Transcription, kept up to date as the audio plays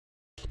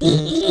Kids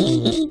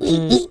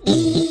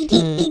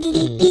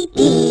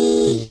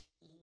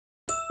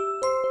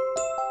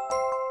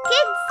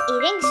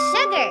eating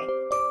sugar.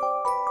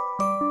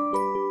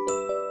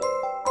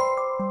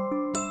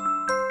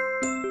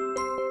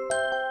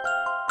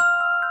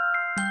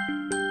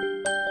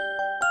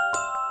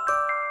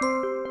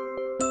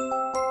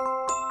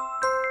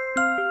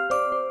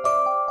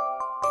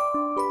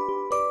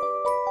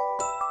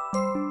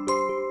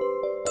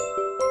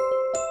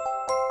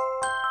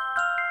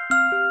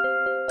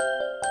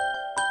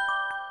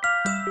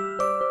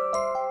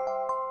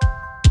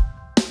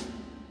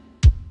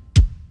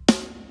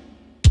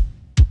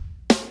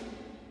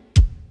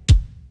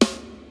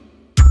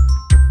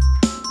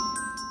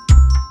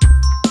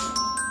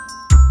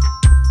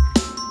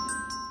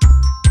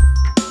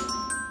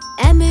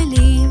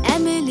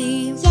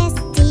 Emily, Yes,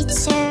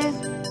 teacher.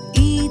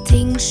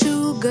 eating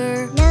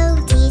sugar, No,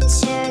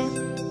 teacher.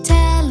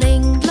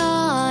 telling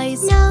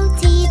lies. No,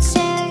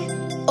 teacher.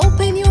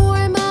 Open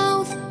your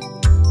mouth.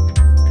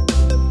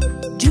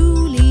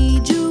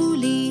 Julie,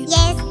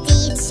 Yes,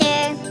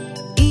 teacher.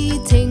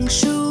 eating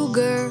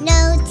sugar,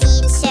 No,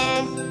 teacher.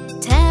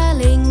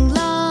 telling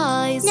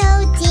lies. No,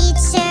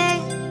 teacher.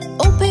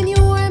 Open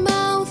your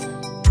mouth.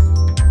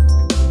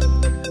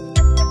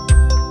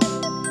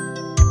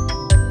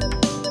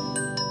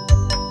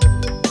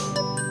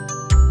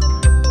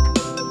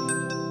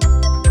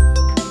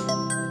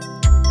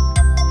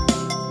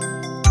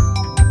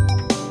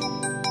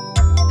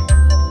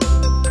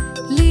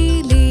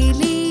 Lily,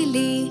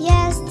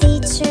 Yes,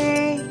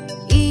 teacher.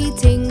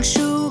 eating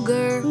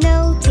sugar,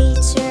 No,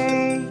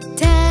 teacher.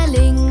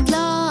 telling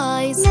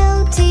lies.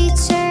 No,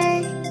 teacher.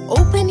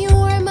 Open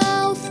your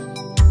mouth.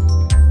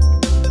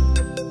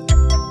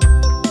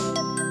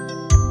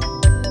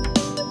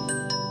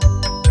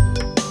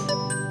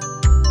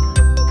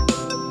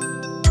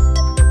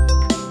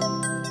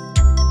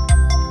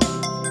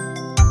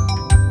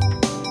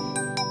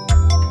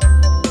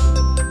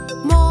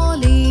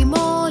 Molly,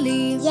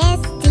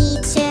 Yes,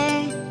 teacher.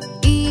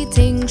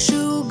 eating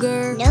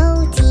sugar,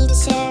 No,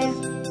 teacher.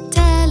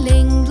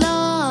 telling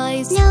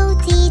lies. No,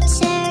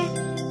 teacher.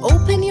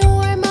 Open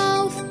your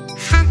mouth.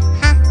 Ha,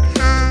 ha,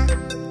 ha.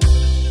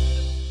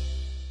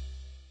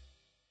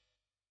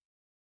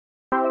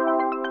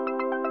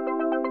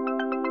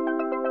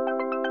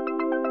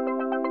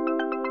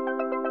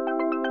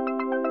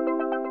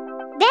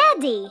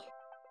 Daddy.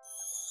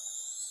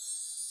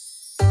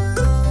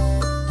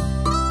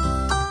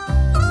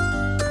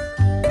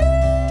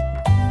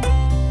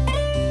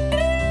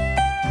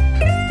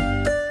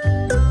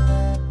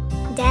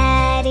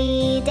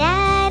 Daddy,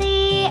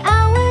 Daddy,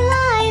 our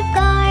life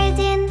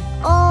garden,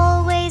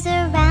 always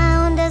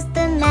around us,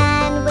 the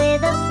man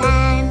with a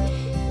plan,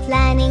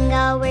 planning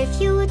our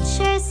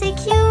future,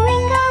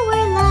 securing our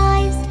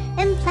lives,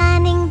 and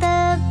planning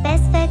the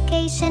best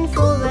vacation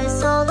for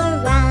us all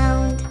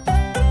around.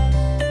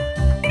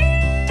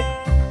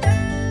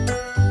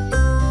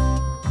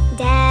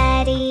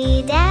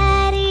 Daddy,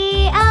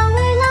 Daddy,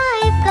 our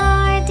life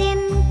garden,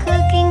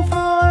 cooking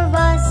for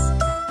us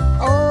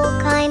all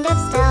kind of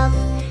stuff,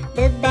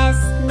 the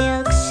best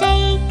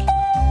milkshake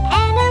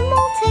and a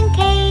molten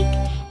cake,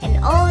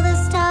 and all the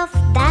stuff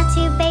that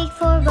you bake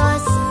for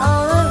us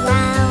all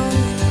around.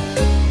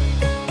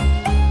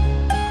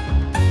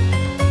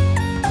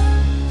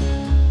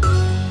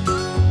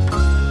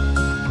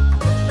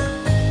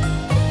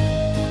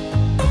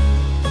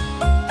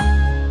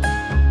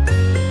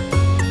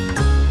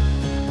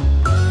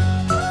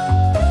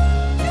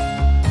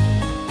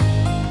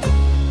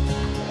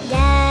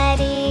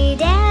 Daddy,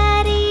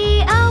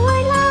 Daddy, our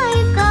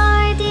life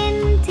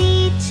garden,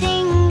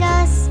 teaching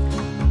us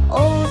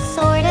all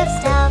sort of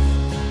stuff,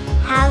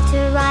 how to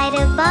ride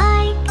a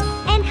bike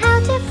and how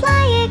to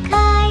fly a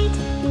kite,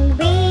 and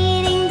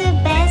reading the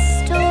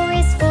best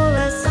stories for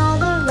us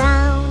all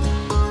around.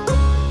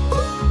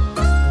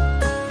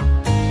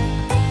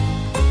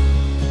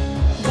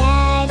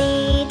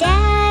 Daddy,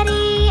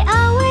 Daddy,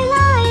 our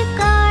life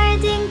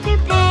garden,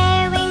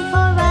 preparing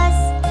for us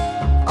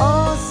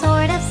all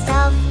sort of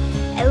stuff,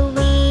 a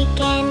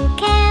weekend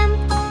camp,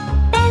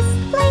 best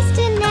place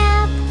to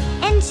nap,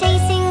 and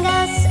chasing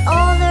us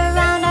all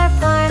around our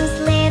farm's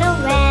little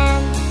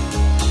ramp.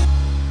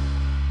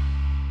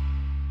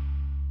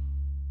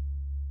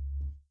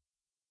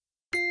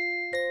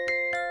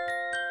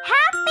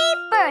 Happy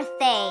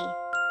birthday.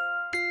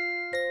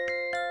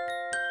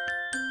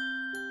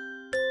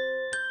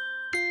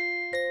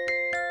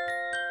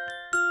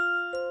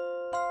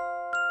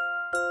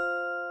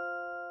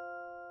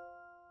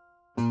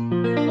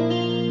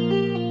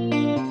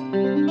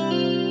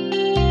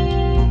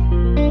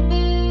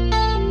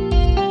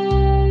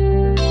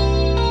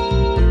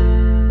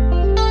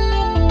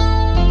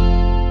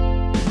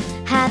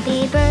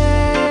 Happy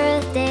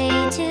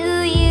birthday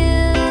to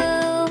you.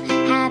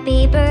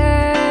 Happy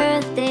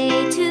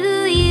birthday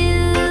to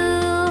you.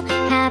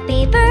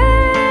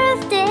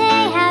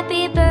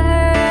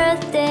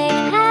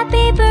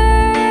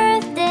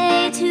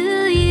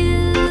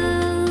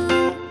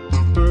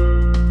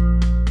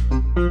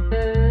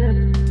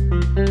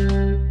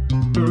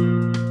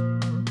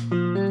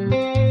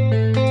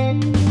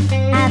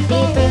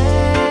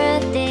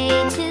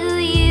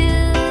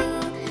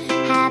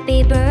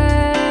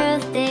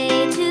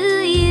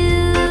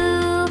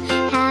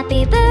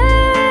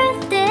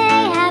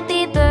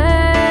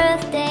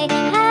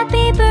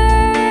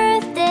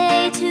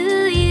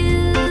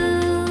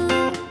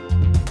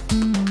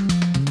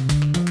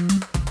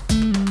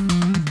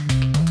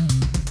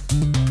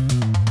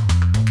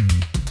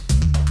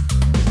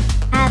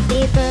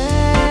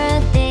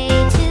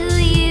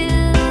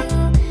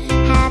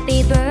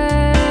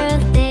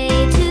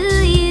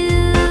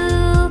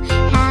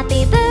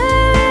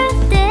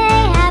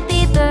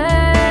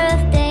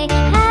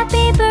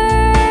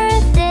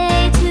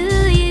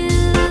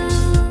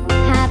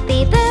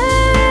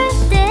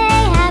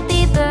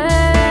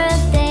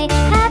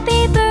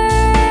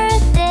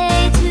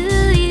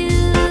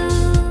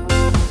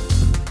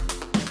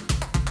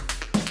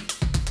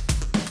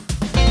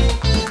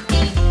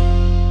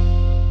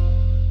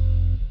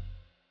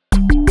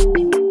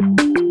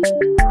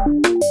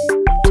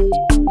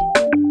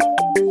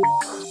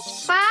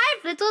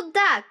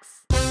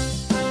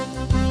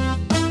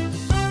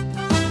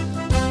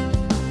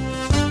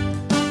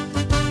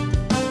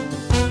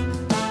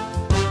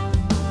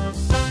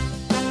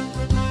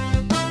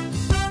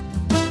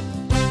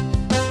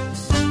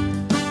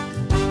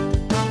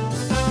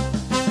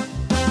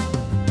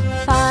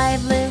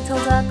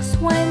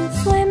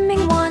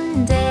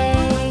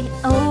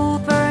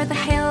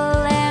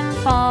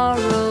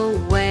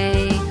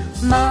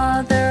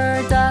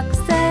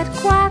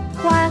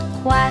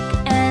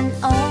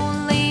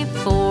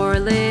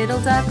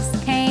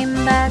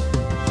 back.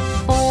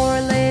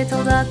 4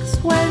 little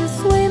ducks went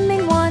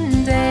swimming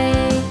one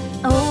day,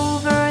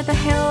 over the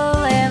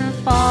hill and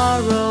far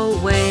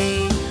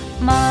away.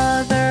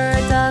 Mother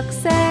duck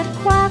said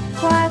quack,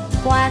 quack,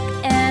 quack,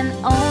 and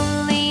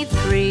only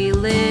 3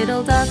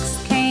 little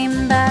ducks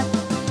came back.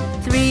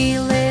 3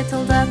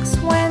 little ducks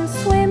went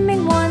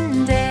swimming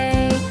one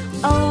day,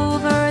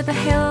 over the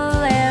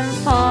hill and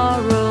far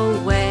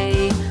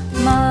away.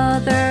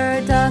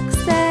 Mother duck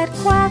said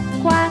quack,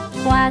 quack,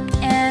 quack,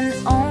 and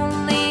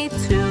only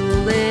 2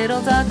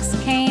 little ducks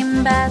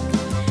came back.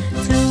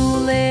 2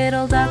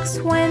 little ducks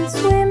went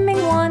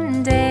swimming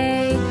one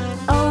day,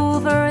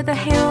 over the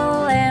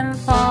hill and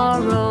far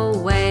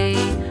away.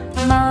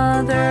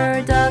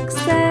 Mother duck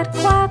said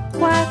quack,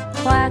 quack,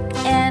 quack,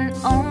 and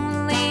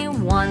only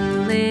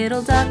 1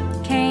 little duck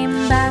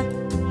came back.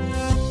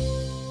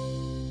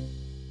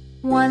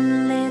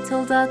 1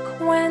 little duck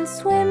went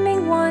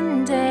swimming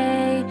one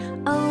day,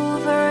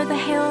 over the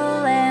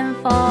hill and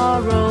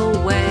far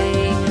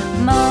away.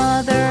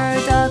 Mother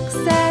duck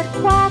said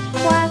quack,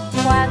 quack,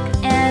 quack,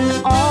 and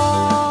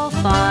all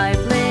 5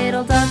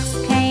 little ducks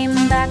came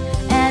back,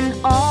 and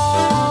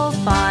all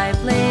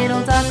 5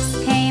 little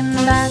ducks came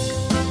back.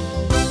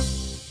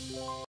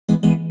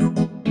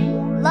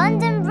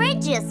 London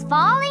Bridge is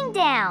falling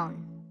down.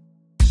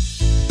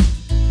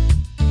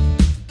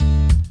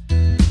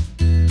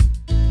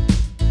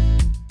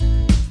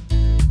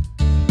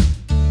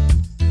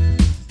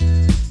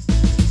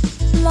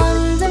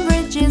 London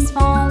Bridge is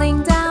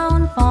falling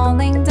down,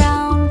 falling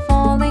down,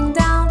 falling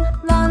down.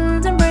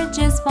 London Bridge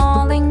is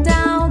falling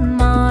down,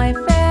 my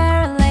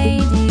fair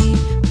lady.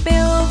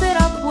 Build it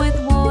up with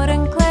wood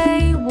and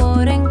clay,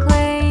 wood and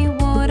clay,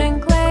 wood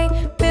and clay.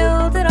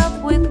 Build it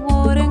up with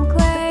wood and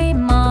clay,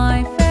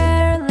 my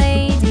fair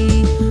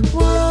lady.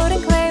 Wood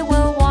and clay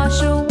will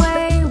wash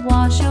away,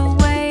 wash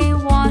away,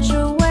 wash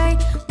away.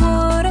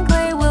 Wood and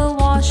clay will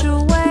wash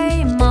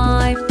away,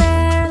 my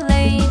fair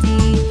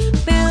lady.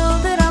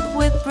 Build it up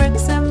with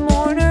bricks and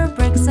mortar,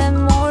 bricks and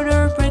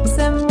mortar, bricks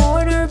and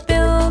mortar.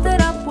 Build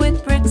it up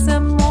with bricks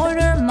and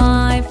mortar,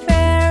 my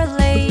fair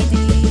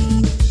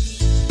lady.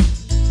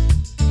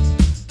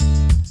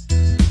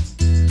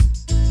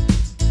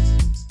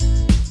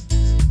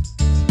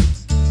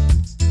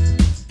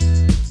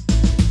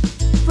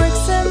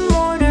 Bricks and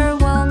mortar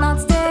will not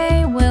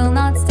stay, will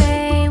not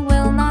stay,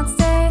 will not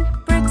stay.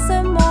 Bricks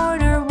and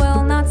mortar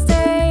will not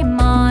stay,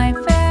 my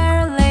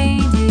fair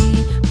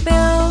lady.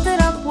 Build it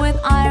up with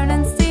iron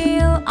and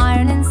steel,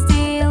 iron and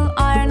steel,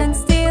 iron and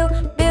steel.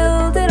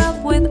 Build it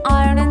up with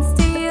iron and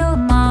steel,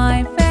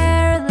 my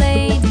fair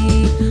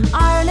lady.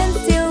 Iron and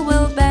steel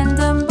will bend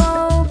and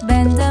bow,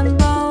 bend and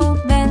bow,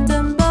 bend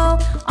and bow.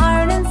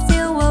 Iron and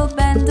steel will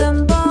bend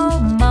and bow,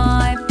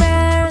 my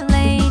fair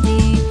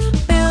lady.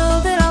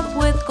 Build it up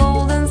with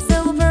gold and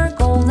silver,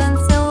 gold and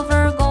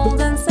silver,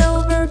 gold and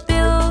silver.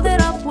 Build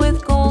it up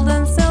with gold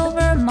and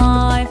silver,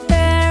 my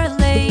fair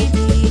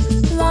lady.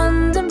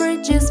 London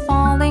Bridge is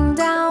falling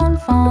down,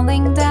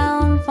 falling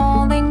down,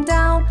 falling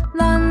down.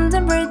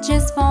 London Bridge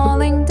is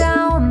falling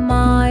down,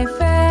 my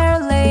fair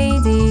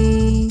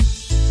lady.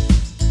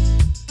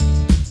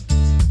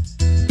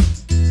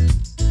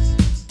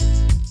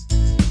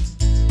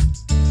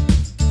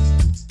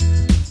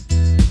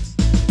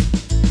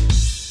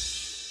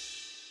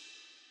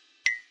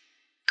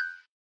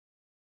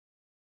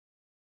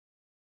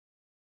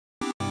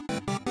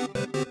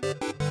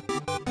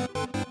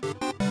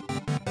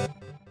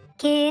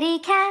 Kitty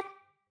cat.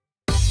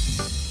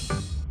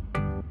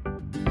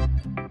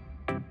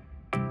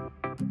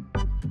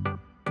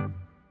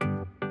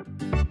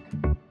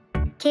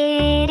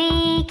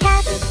 Kitty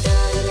cat.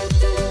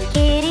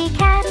 Kitty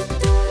cat.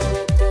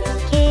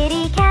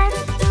 Kitty cat.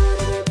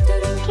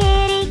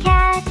 Kitty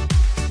cat.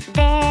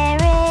 There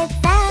it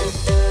sat,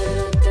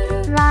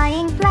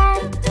 lying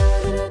flat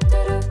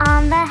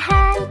on the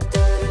hat.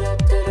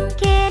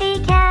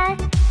 Kitty cat.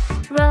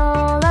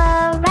 Roll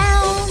around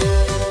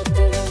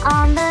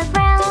on the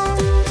ground,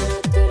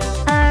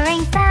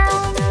 purring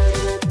sound.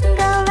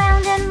 Go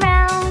round and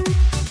round,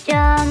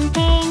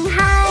 jumping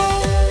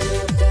high,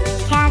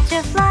 catch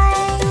a fly.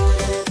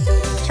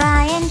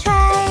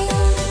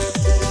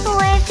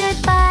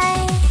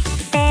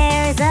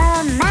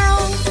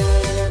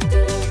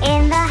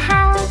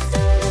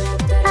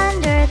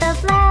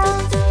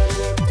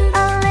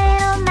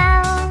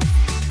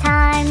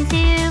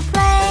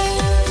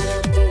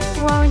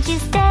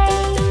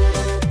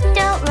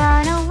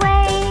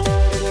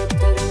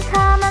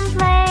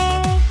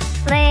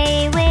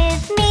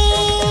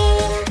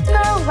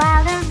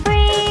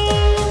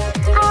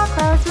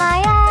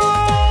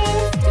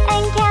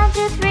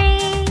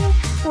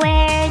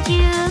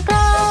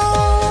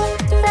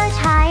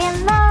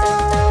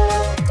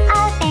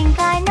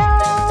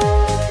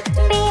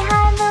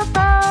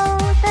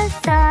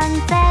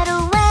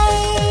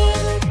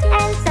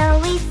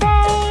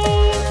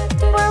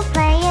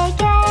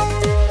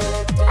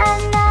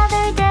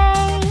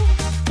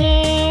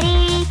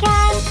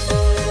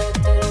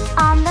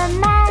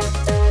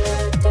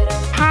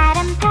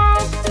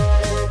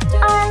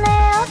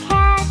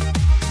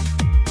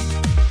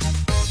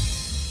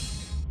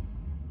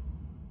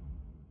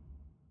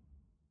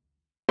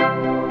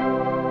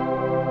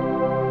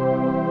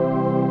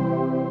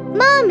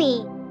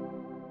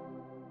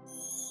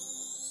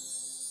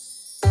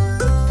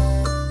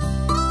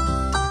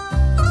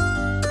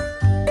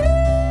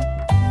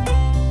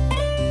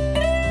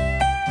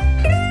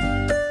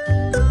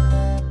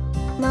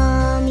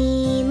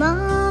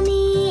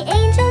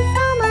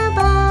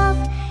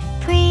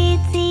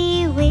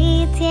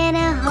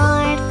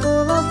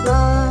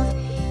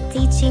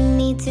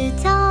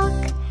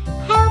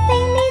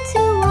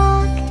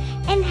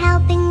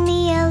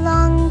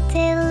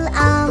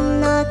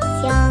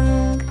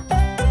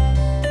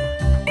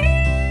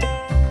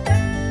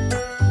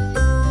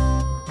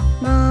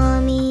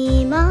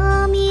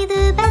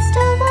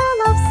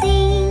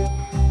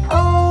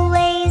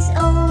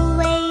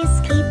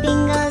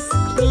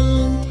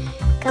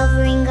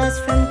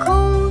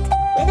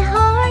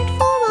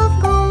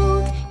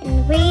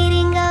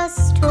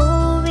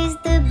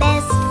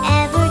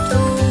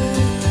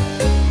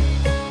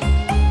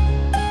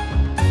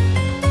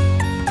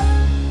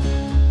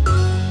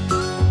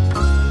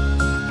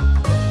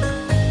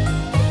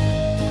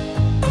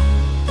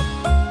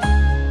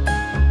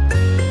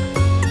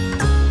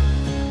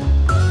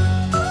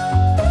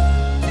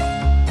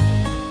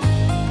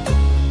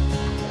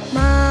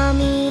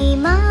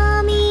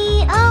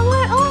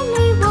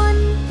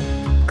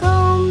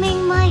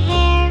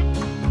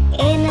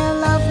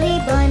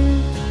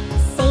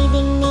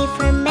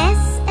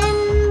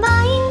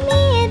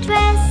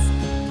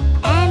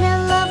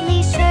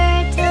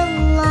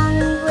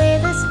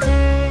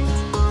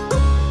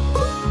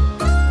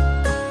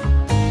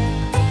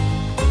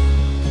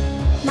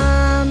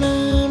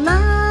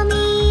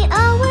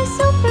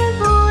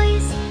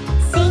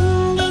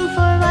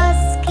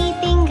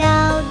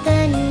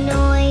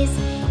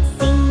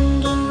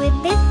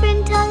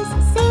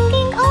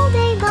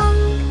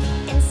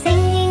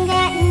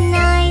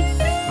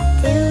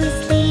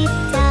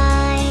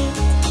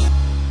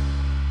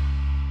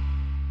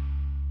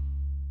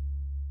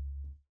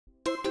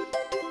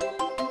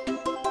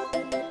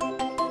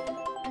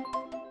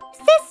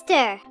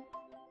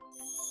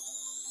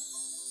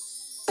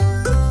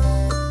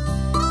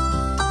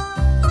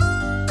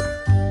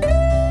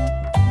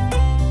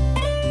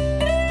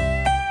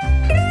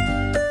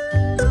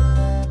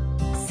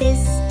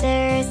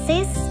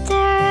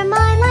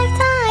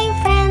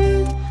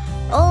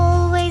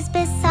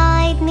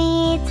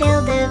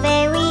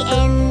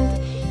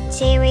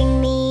 cheering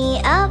me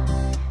up,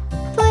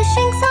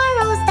 pushing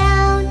sorrows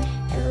down,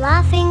 and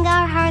laughing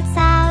our hearts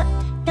out.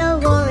 No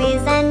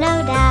worries and no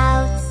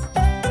doubts.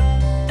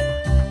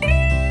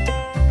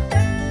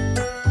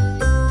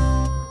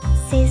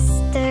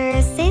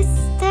 Sister,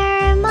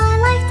 sister, my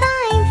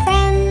lifetime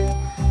friend,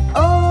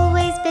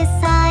 always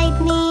beside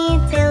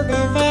me till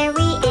the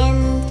very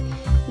end.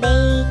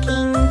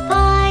 Baking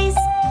pies,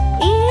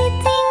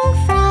 eating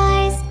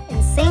fries,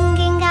 and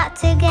singing out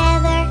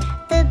together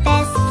the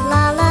best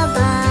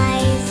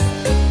lullabies.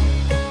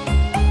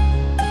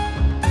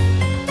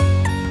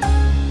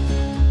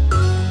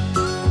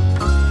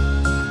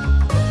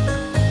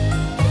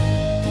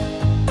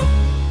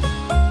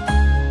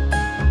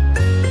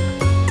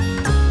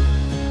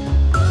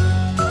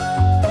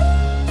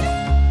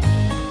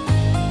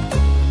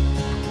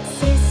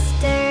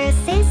 Sister,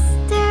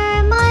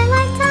 sister, my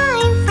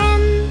lifetime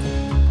friend,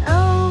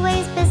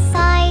 always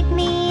beside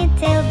me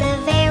till the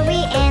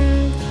very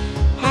end.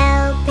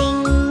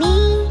 Helping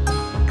me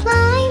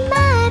climb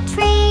a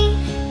tree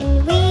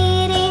and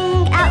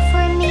reading out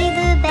for me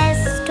the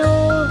best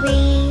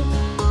story.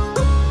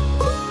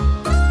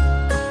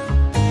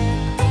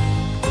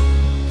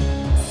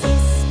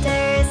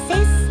 Sister,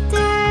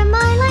 sister,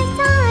 my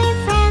lifetime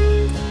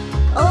friend,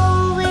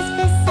 always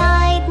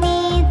beside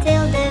me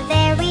till the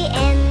very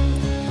end.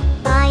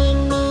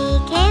 Buying me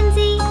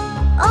candy,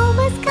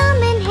 always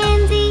come in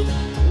handy,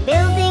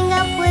 building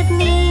up with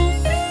me,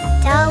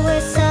 tower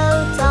so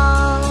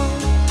tall.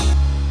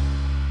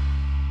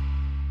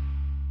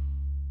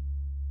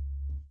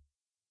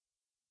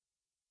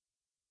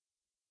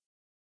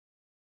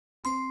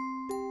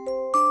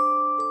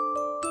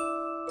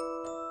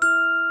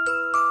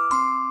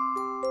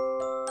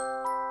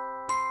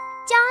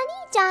 Johny,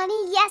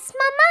 Johny, yes,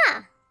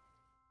 Mama.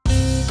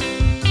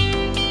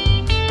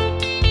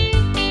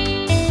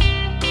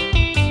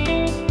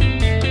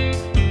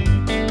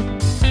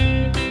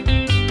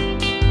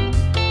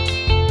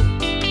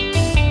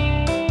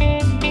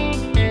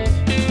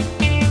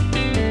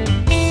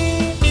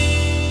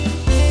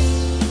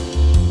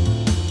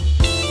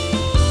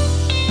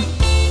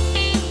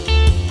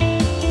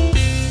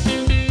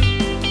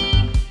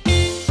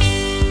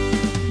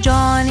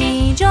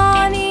 Johny,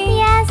 Johny,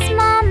 Yes,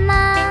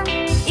 Mama.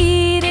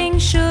 eating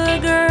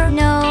sugar,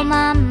 No,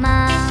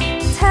 Mama.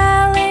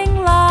 telling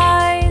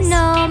lies.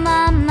 No,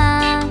 Mama.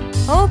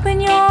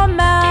 Open your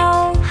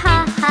mouth.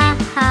 Ha, ha,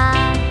 ha.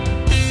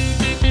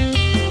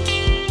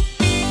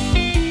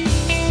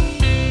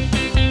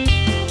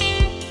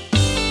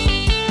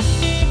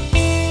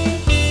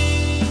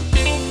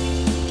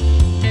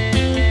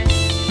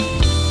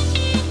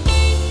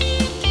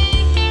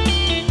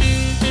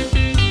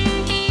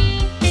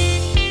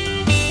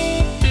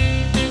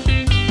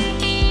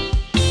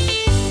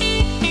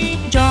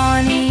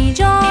 Johny,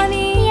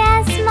 Johny,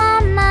 Yes,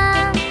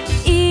 Mama.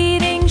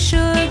 eating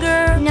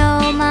sugar,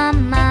 No,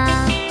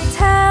 Mama.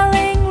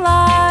 telling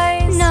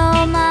lies.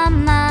 No,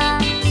 Mama.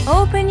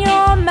 Open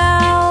your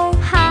mouth.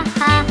 Ha,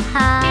 ha,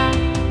 ha.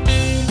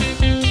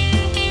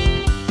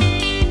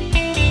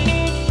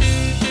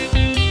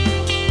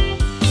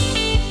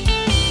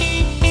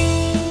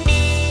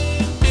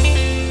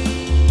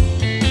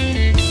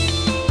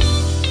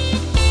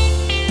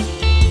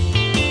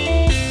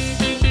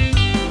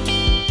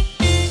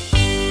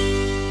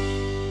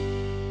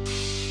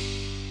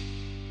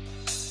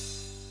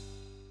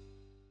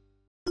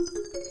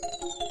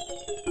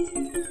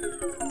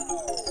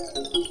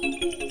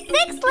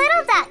 Six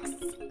little ducks.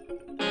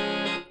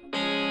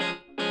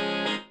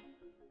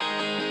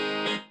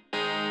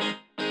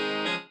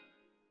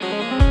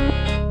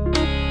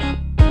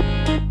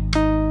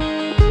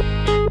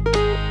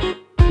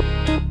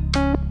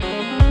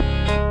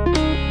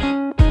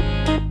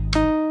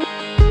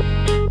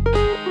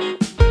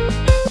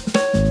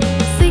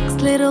 Six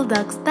little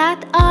ducks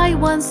that I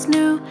once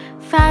knew.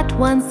 Fat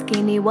one,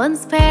 skinny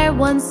one's fair,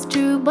 one's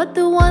true. But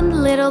the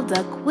one little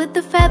duck with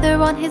the feather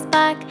on his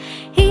back,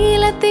 he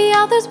led the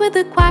others with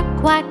a quack,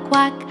 quack,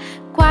 quack.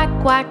 Quack,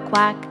 quack,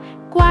 quack.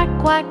 Quack,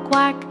 quack,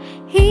 quack.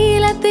 He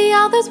led the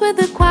others with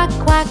a quack,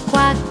 quack,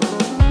 quack.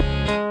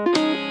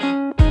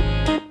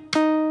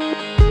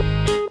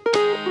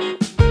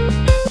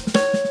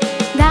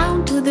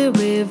 Down to the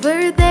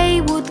river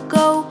they would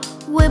go,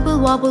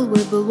 wibble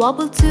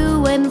wobble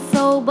to and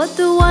fro. But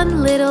the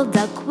one little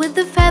duck with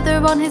the feather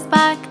on his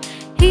back,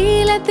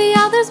 he led the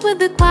others with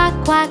the quack,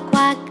 quack,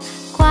 quack.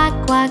 Quack,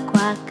 quack,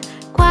 quack.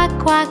 Quack,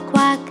 quack,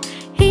 quack.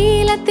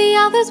 He led the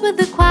others with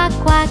the quack,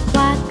 quack,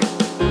 quack.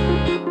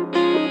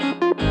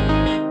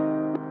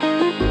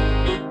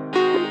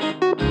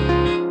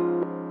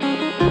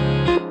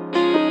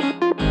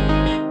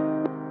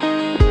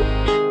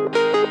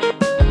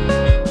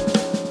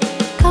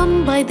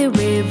 Come by the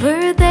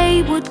river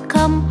they would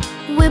come,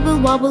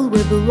 wibble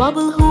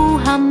wobble, hoo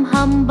hum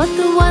hum. But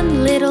the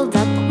one little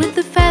duck with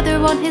the feather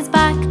on his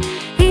back,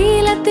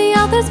 he led the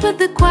others with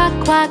the quack,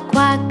 quack,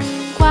 quack.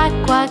 Quack,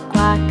 quack,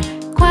 quack.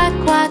 Quack,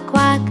 quack,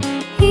 quack.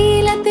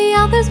 He led the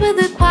others with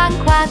a quack,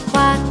 quack,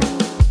 quack.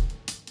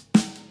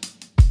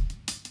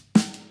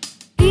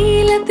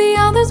 He led the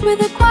others with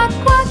a quack,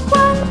 quack,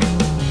 quack.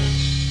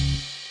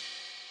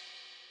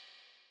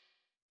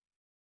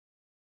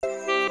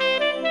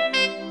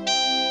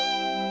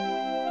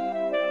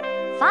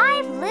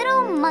 5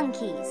 little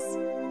monkeys.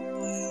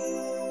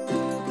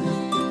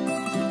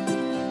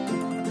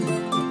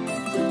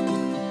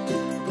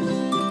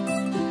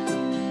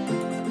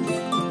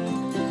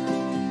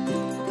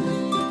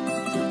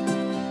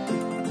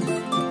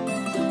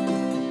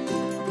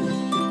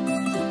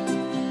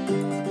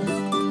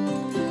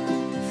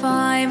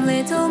 Five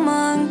little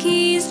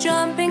monkeys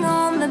jumping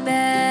on the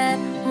bed.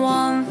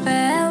 One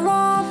fell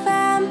off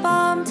and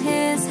bumped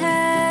his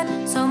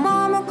head. So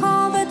Mama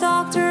called the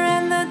doctor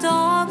and the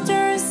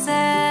doctor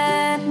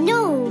said,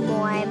 No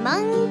more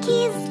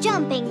monkeys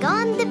jumping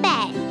on the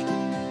bed.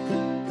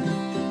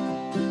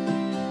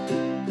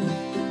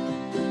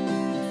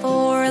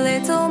 4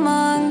 little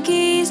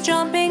monkeys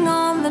jumping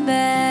on the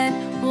bed.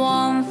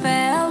 One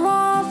fell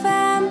off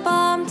and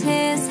bumped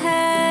his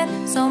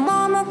head. So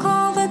Mama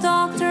called the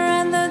doctor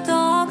and the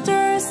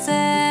doctor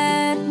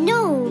said,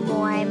 No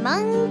more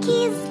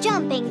monkeys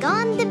jumping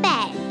on the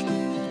bed.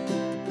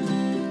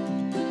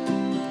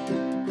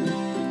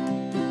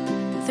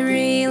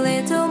 3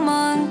 little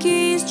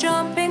monkeys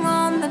jumping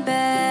on the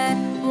bed.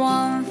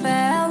 One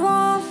fell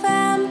off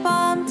and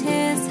bumped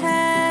his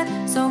head.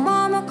 So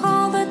Mama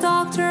called the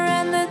doctor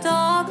and the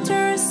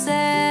doctor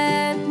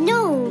said,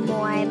 No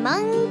more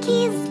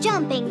monkeys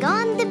jumping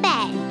on the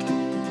bed.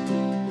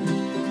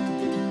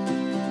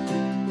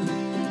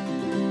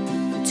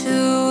 2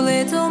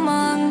 little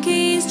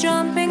monkeys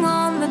jumping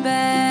on the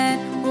bed.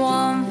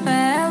 One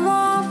fell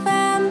off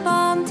and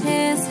bumped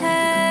his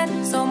head.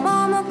 So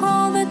Mama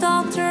called the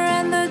doctor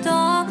and the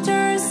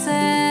doctor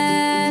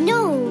said,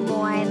 No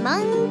more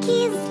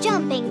monkeys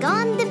jumping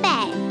on the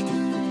bed.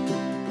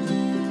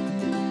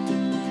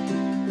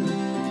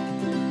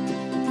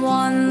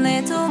 1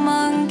 little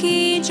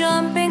monkey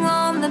jumping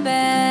on the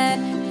bed.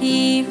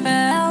 He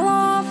fell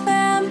off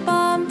and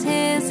bumped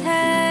his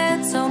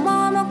head. So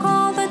Mama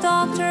called the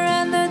doctor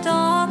and the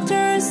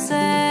doctor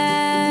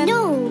said,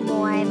 No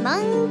more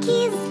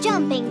monkeys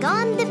jumping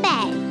on the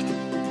bed.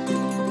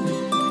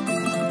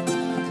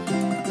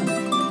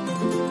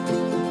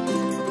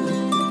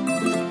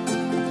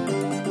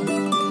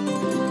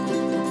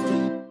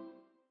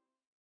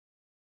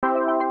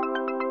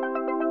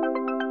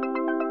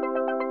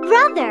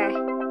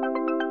 Brother.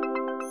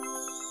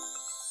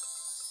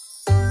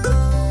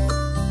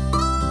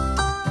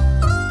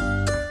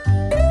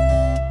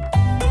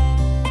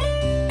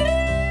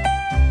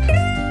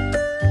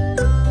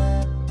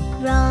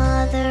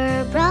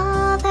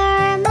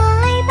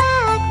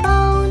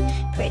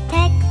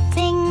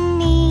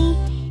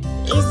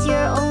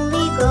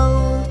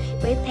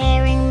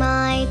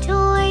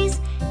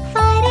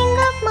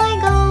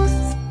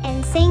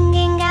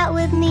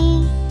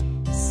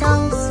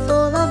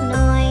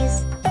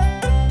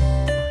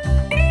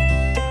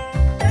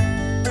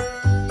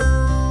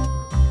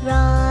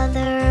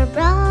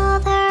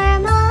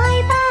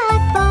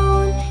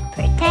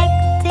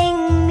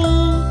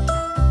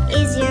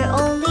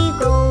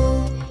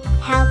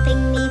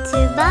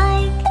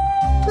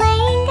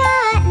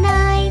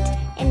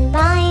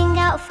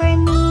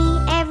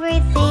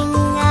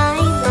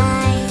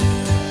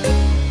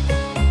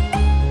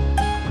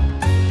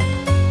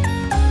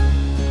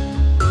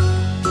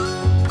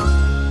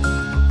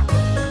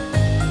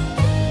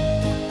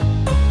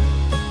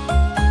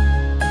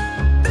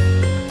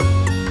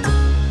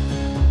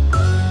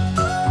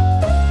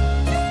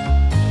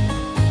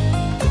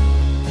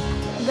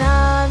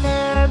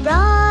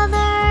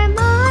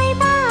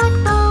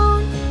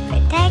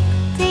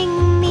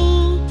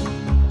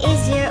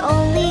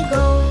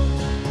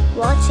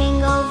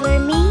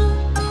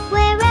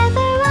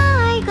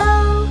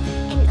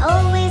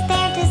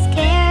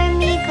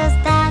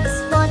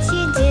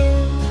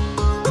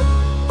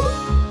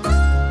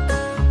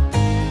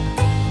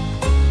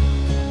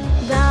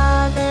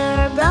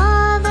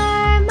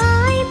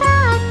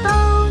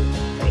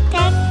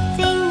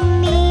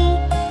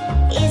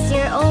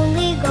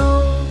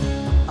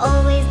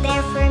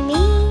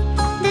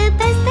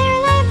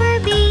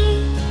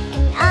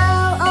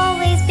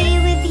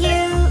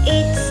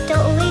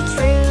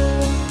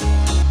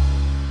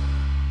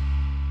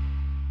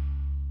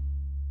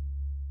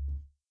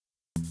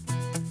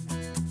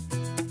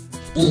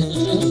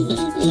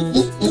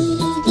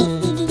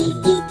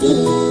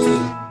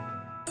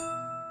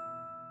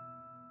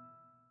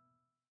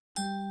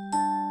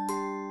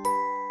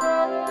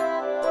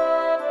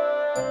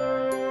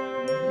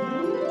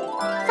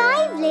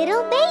 5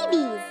 little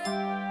babies.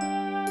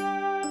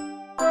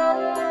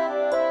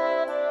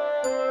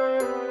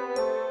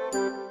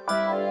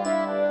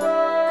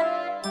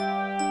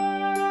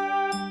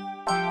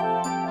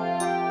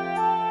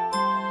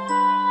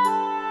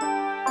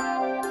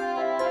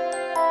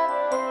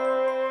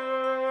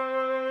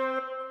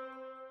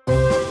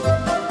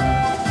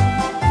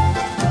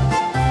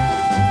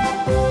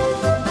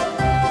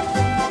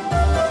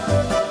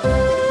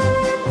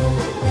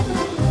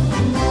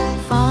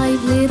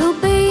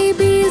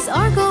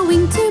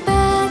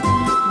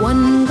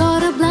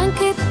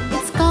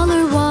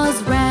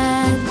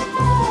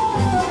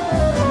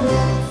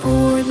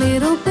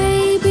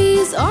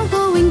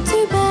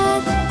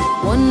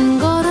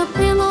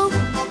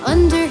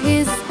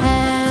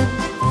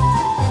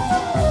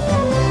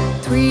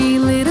 3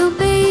 little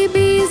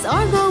babies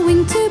are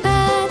going to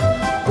bed.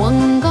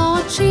 One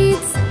got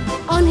sheets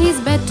on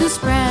his bed to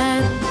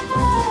spread.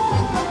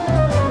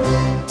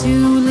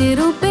 2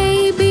 little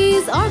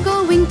babies are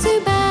going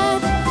to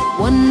bed.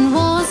 One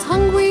was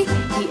hungry,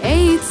 he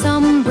ate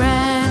some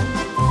bread.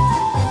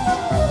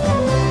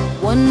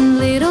 1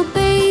 little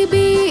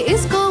baby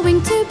is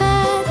going to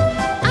bed.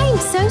 I'm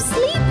so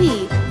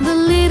sleepy, the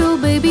little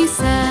baby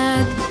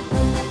said.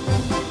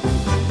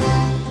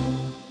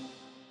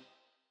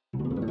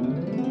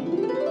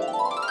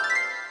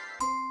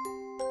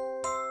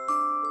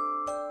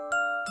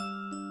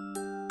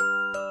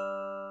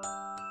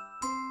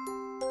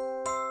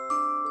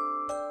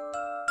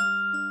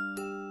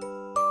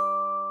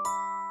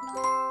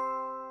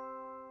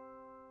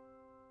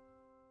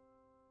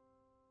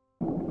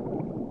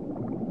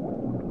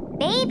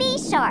 Baby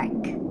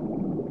shark.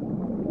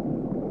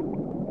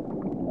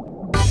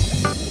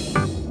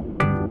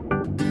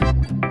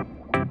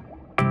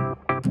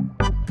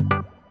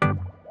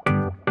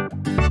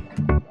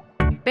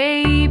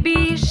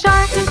 Baby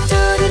shark,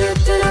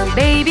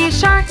 baby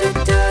shark,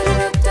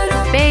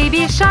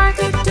 baby shark,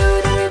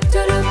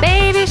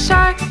 baby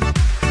shark,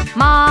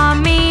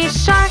 mommy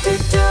shark,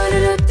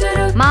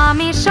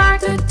 mommy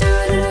shark,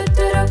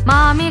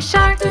 mommy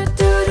shark,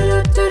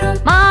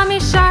 mommy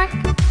shark,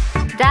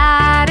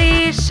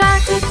 daddy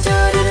shark,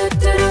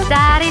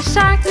 daddy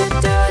shark,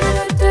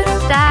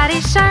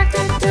 daddy shark,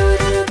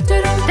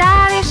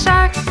 daddy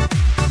shark,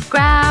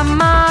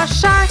 grandma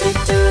shark,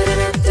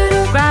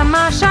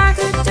 grandma shark,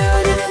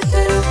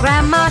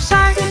 grandma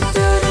shark,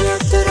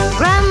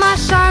 grandma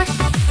shark,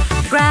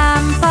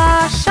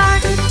 grandpa shark,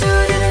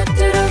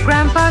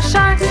 grandpa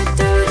shark,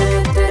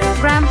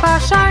 grandpa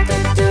shark,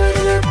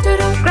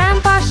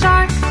 grandpa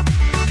shark.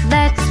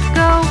 Let's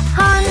go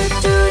hunt,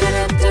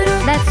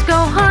 let's go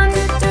hunt,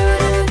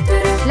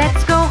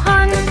 let's go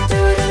hunt,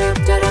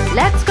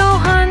 let's go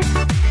hunt.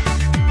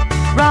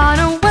 Run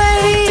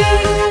away,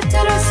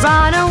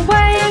 run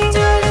away,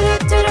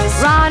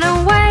 run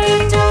away,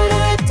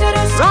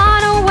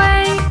 run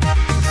away.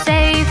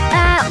 Safe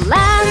at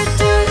last,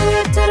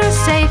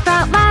 safe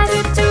at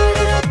last,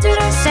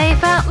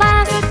 safe at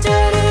last,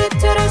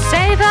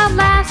 safe at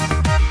last.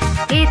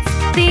 It's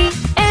the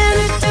end,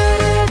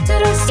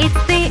 it's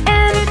the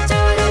end, it's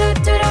the end,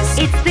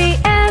 it's the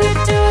end,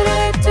 it's the end, it's the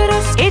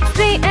end,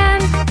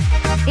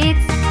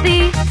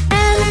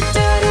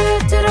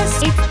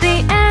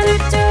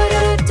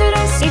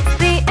 it's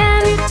the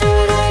end,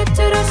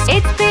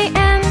 it's the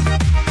end.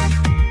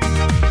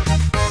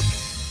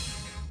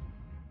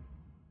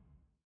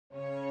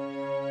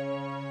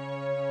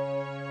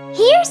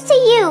 Here's to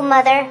you,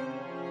 Mother.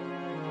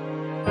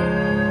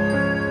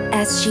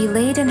 As she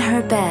laid in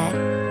her bed,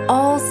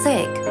 all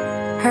sick,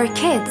 her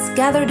kids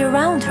gathered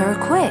around her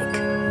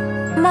quick.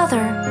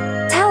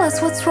 Mother, tell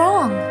us what's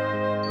wrong.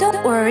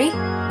 Don't worry,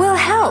 we'll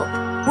help.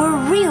 We're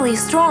really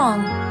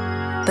strong.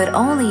 But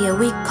only a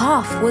weak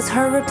cough was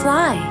her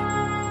reply.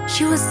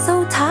 She was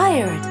so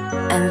tired,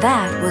 and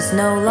that was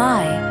no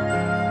lie.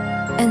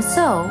 And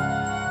so,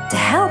 to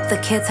help, the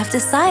kids have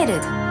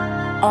decided,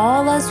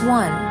 all as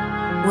one,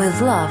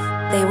 with love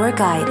they were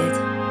guided.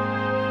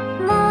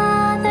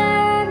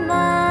 Mother,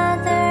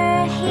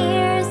 Mother,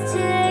 here's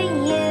to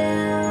you.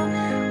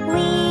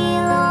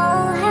 We'll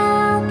all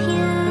help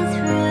you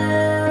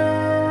through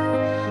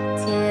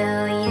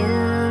till you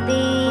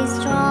be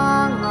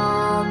strong,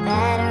 all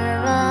better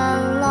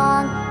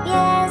along.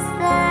 Yes,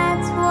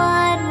 that's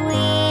what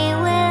we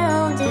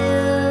will do.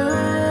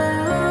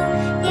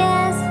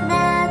 Yes,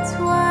 that's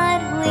what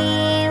we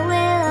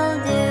will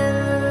do.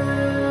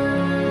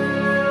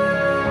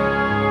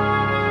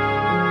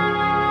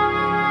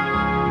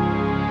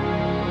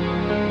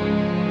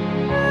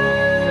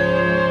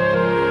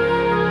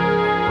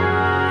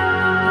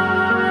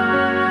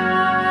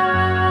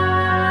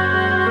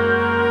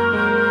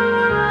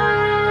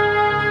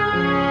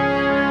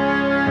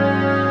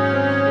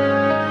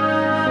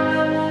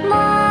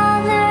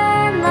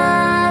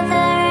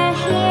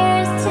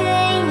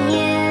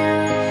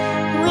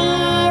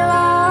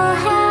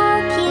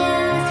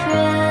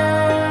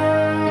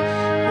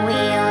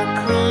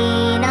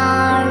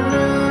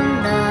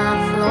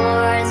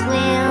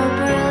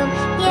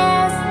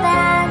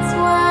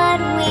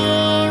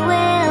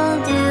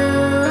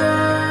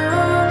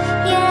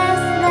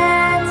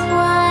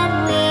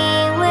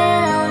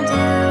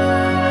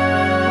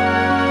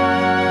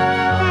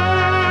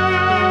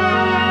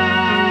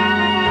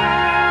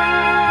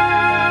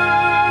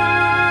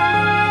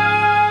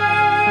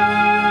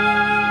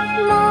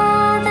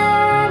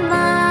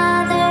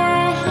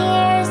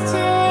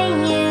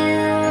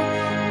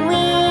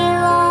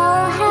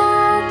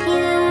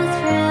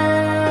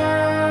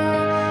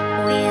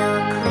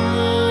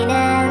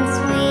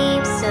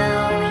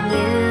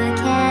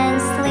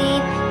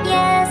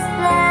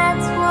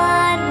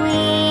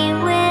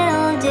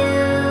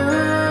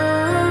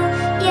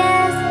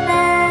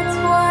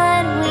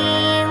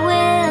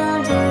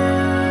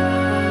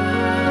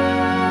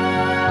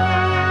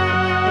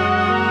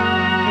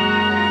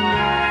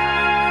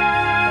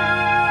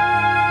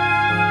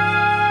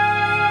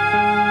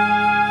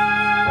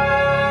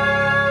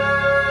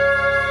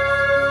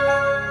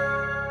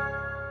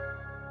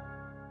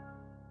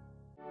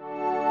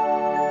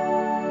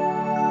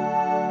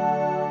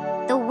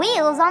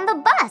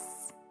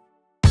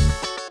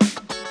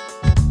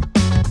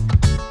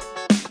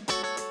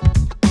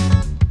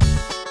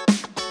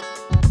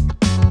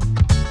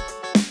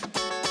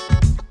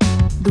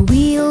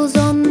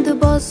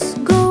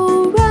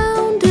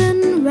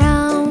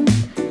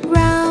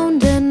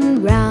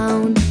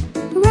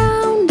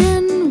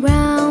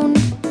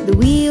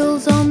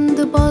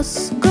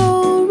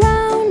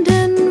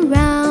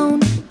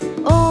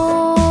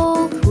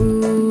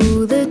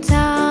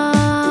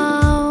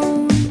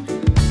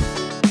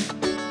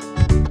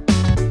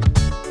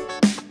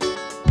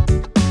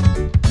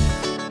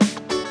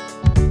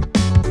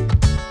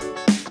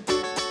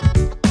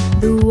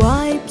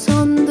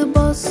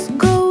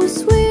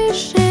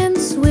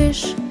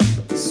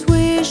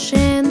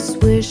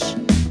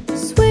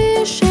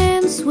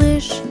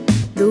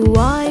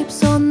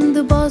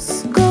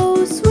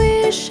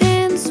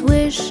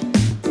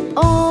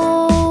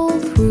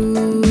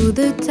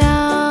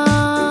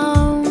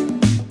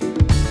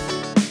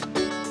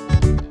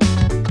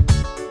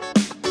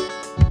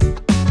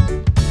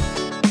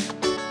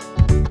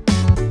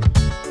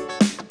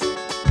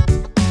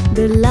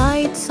 The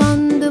lights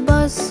on the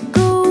bus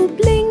go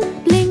blink,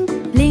 blink,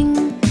 blink.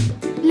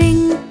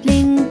 Blink,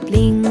 blink,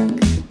 blink.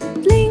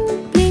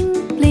 Blink,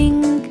 blink,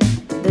 blink.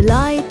 The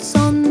lights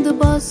on the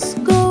bus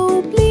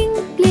go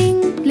blink,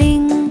 blink,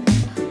 blink.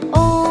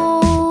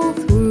 All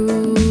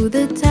through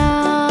the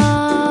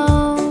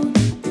town.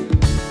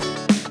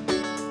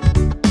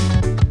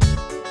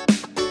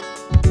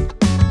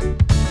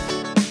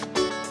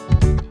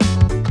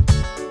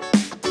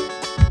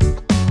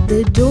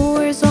 The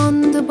doors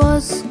on the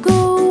bus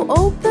go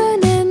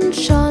open and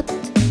shut.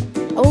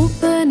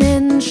 Open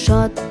and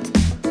shut.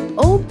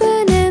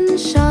 Open and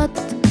shut.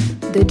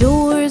 The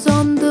doors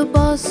on the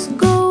bus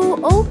go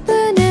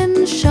open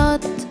and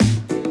shut.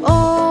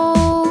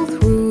 All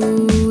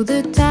through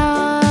the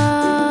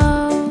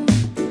town.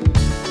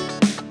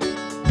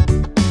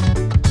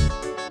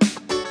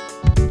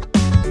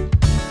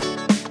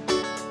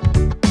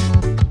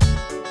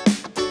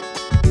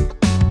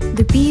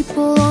 The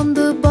people on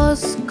the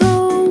bus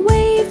go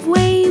wave,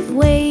 wave,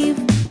 wave.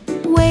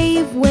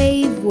 Wave,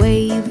 wave,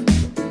 wave.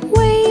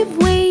 Wave,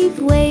 wave,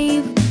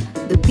 wave.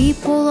 The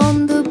people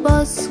on the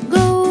bus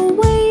go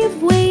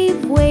wave,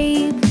 wave,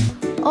 wave.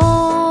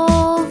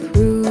 All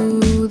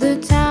through the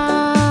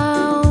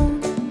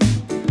town.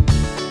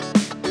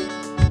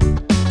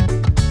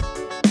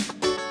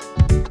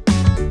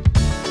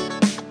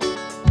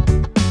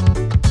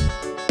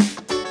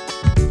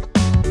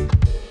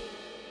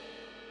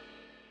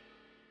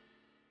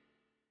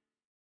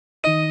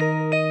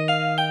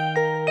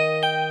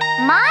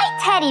 My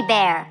teddy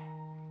bear.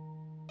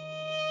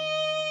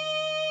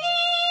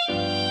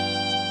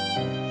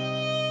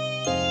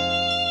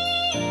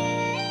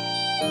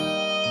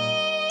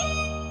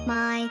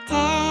 My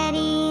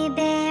teddy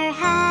bear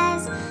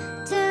has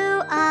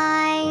 2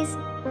 eyes.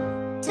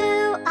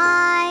 2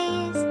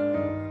 eyes.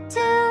 2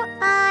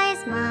 eyes.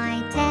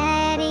 My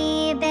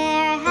teddy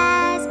bear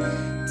has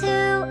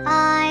 2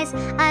 eyes.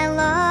 I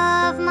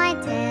love my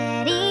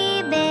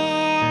teddy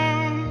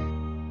bear.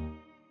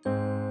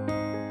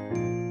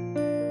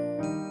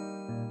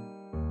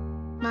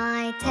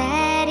 My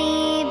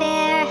teddy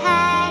bear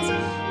has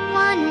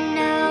 1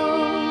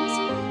 nose.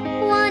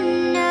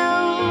 1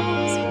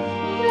 nose.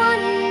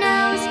 1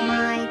 nose.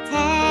 My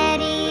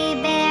teddy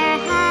bear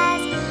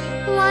has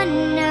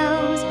 1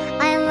 nose.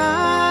 I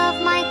love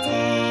my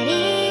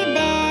teddy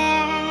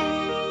bear.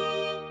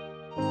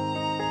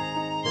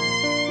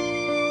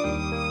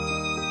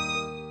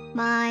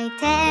 My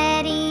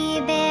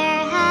teddy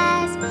bear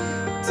has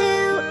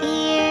 2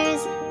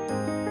 ears.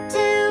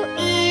 2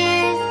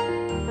 ears.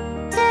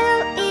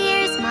 2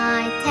 ears.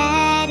 My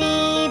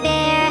teddy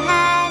bear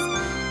has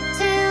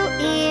 2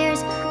 ears.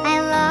 I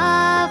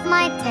love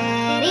my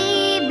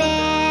teddy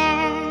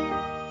bear.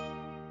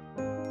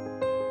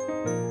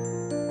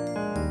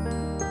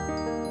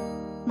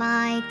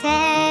 My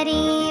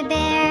teddy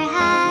bear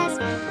has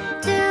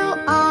 2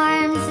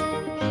 arms.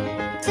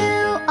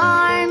 2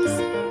 arms.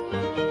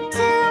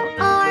 2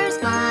 arms.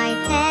 My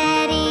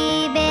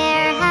teddy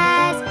bear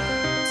has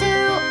 2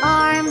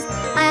 arms.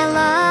 I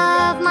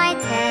love my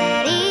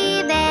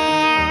teddy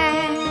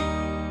bear.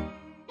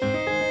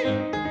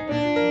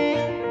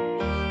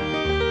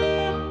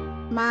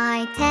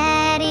 My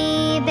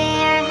teddy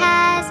bear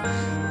has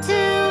 2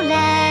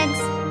 legs.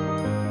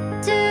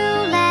 2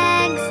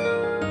 legs.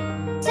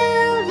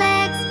 2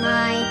 legs.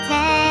 My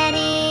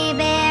teddy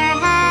bear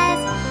has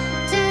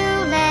 2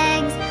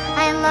 legs.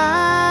 I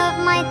love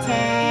my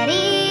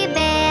teddy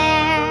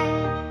bear.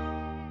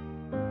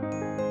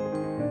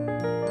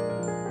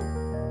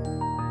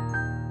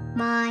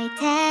 My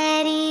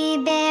teddy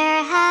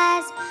bear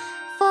has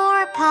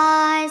 4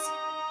 paws.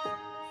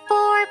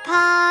 4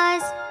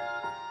 paws.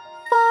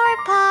 4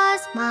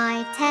 paws.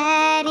 My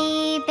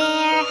teddy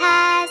bear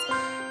has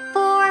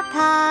 4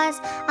 paws.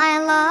 I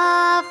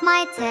love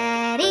my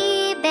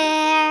teddy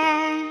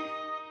bear.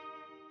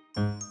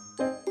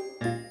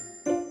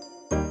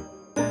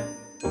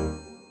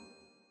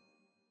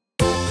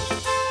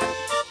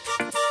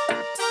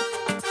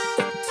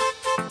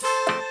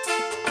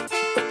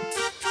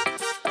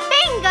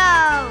 Bingo!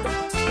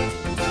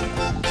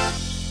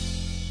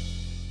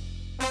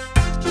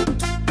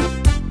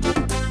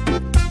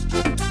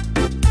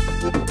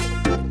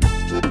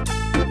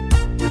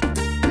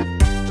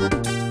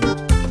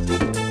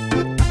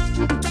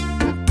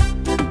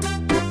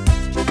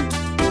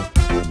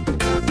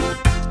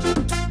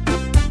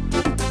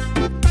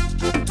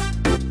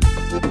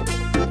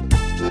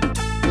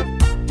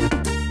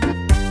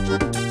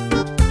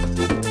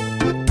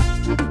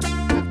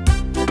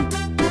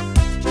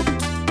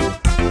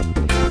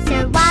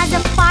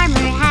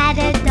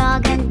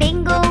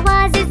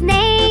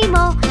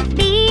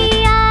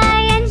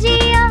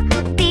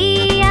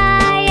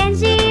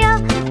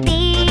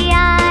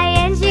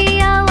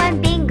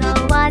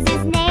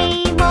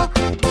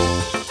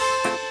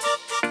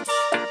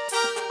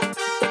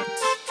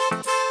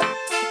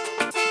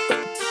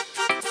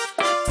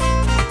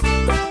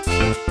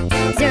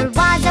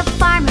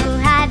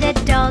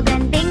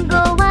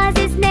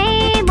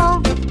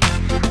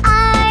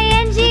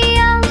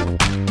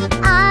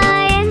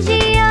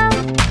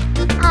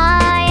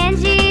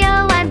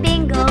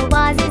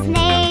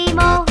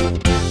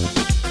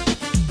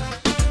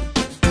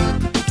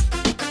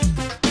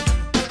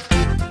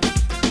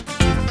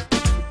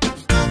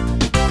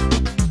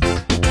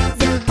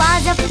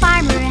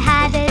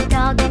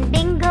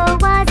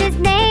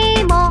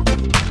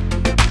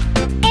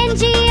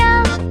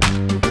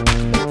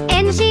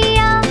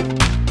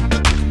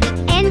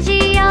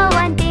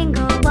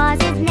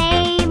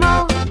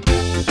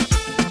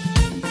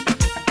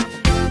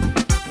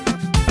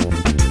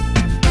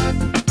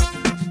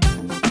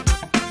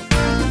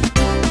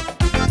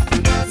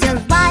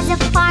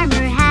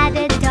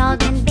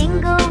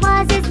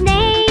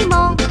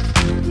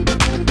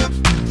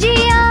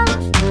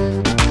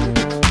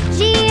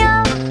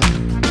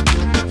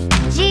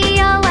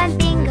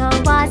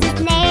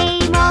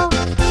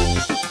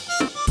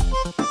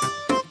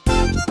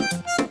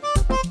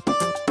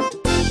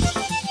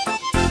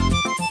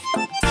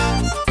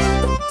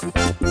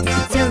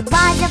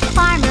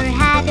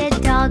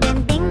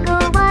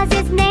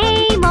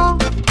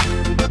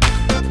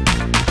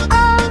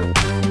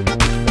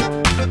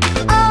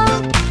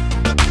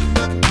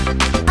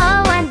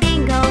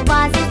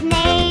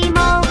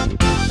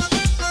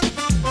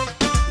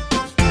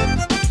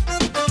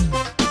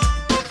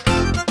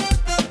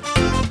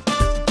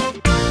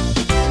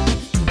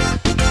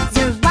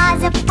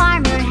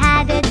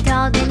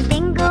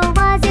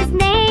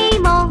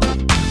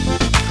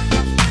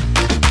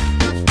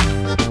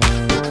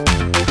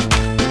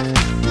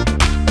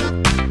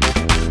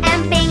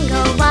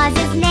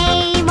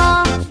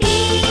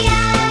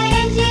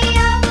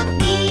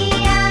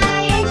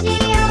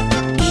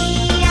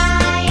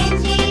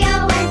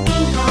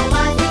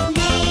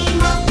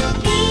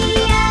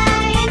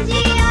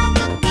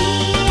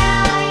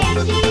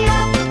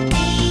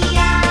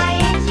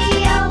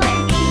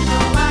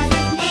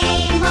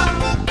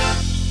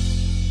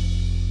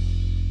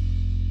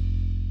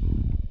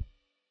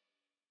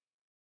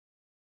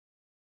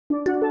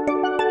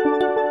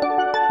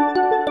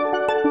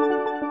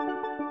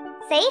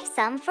 Save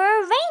some for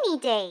a rainy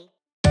day.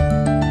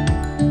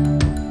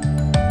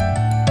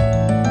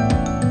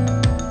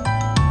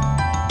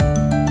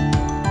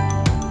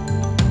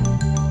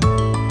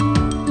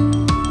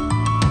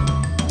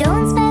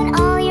 Don't spend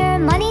all your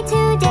money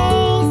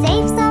today.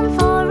 Save some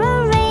for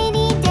a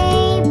rainy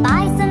day.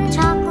 Buy some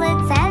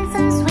chocolates and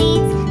some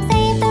sweets.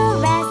 Save the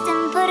rest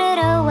and put it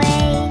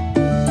away.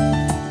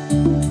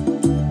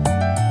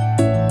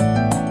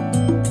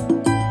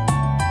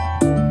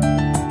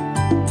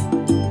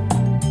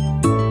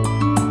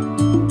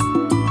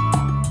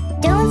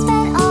 Don't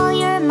spend all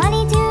your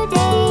money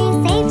today.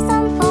 Save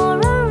some for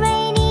a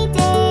rainy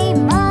day.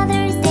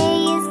 Mother's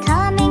Day is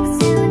coming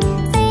soon.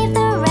 Save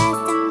the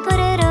rest and put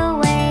it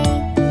away.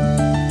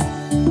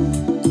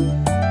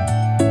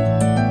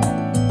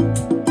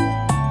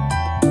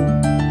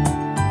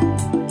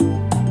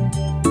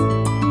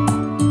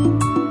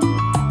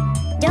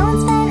 Don't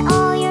spend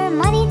all your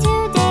money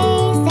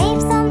today.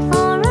 Save some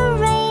for a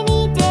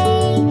rainy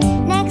day.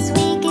 Next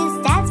week is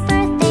Dad's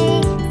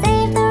birthday.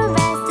 Save the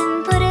rest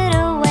and put it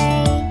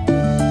away.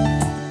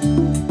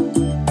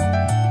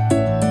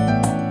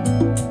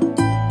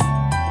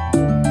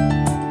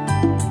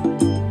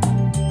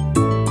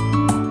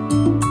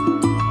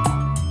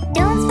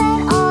 Don't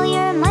spend all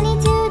your money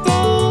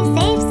today.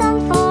 Save some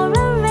for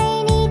a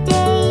rainy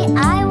day.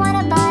 I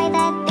wanna buy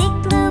that big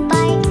blue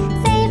bike.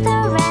 Save the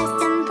rest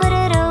and put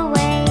it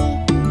away.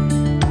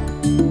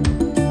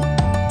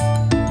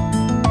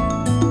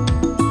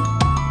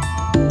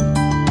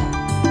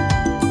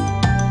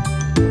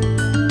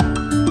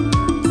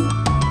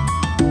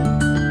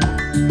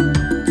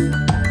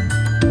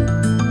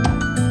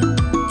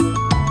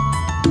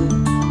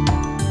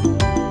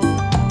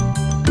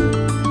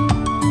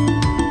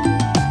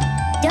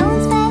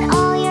 Don't spend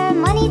all your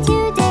money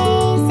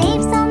today.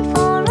 Save some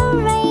for a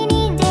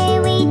rainy day.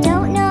 We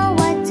don't know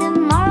what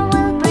tomorrow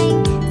will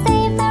bring.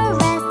 Save the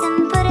rest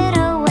and put it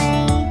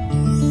away.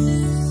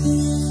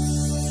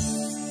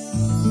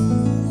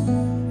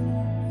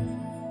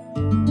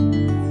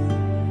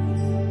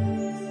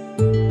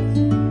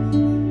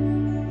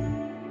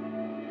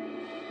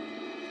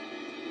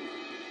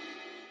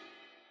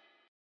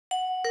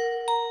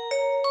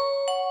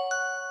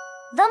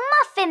 The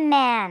Muffin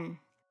Man.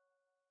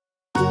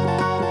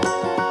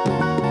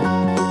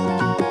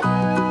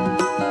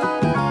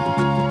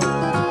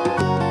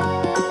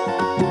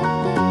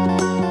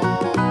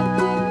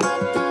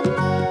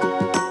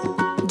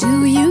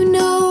 Do you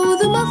know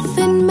the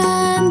Muffin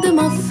Man, the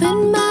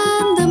Muffin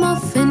Man, the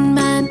Muffin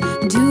Man?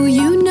 Do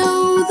you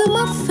know the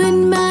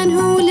Muffin Man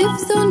who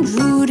lives on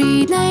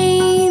Drury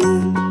Lane?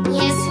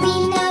 Yes, we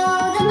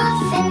know the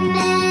Muffin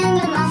Man,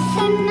 the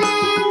Muffin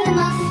Man, the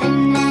Muffin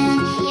Man.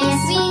 Yes,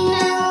 we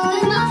know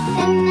the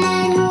Muffin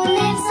Man who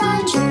lives on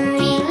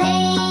Drury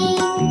Lane.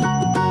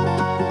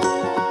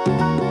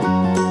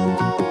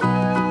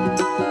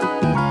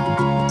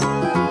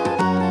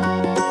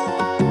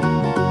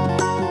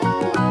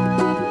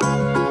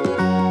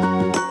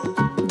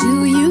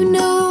 Do you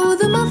know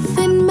the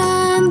Muffin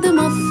Man, the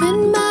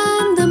Muffin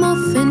Man, the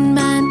Muffin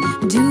Man?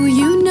 Do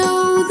you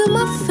know the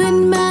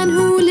Muffin Man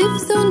who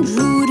lives on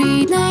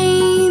Drury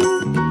Lane?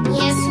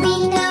 Yes, we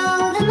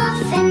know the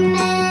Muffin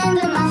Man,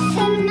 the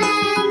Muffin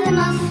Man, the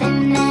Muffin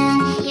Man.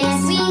 Yes,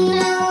 we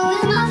know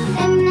the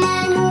Muffin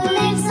Man who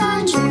lives on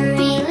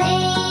Drury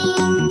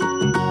Lane.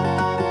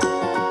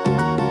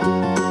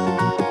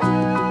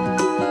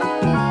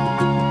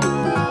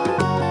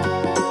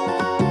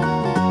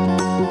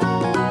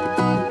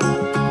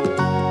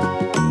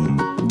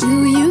 Do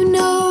you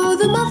know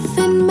the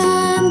Muffin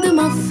Man, the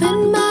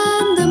Muffin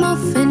Man, the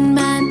Muffin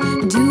Man?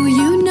 Do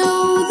you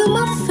know the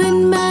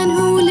Muffin Man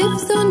who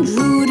lives on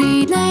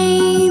Drury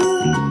Lane?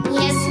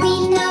 Yes, we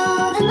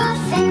know the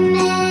Muffin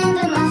Man,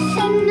 the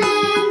Muffin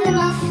Man, the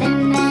Muffin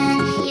Man.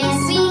 Yes,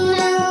 we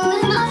know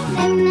the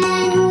Muffin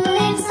Man who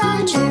lives on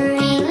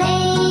Drury Lane.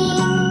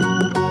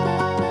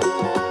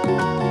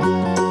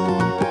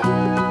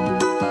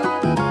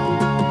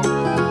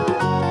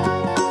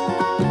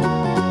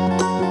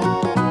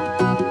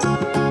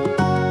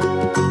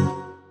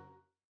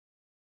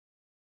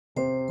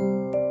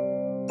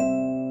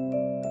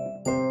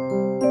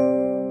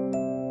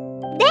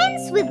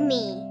 Dance with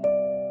me.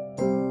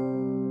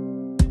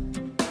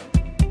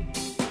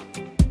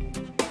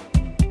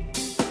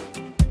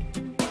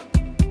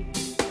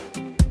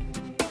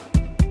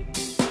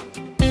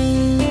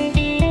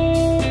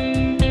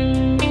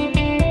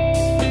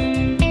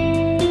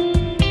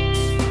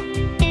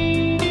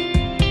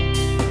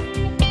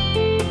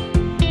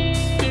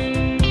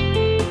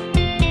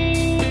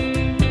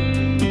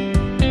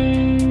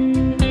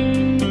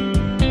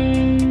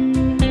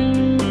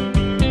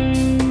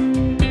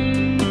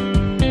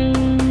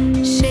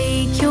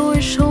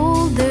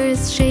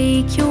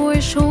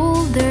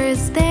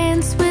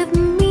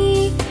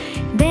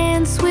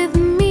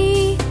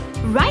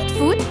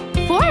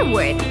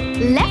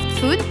 left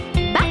foot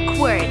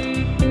backward.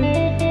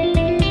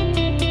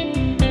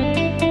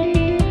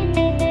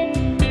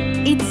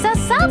 It's a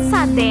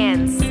salsa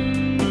dance.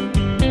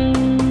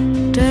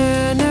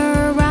 Turn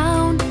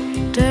around,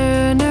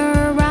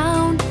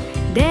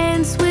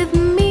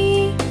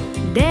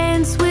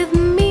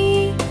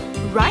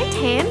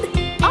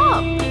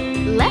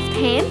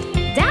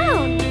 and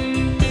down.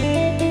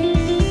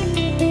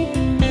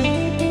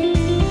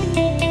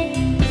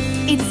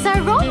 It's a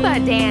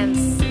rumba dance.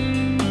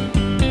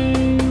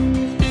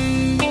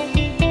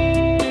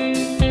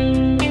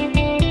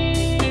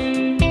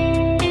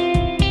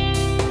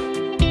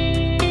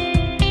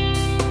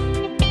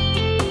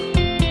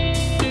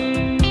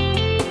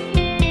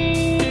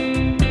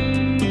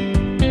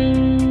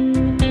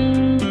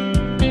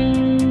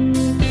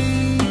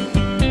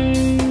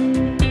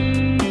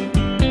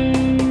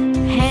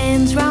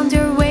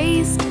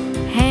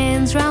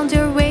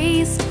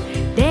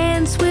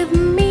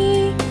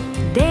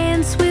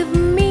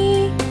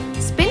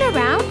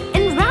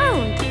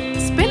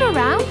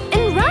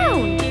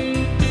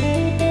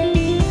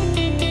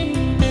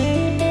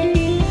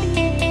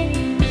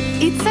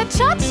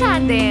 Cha-cha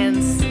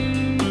dance.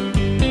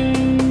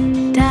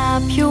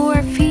 Tap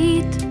your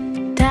feet,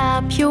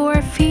 tap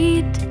your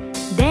feet.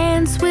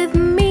 Dance with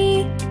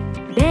me,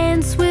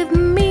 dance with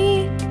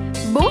me.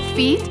 Both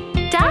feet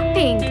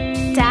tapping.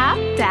 Tap,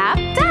 tap,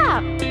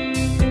 tap.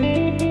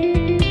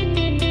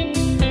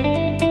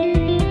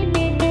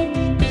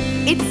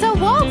 It's a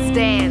waltz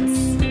dance.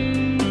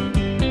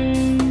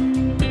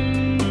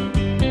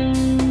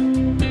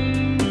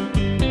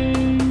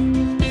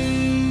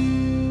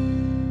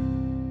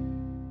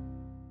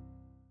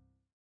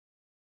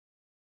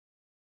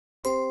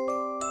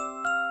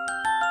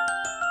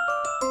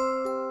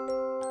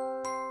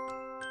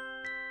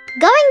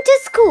 Going to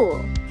school.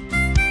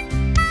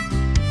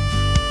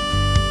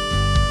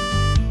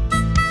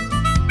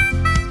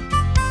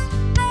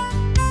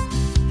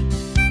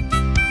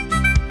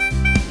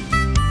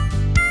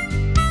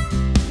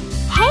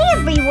 Hey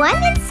everyone,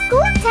 it's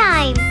school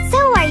time. So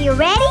are you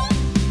ready?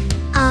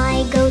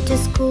 I go to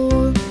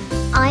school.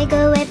 I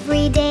go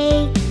every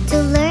day to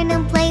learn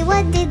and play.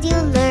 What did you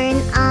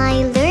learn?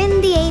 I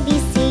learned the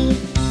ABC.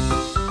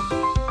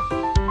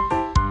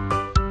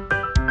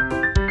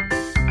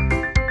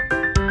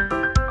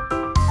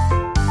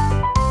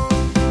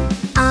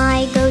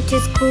 To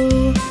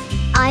school,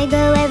 I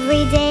go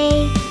every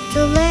day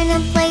to learn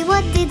and play.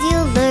 What did you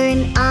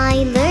learn?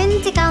 I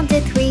learned to count to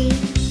 3.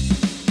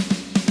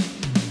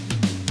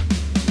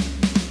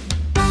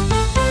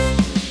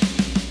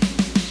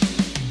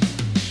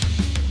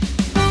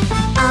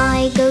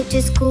 I go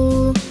to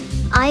school,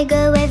 I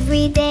go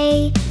every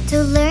day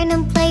to learn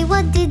and play.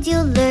 What did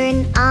you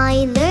learn?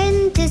 I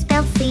learned to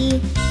spell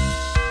C.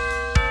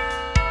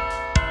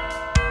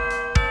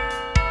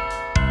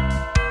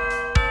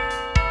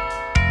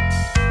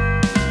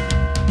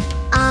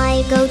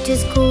 I go to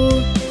school,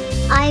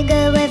 I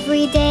go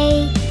every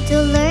day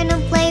to learn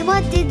and play.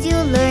 What did you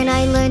learn?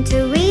 I learned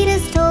to read a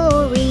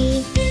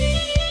story.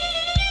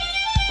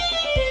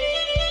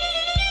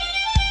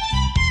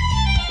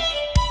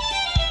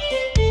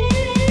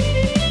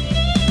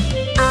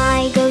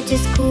 I go to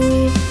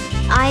school,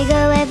 I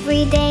go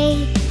every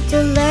day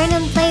to learn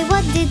and play.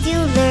 What did you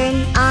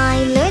learn?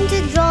 I learned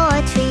to draw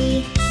a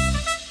tree.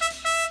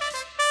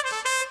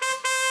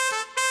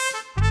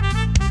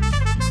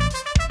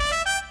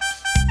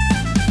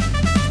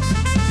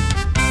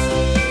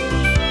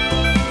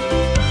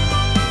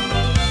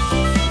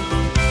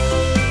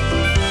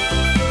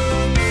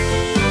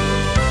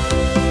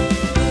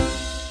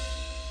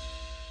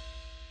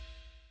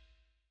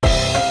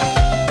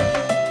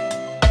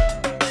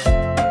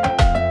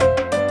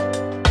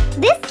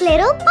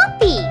 Little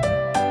puppy.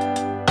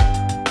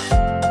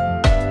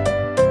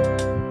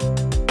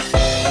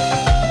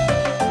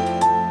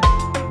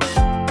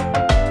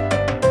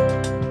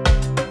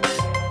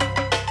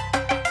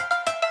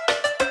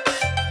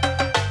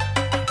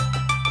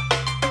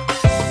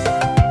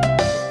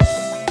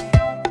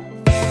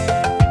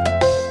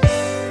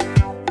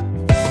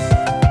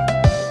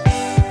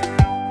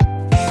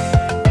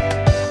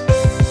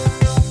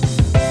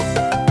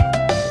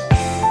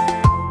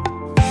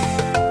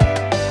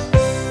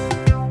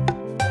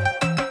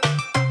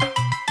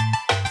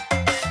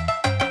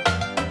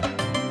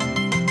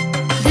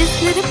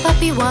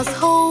 Was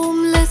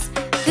homeless,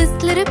 this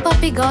little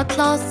puppy got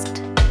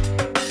lost.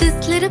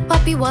 This little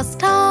puppy was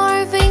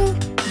starving,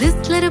 this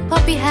little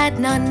puppy had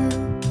none.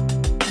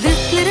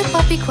 This little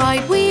puppy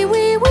cried wee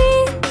wee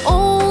wee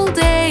all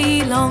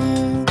day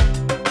long.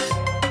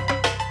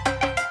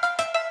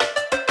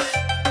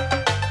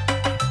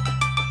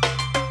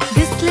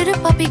 This little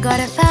puppy got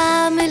a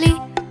family,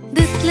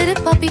 this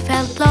little puppy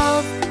felt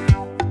love.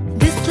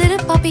 This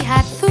little puppy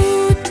had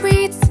food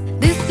treats,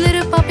 this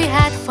little puppy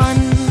had fun.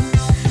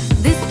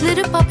 This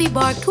little puppy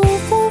barked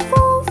woof woof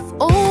woof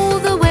all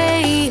the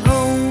way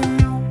home.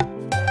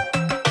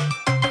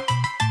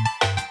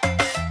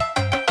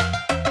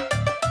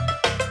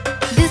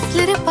 This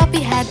little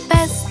puppy had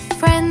best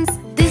friends,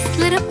 this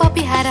little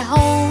puppy had a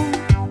home.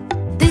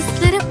 This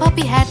little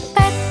puppy had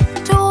pet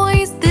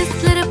toys, this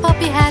little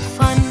puppy had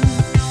fun.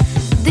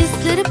 This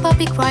little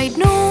puppy cried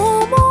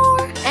no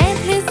more and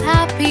is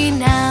happy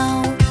now.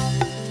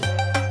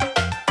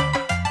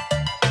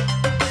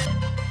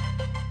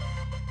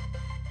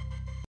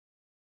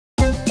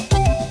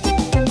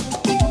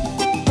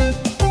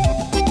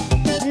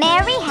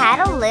 Mary had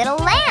a little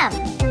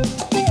lamb.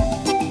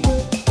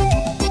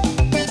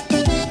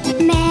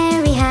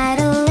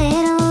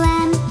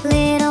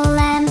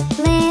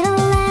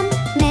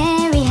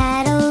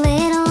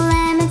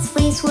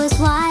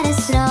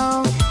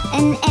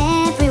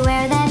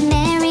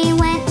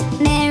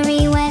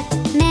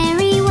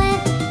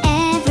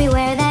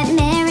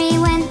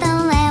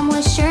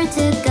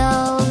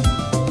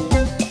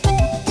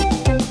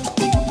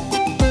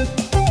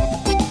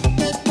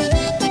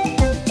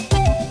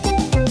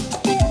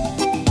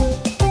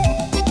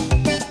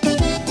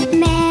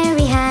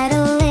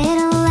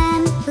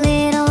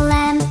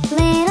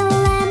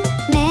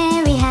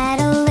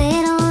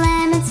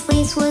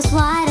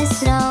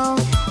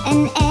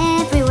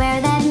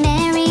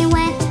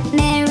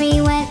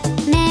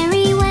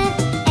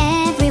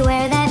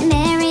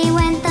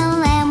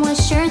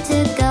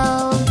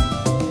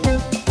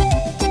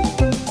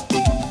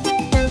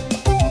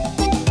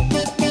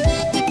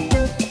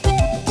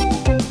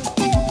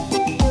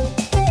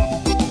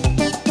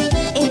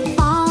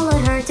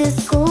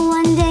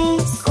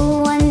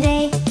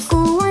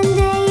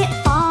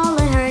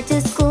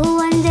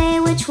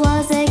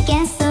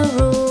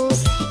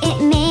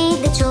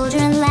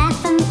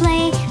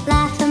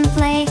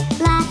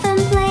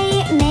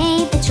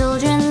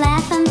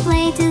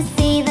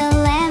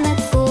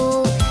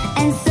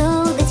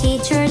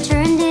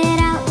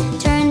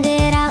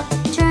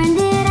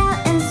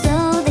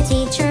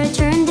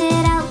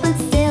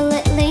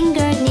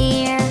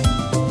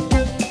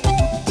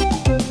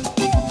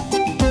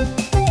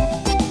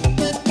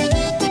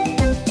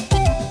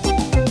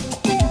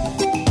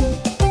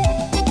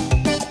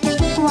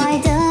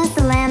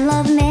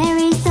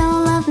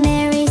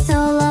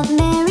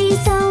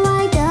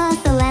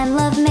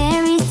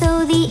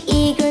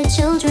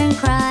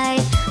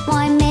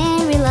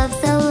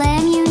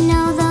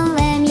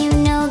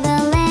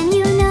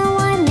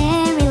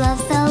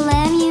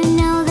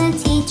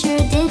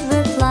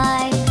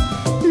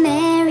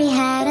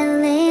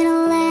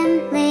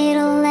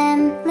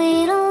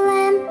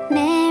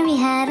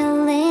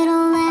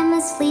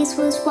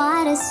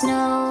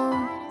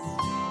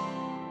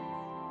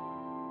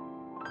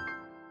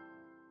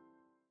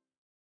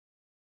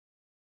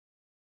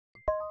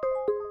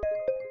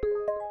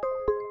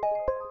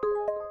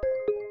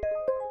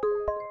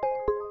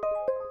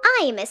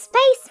 I'm a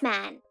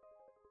spaceman.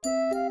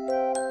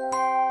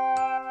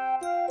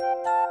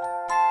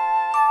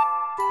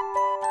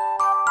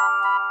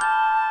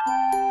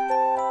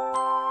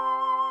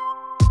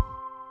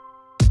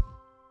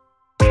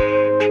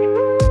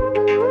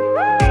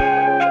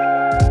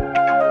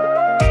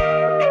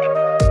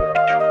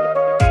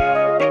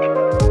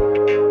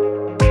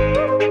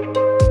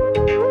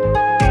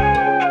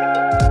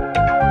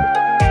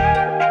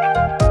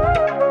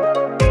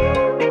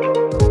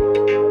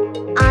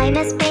 I'm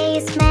a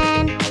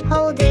spaceman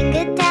holding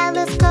a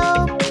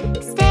telescope,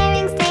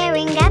 staring,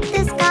 staring at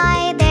the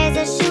sky. There's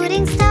a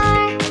shooting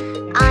star.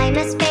 I'm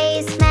a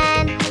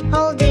spaceman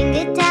holding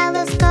a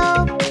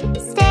telescope,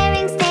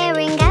 staring,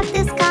 staring at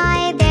the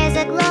sky. There's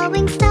a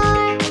glowing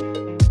star.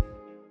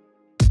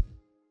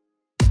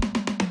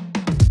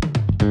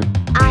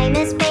 I'm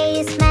a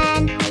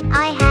spaceman.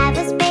 I have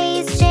a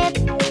spaceship.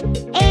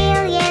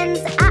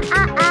 Aliens,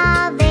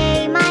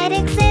 they might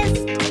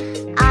exist.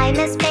 I'm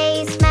a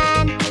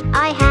spaceman.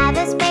 I have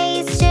a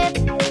spaceship.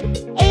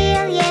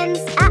 Aliens,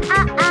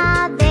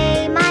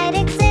 they might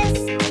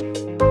exist.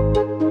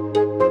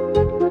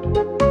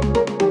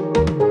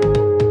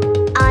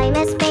 I'm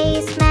a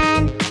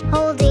spaceman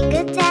holding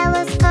a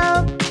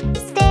telescope,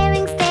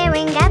 staring,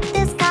 staring at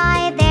the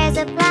sky. There's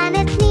a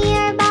planet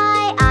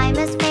nearby. I'm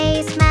a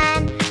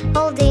spaceman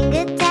holding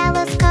a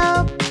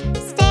telescope,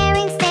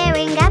 staring,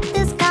 staring at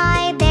the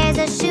sky. There's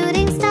a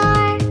shooting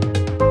star.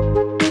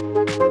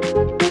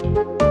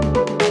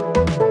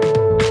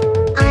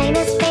 I'm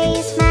a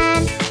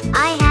spaceman.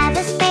 I have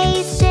a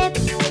spaceship.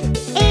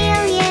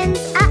 Aliens,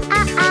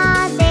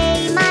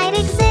 they might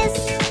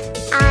exist.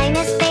 I'm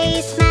a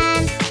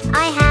spaceman.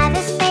 I have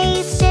a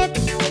spaceship.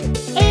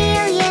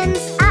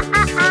 Aliens,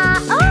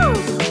 oh,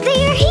 they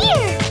are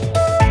here.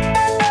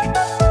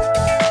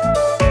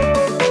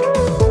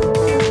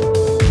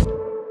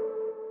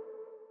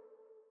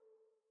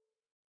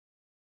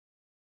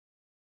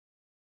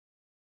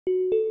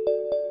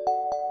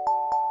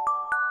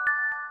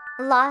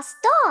 Lost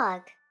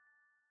dog.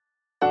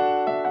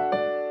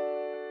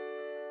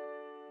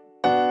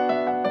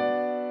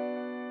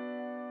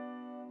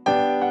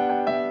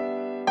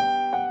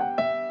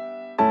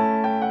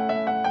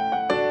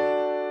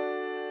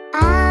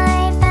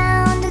 I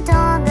found a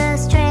dog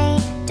astray.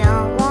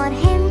 Don't want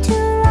him to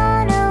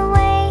run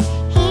away.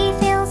 He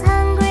feels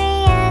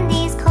hungry and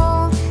he's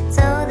cold,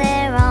 so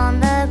there on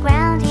the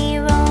ground he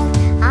rolled.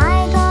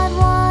 I got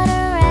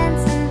water and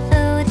some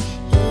food.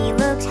 He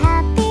looked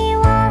happy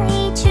while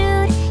he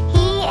chewed.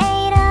 He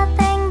ate up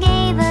and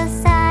gave a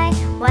sigh,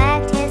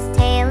 wagged his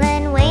tail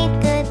and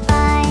waved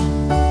goodbye.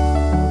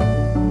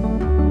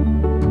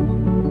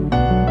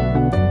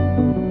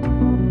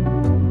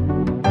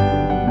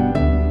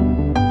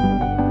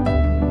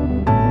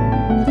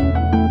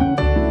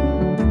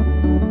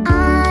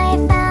 I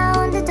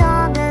found a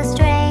dog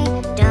astray.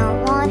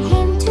 Don't want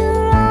him to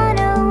run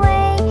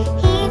away.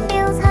 He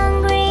feels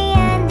hungry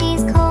and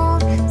he's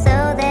cold,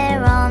 so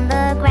there on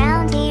the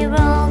ground he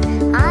rolled.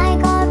 I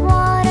got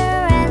water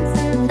and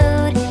some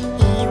food.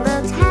 He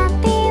looked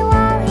happy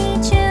while he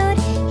chewed.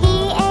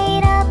 He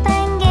ate up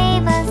and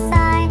gave a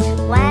sigh,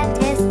 wagged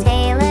his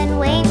tail and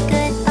waved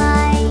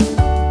goodbye.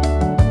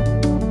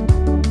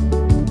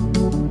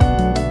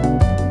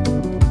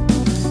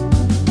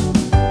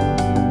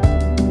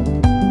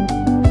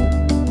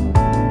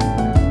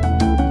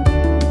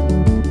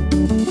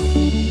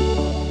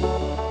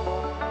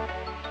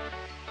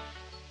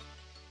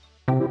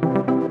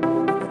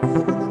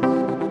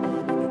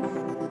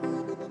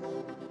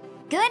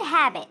 Good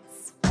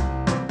habits.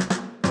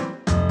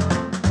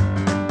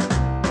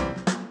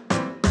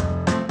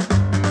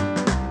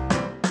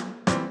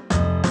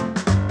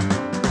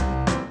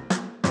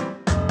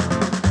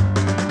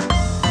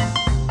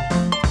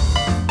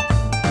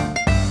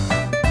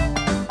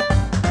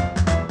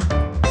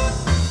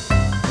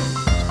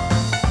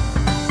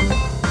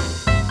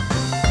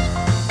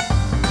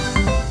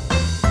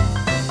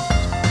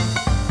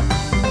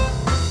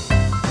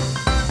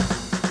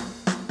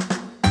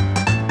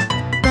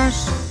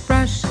 Brush,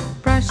 brush,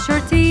 brush your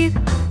teeth.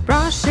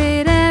 Brush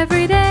it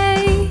every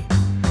day.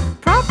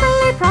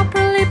 Properly,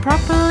 properly,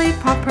 properly,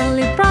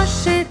 properly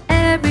brush it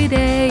every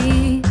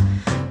day.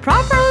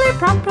 Properly,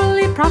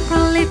 properly,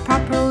 properly,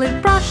 properly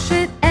brush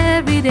it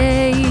every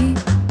day.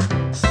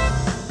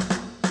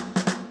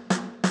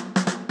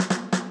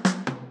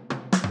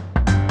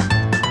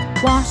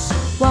 Wash,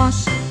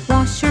 wash,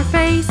 wash your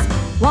face.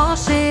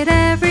 Wash it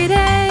every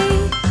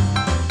day.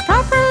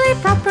 Properly,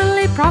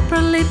 properly,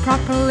 properly,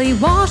 properly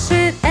wash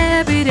it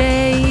every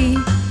day.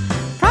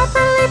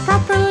 Properly,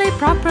 properly,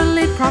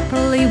 properly,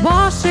 properly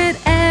wash it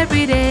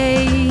every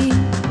day.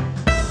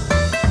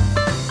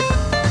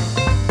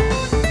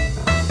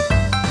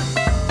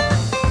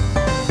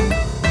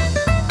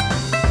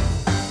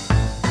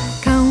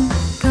 Comb,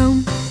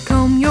 comb,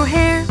 comb your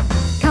hair.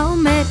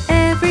 Comb it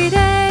every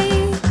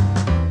day.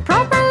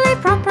 Properly,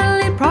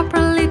 properly,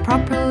 properly,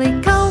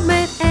 properly comb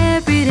it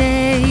every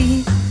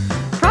day.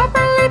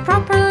 Properly,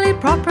 properly,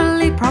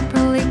 properly,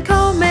 properly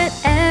comb it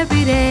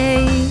every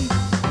day.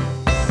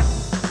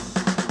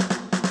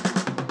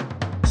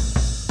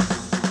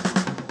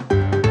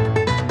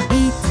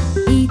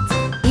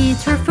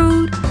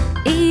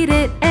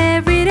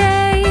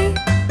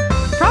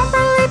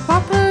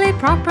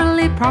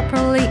 properly,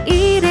 properly,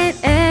 eat it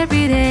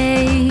every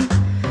day.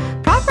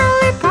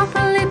 Properly,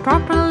 properly,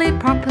 properly,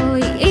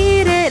 properly,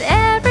 eat it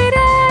every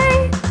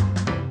day.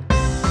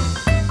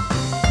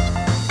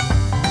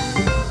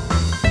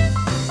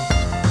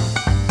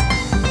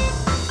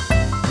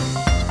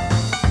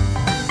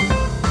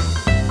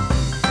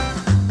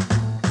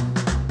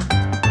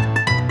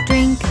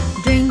 Drink,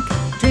 drink,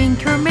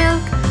 drink your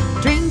milk,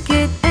 drink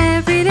it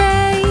every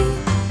day.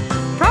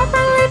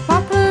 Properly,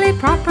 properly,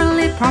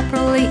 properly,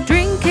 properly,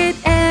 drink it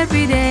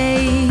every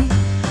day.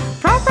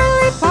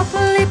 Properly,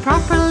 properly,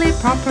 properly,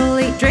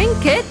 properly,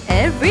 drink it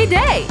every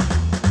day.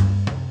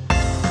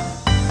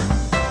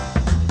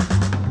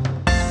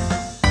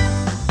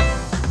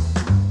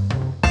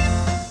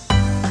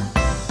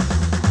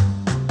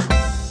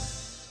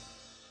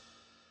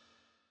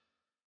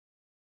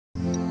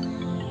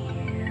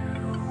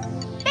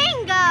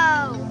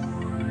 Bingo!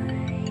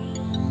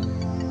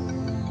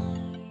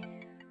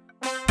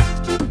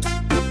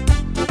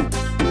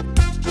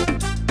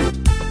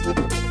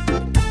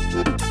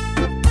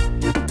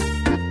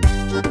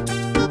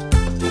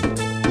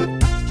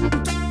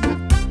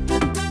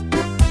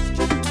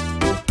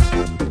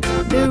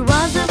 There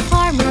was a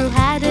farmer who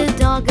had a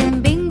dog,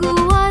 and Bingo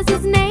was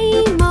his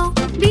name. Oh,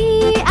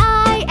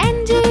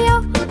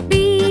 B-I-N-G-O,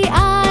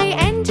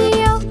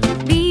 B-I-N-G-O,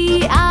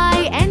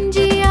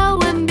 B-I-N-G-O,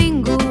 and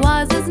Bingo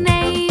was his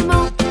name.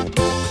 Oh.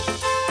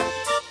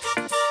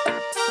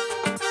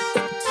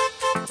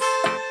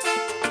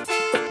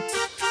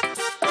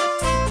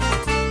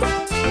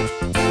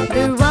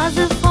 There was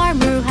a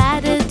farmer who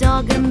had a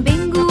dog, and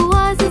Bingo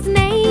was his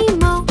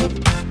name. Oh,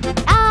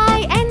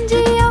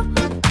 I-N-G-O,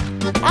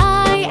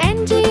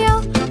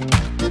 I-N-G-O,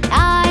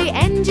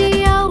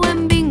 I-N-G-O,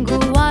 and Bingo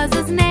was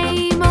his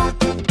name. Oh.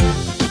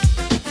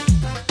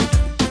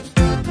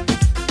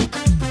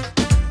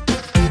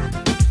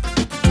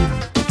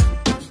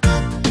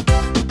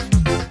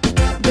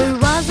 There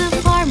was a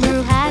farmer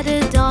who had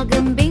a dog,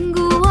 and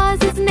Bingo was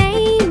his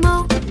name.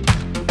 Oh,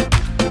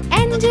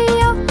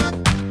 N-G-O,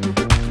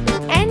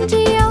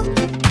 N-G-O,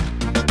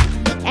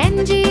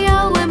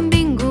 N-G-O, and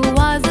Bingo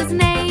was his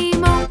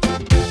name. Oh.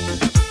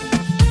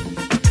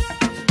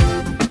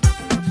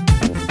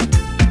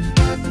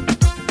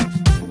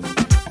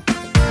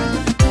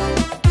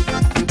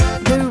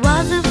 There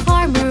was a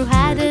farmer who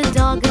had a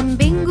dog, and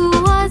Bingo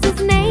was his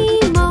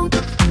name. Oh,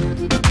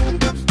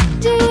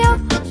 G-O,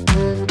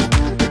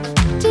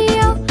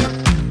 G-O,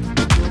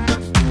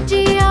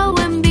 G-O,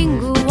 and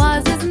Bingo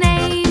was his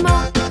name.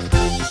 Oh.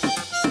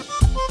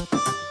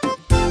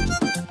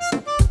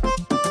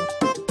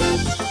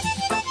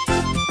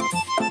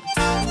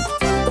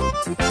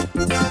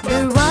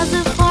 There was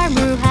a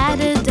farmer who had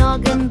a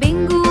dog, and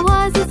Bingo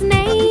was his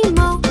name.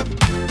 Oh,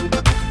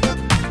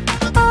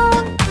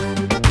 oh,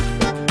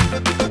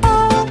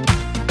 oh,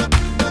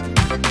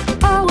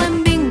 oh,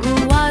 and Bingo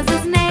was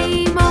his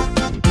name. Oh.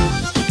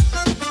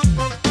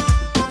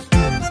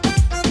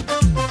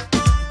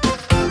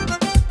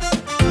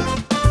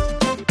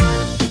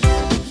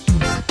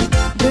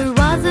 There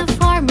was a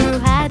farmer who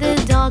had a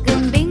dog,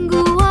 and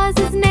Bingo was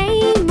his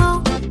name.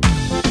 Oh.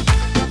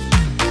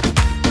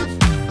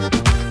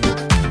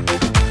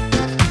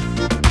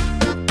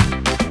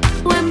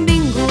 When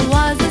Bingo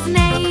was his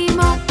name.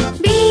 Oh.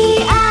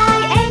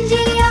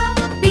 B-I-N-G-O,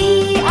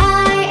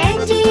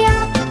 B-I-N-G-O,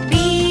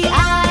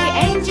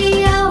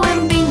 B-I-N-G-O,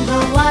 and Bingo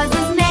was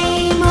his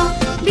name. Oh.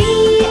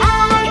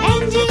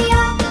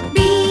 B-I-N-G-O,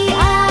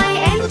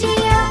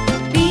 B-I-N-G-O,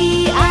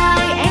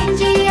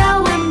 B-I-N-G-O,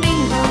 and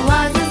Bingo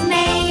was his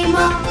name. Oh.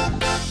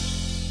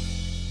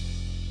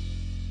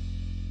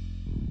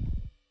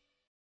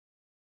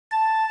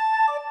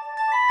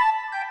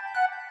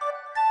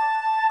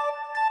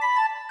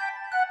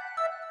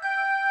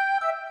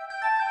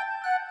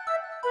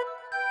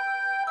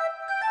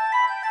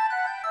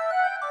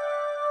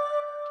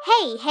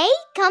 Hey, hey,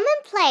 come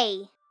and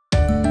play.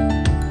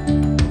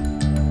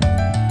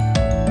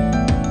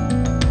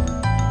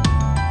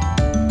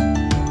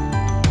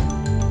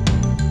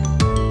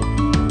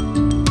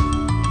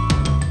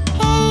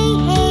 Hey,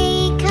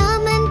 hey,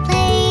 come and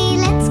play.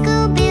 Let's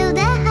go build a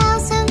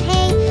house of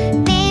hay.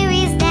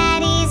 Mary's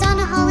daddy's on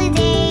a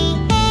holiday.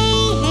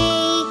 Hey,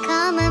 hey,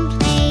 come and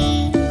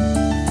play.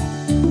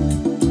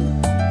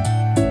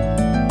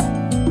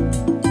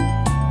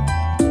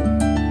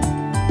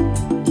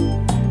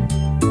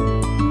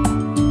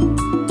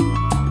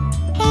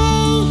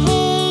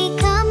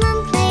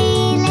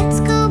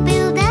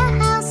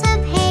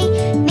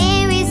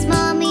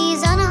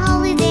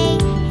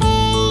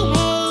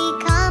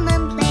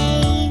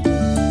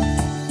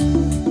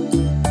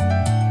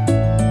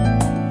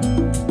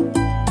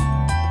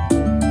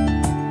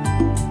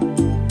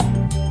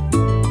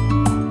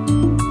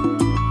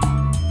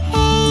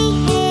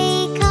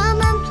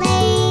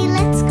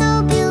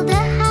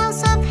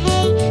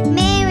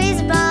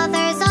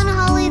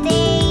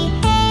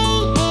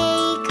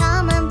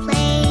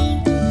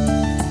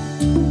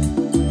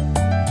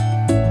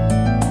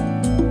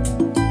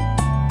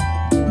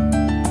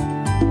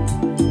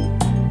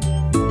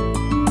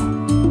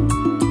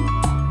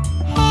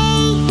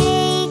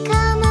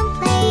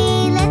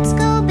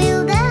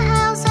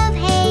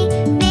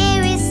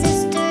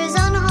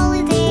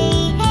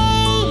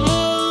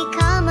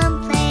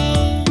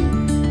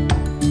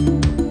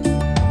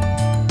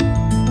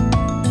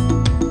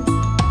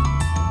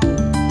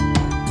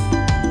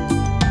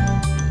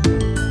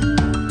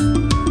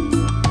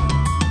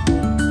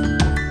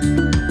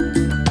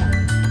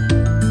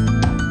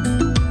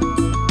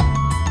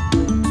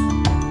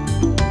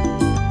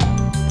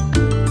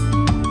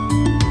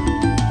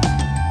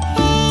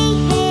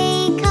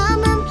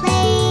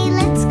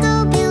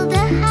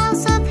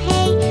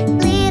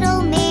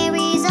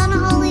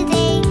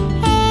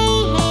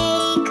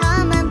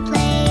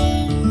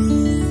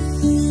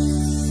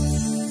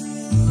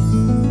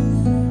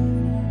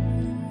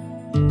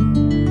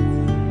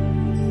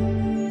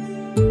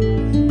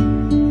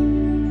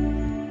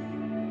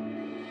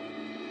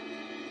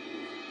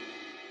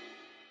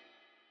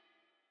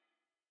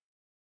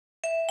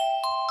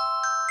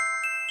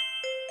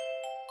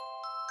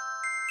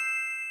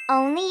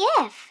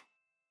 if.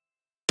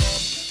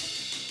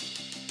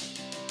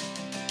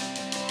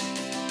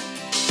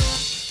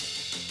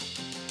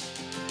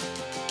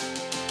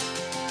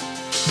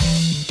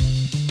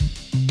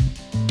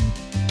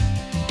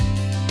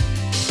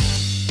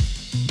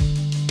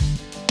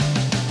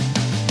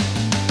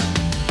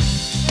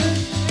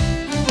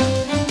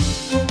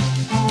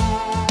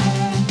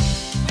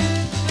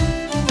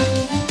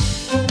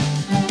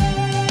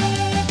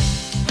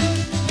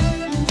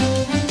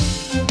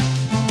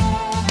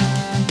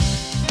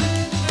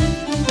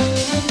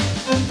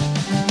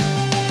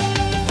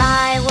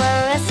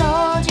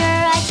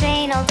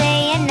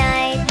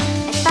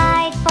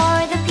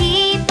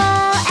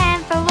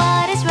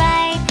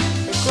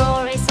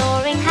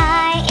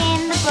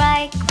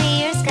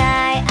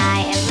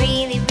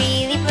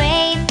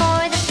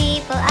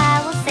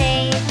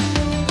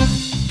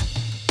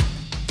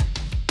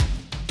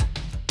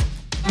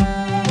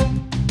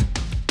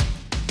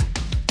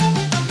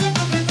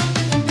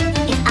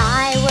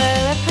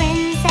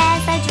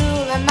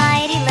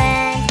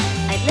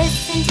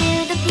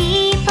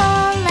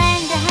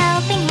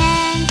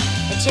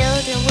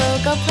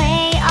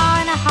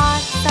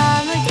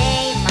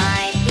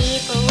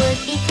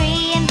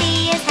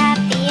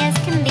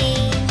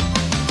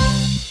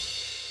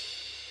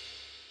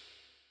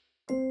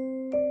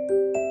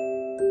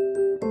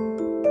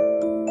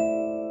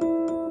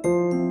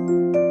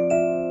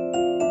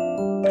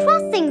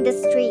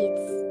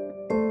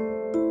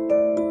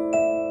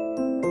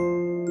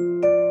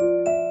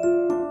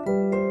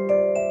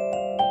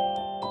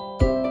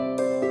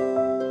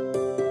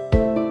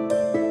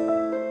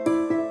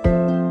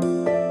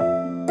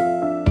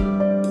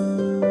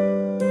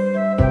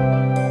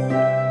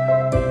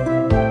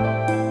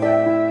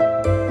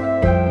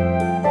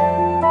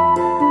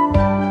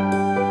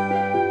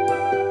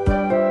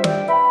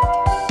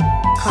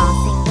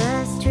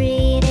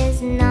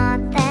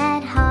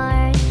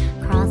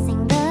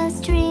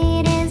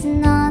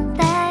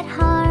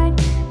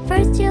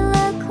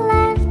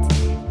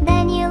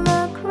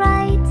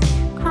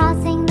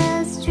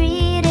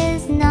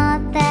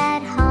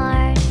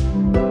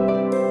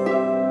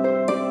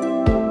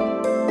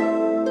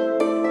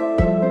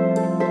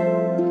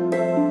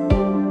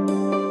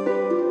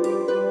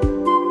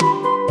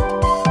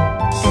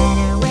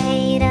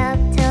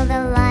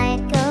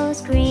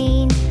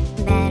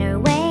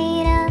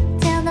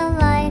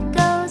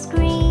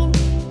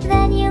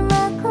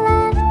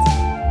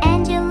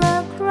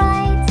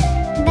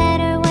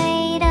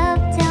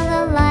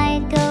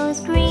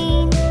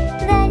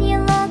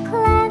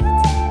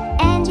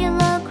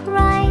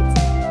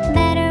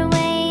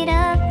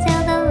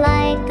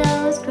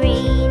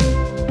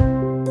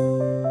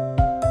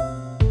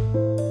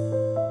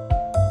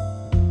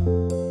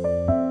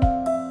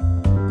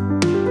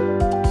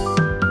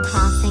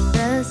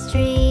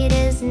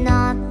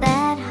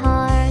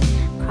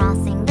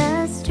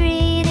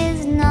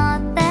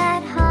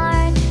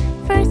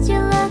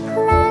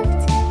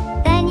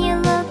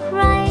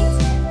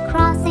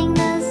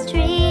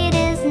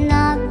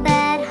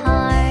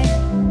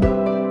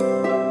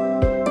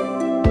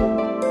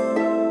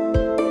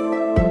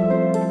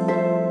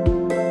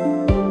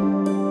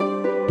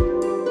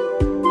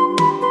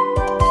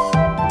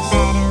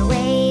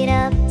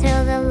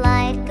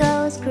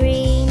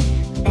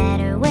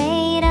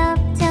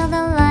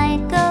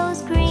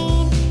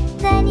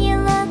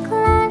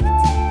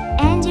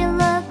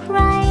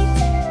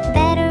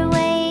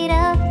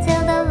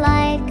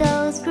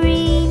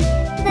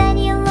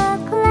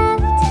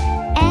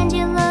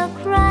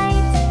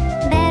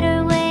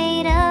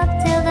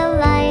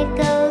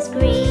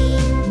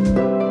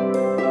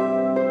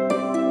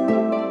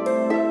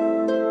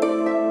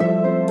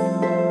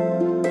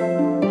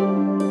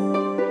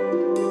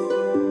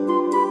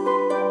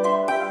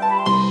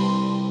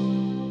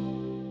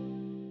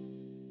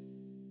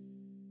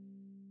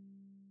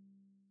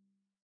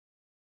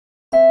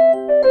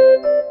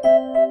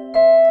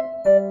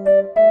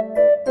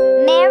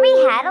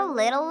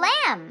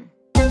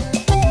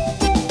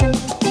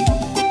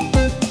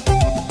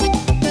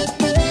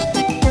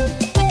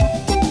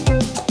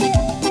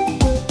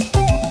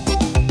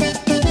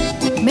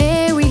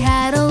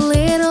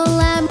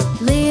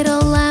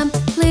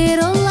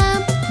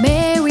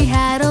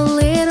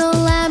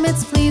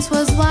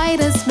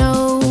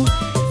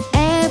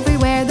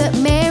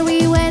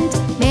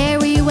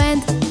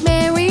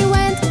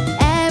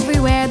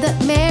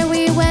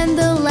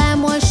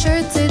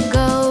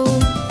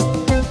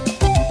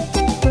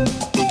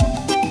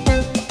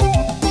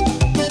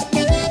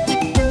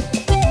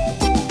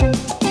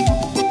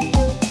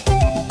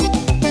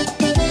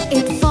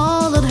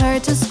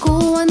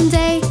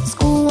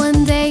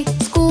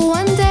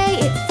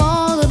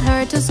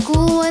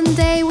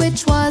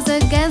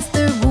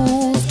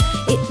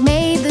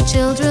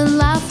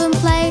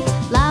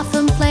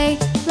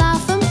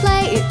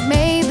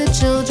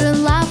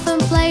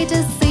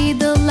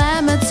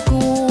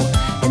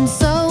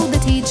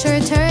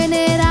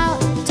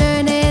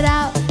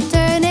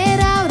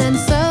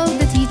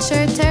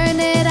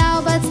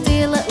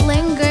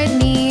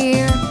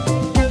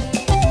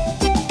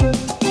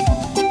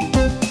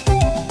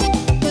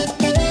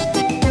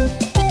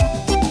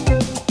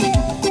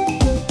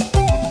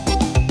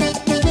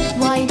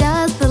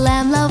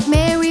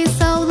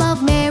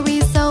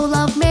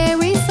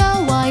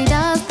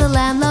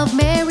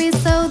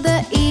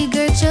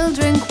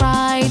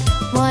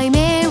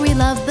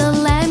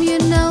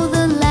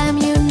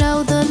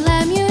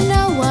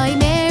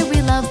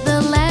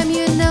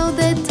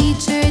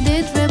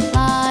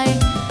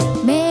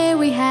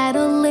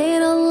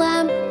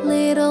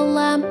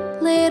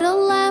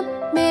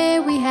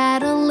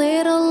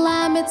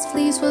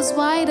 fleece was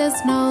white as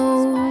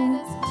snow.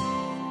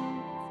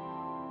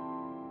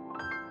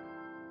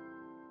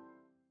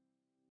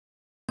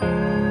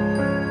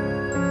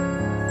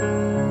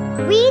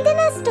 Reading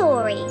a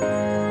story.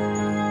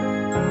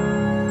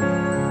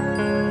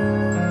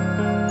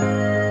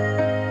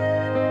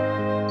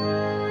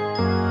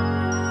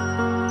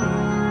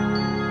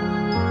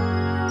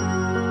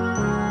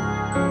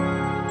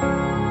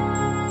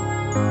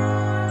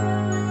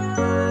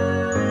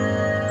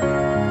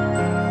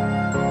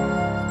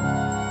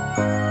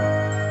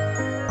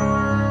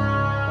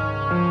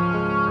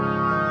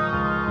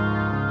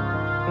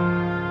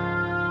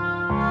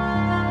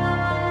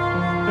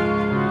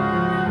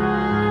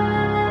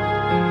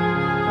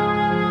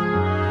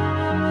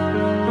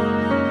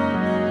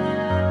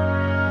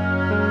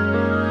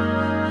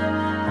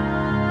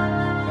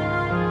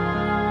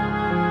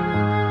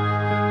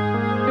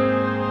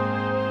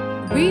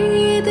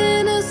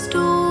 Reading a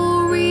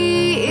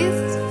story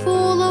is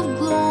full of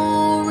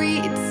glory.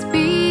 It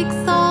speaks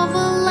of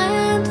a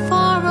land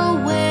far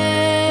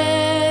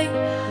away,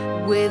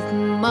 with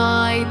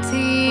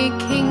mighty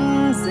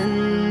kings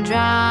and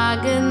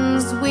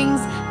dragons'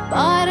 wings.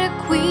 But a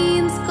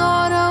queen's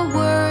got a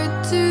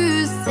word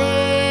to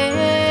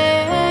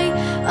say.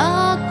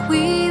 A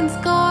queen's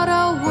got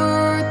a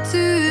word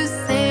to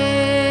say.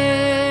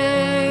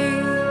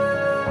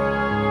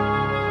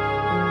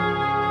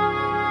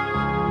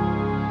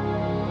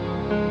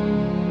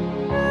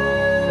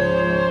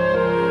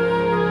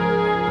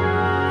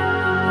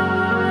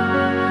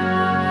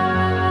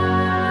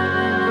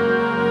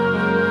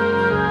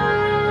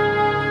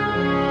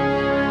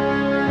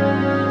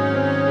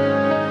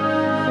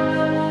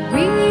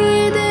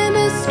 Reading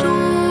a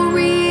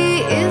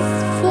story is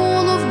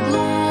full of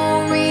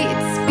glory.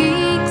 It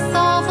speaks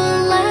of a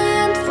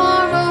land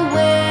far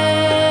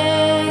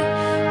away,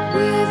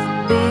 with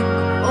big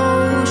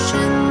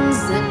oceans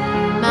and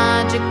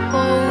magic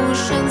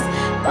potions.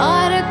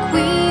 But a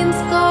queen's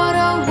got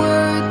a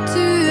word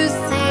to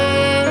say.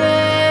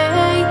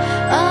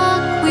 A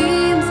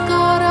queen's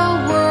got a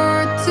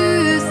word to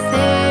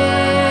say.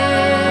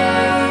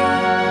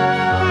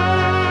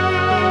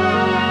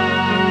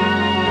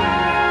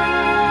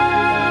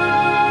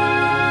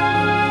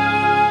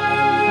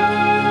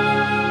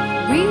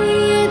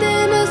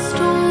 Reading a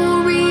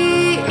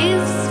story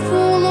is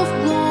full of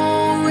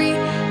glory.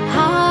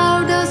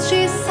 How does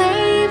she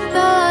save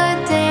the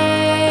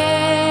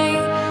day?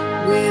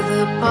 With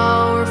a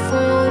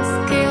powerful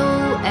skill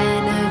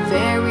and a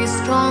very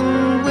strong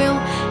will,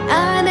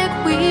 and a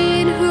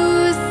queen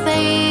who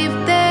saved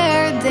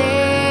their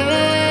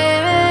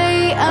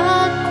day. A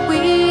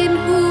queen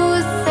who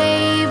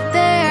saved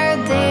their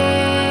day.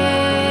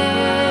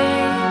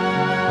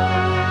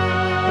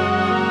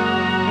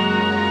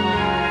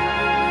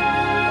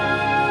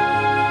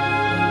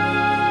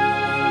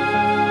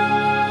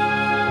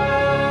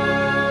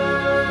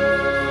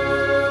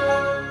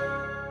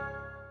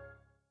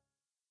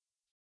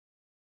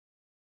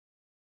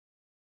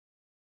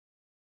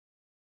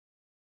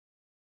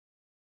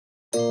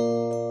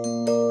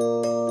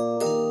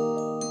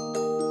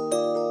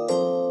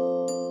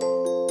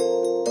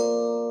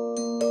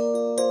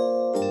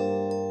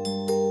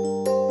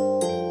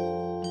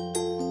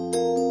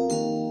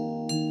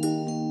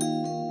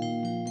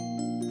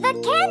 The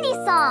candy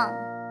song.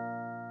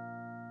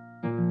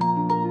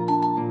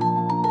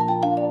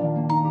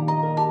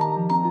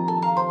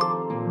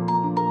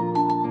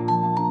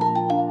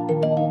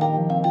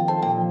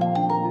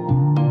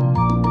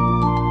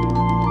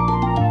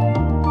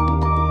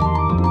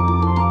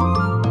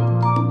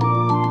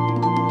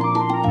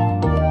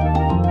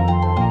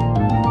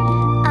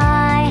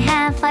 I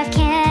have 5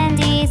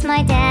 candies,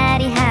 my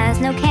daddy has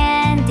no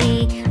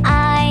candy.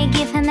 I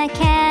give him a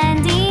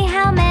candy,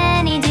 how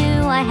many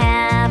do I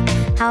have?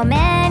 How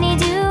many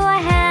do I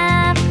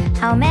have?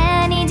 How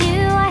many do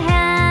I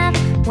have?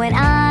 When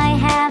I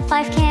have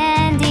 5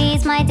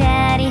 candies, my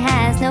daddy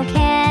has no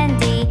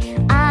candy.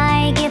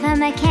 I give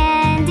him a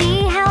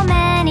candy, how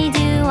many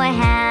do I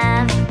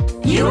have?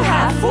 You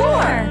have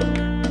 4.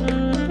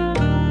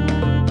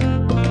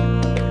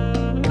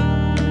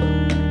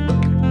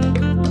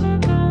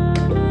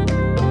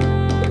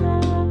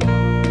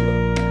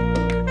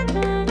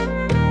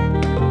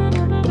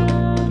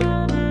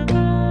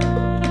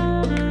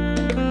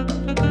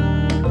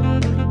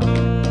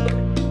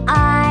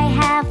 I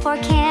have 4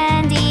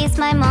 candies,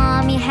 my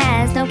mommy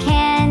has no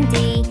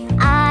candy.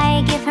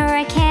 I give her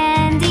a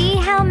candy,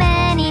 how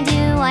many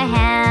do I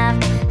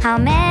have? How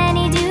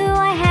many do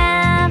I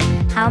have?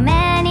 How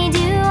many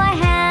do I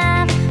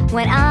have?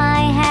 When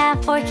I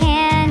have 4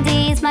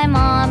 candies, my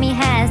mommy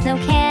has no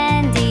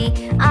candy.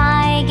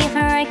 I give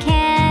her a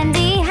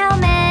candy, how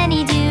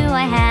many do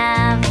I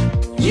have?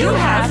 You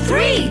have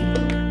 3.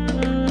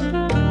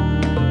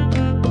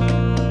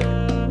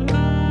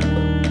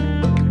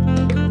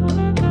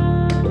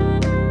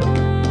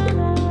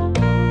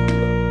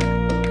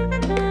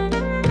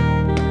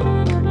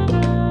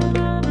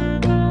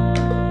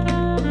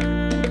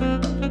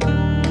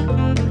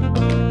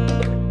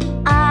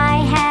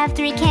 I have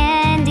 3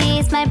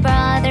 candies, my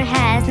brother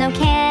has no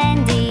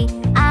candy.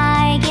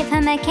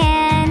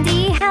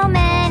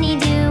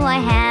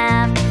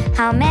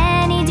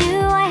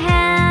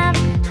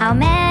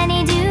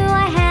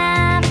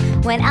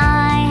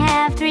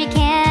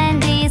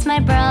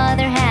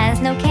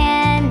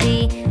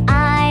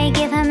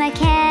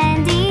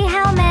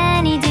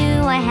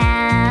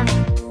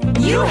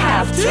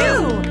 have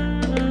two!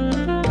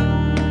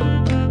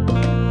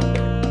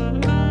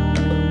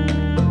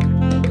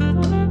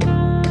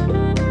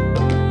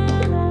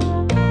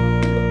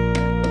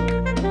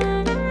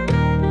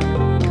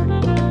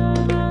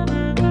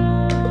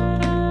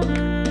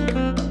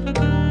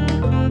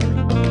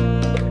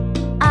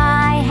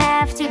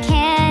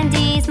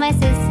 My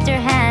sister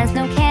has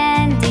no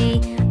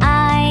candy.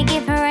 I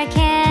give her a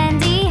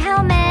candy.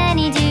 How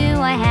many do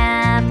I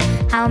have?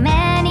 How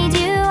many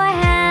do I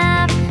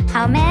have?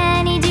 How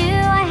many do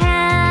I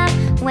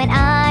have? When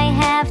I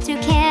have two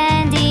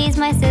candies,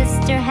 my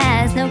sister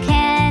has no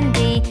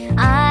candy.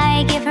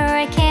 I give her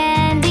a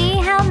candy.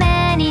 How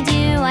many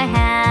do I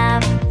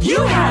have?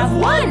 You have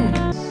one!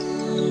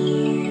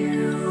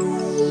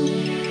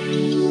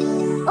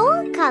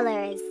 All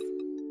colors.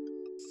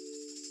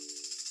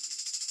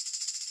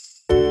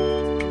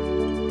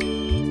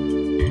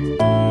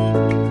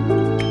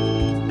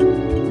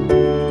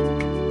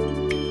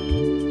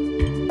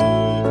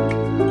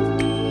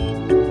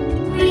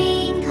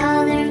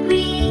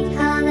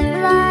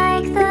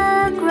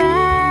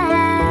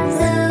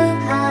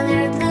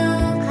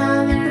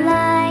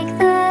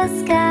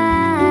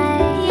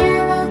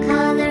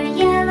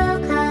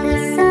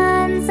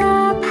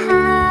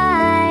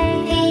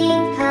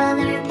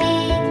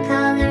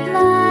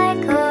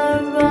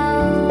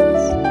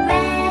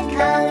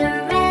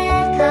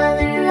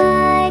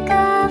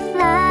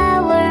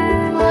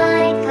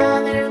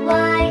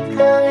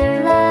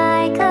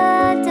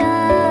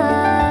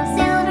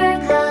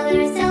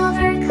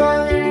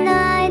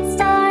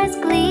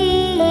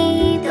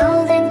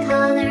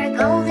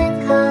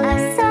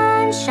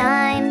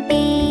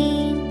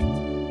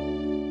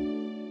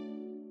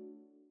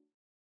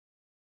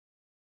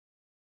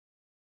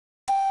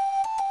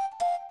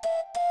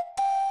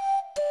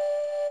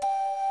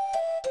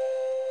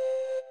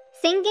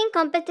 Singing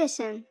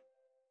competition.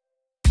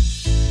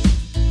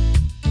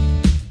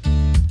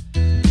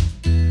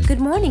 Good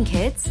morning,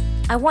 kids.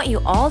 I want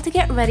you all to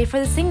get ready for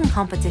the singing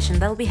competition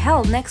that will be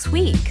held next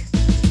week.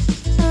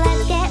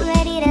 Let's get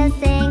ready to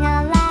sing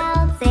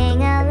aloud, sing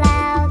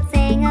aloud,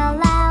 sing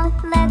aloud.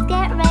 Let's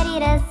get ready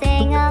to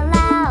sing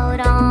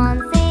aloud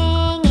on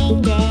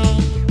singing day.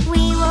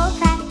 We will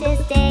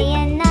practice day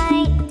and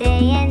night,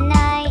 day and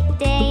night,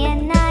 day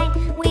and night.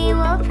 We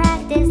will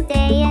practice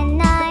day and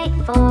night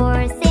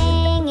for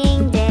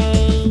singing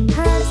day.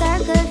 Herbs are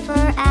good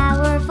for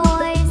our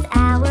voice,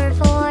 our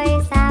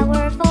voice,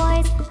 our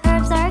voice.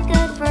 Herbs are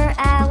good for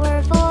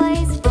our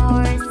voice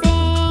for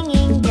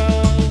singing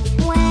day.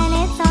 When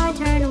it's our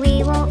turn,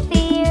 we won't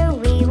fear,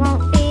 we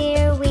won't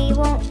fear, we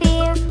won't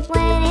fear.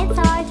 When it's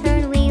our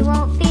turn, we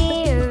won't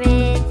fear.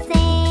 It's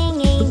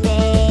singing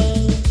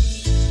day.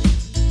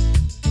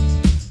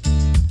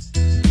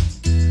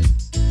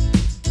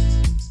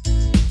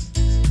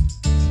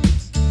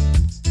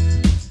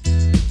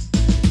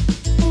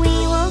 We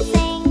will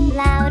sing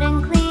loud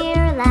and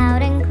clear,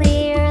 loud and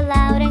clear,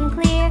 loud and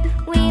clear.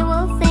 We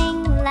will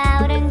sing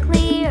loud and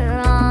clear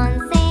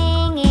on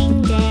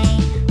singing day.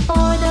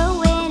 For the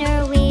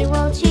winner we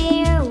will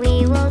cheer,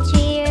 we will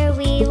cheer,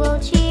 we will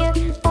cheer.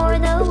 For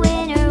the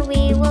winner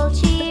we will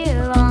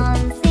cheer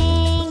on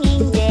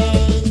singing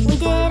day. We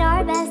did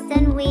our best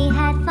and we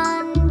had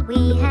fun,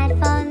 we had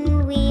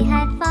fun, we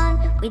had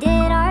fun. We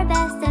did our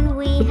best and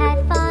we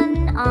had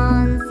fun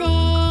on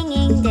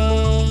singing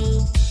day.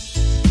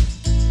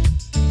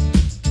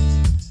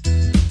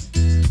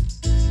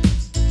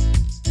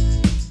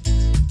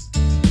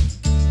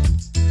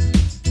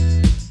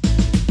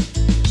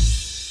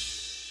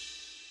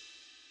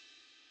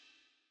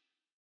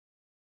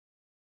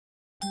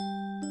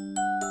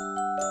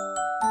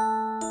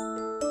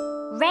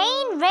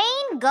 Rain,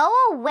 rain, go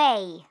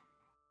away.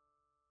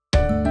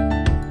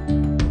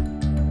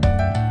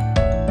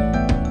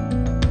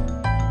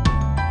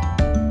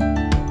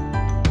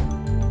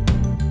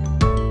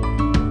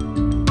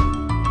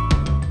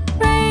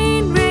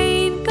 Rain,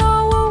 rain,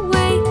 go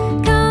away.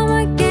 Come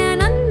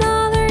again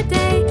another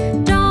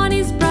day.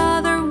 Johnny's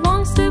brother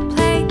wants to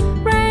play.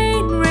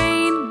 Rain,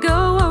 rain,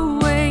 go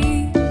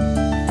away.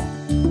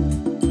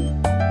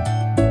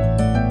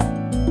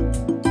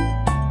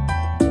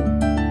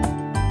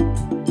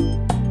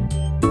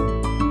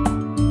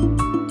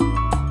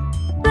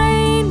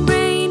 Rain,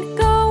 rain,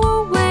 go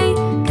away.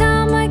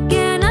 Come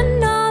again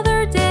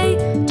another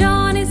day.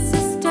 Johnny's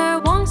sister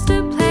wants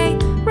to play.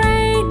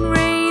 Rain,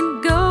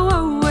 rain, go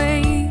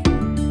away.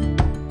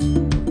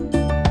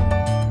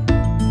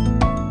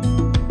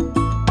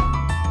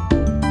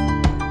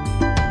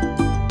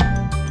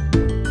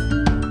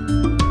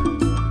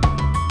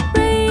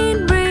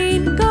 Rain,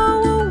 rain, go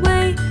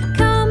away.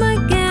 Come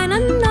again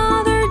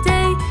another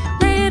day.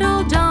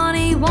 Little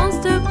Johnny wants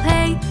to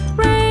play.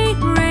 Rain,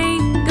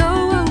 rain, go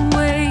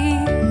away.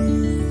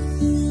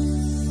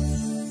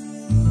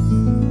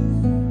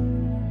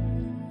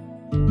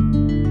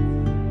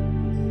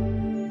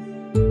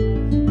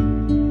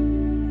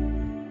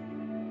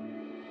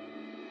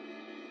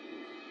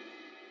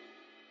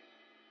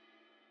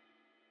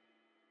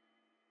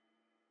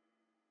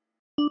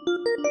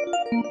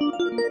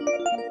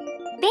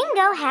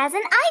 Bingo has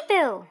an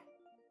eyeboo.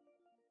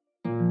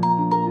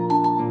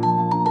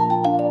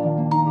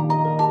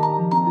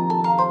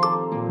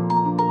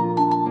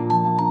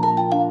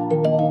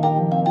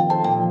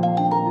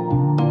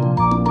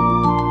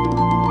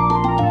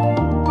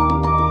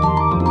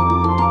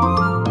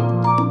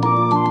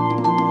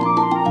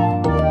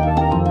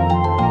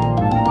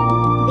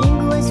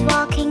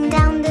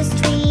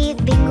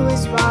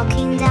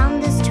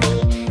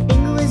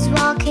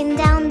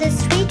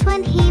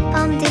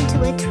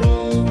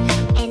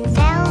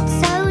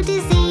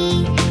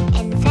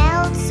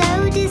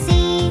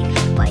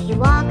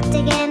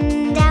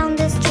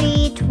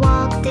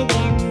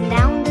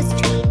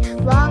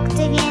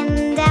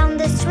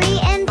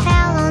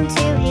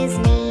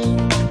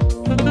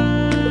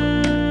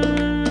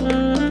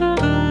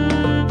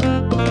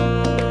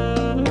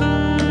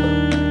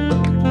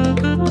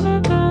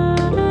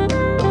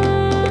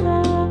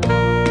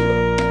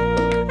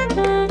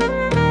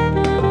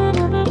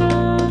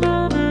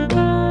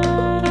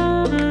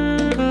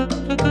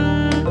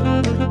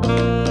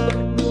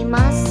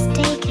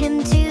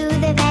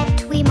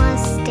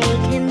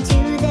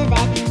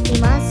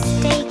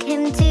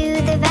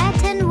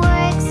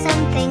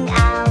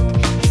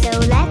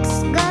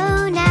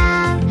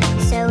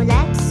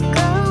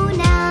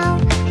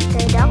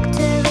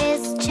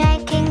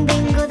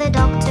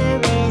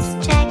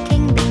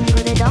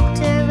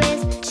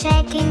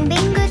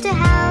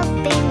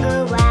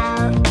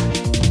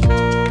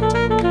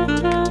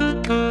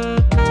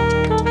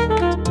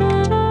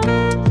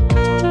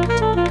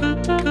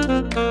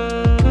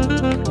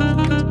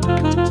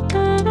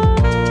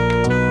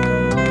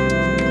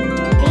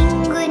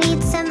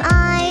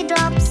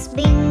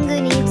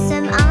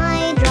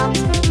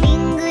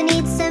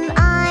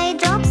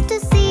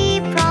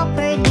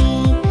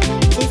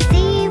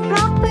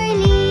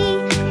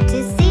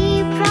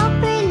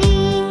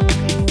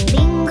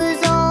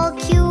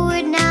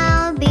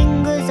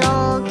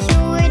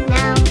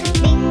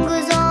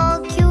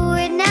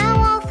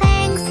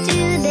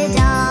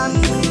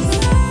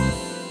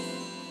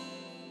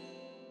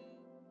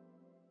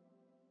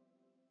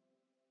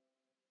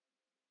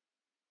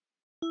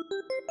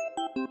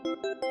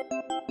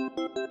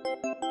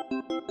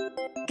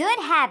 good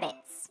habits.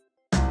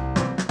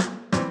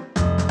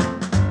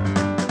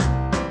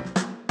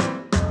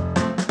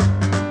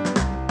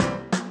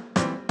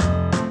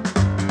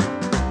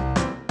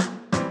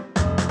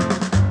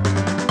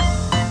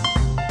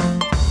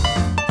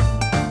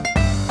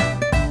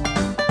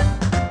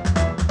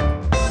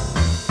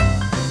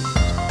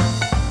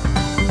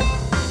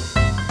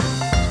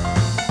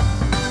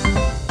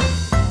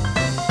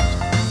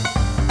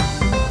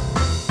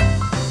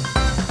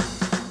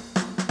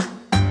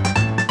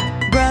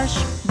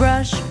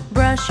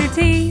 Brush your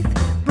teeth,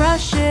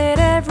 brush it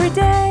every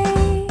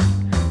day.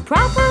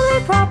 Properly,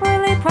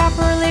 properly,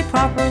 properly,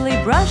 properly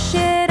brush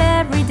it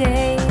every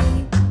day.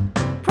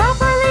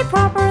 Properly,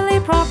 properly,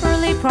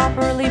 properly,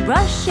 properly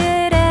brush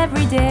it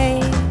every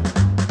day.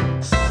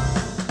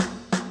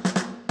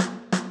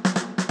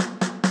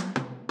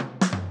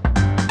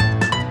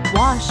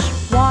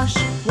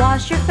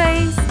 Wash your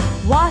face,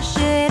 wash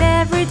it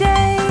every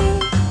day.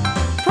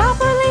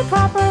 Properly,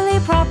 properly,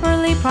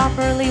 properly,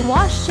 properly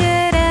wash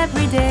it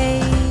every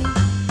day.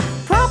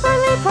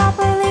 Properly,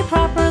 properly,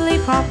 properly,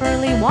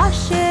 properly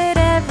wash it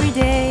every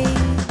day.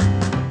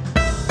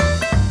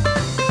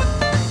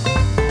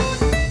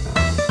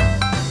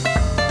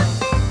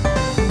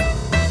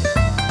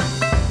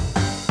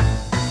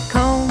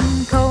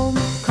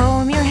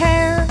 Comb your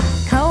hair,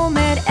 comb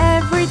it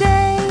every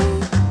day.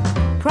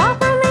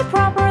 Properly,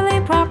 properly,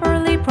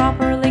 properly,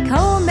 properly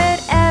comb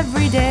it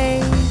every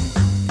day.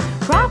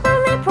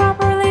 Properly,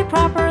 properly,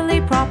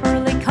 properly,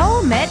 properly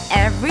comb it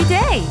every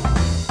day.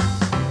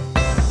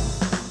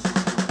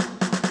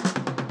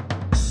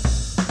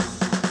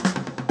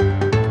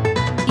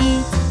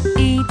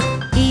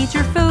 Eat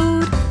your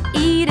food,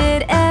 eat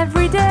it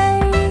every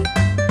day.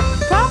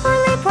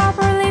 Properly,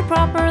 properly,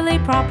 properly,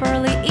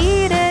 properly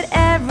eat it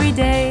every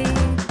day.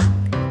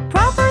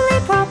 Properly,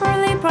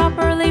 properly,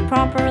 properly,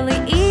 properly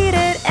eat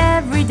it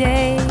every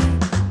day.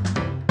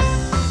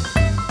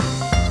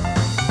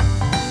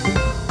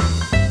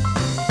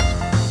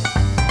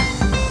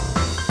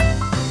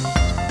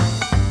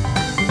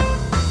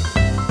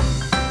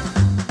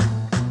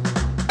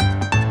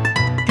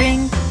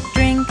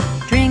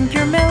 Drink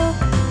your milk,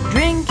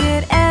 drink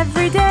it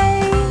every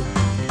day.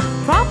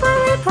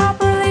 Properly,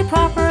 properly,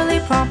 properly,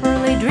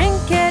 properly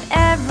drink it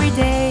every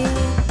day.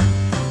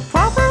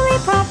 Properly,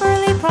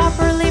 properly,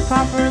 properly,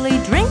 properly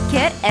drink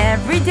it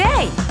every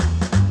day.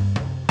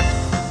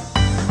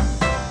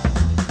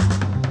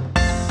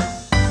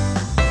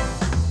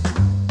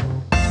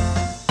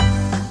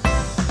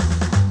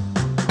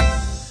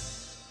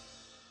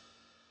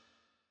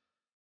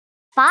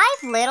 Five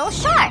little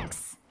sharks.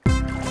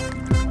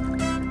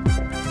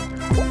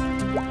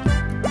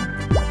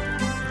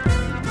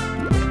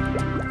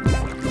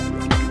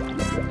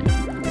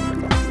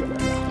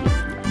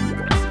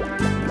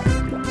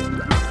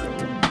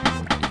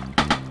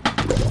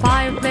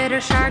 5 little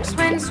sharks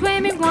went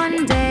swimming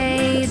one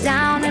day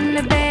down in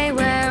the bay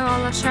where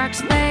all the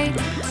sharks play.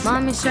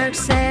 Mommy shark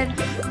said,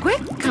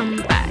 "Quick, come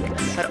back."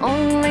 But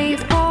only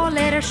 4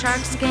 little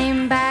sharks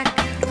came back.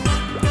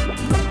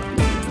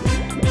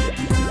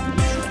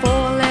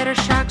 4 little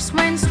sharks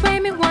went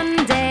swimming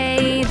one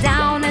day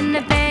down in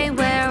the bay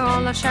where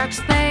all the sharks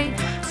play.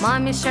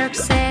 Mommy shark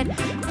said,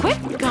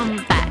 "Quick, come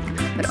back."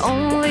 But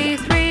only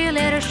 3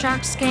 little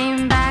sharks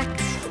came back.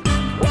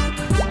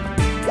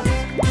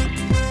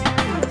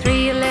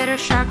 3 little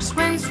sharks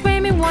went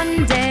swimming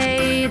one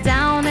day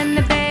down in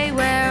the bay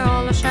where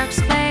all the sharks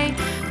play.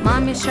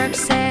 Mommy shark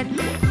said,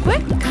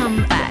 "Quick,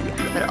 come back."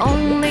 But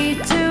only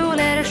 2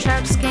 little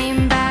sharks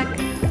came back.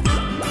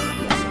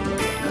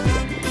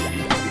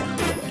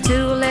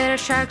 2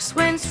 little sharks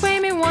went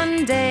swimming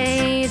one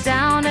day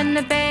down in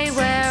the bay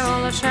where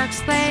all the sharks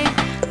play.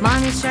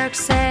 Mommy shark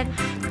said,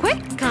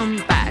 "Quick, come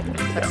back."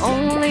 But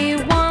only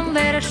 1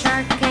 little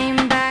shark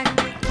came back.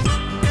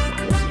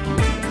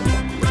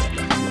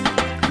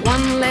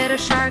 1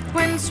 little shark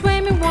went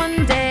swimming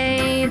one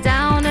day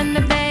down in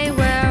the bay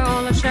where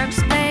all the sharks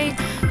play.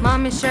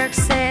 Mommy shark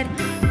said,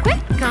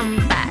 "Quick, come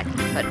back."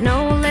 But no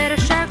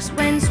little sharks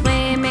went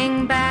swimming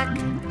back.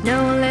 No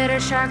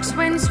little sharks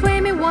went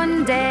swimming one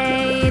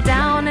day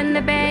down in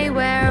the bay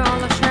where all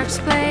the sharks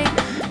play.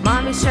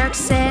 Mommy shark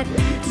said,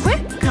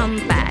 "Quick, come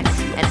back."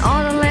 And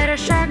all the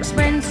little sharks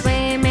went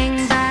swimming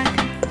back.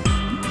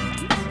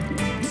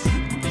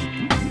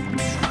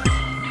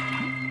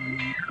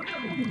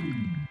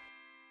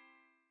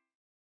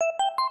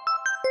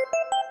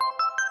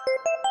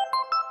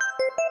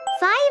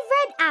 Five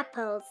red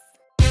apples.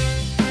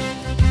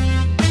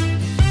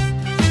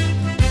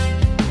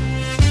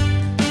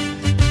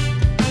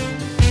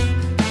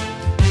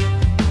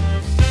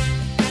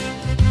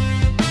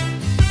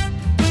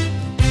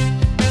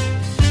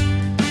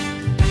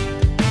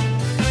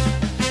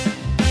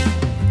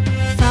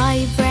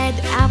 5 red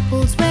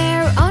apples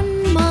were on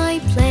my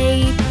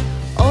plate,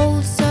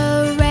 also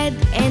red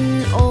and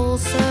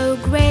also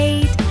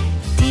great.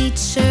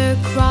 Teacher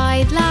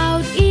cried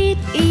loud, "Eat,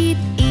 eat,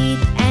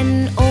 eat," and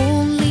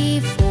only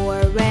 4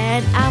 red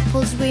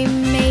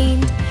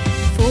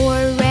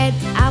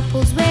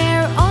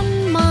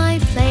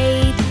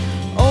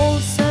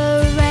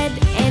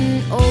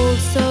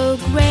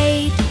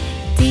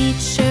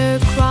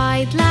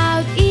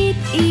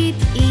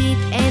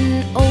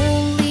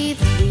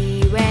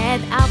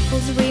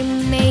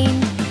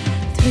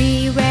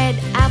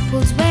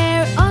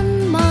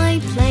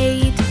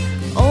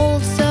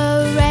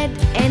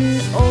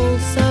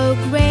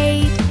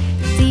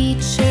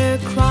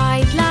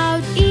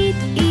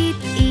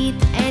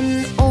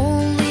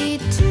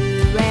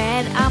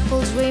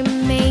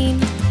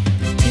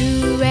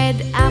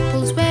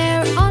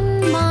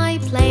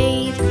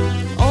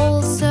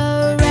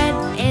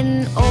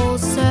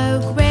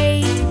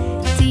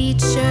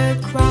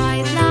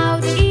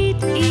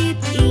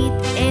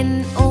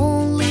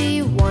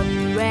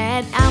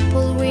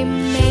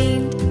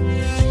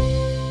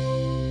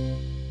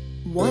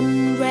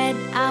One red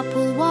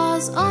apple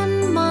was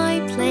on my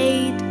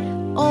plate,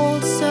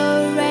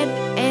 also red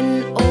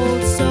and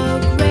also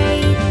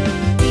great.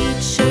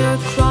 Teacher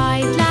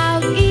cried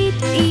loud, eat,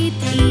 eat,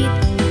 eat,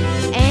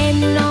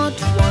 and not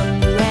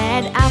one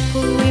red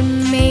apple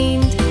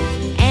remained,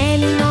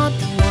 and not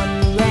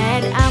one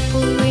red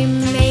apple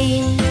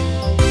remained.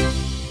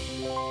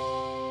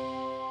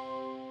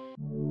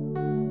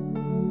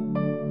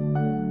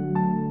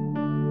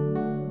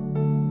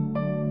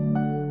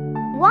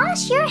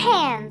 Wash your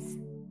hands.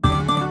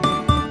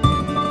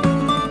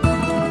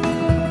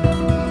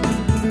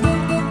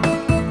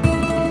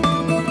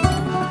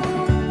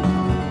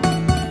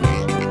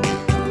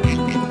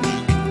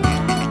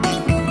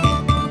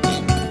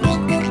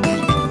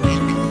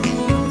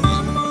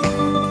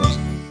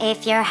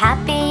 If you're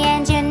happy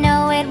and you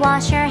know it,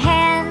 wash your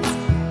hands.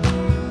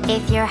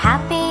 If you're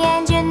happy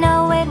and you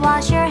know it,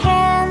 wash your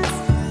hands.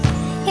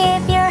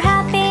 If you're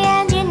happy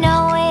and you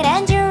know it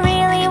and you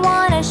really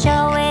want to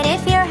show it,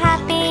 if you're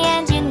happy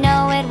and you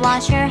know it,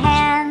 wash your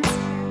hands.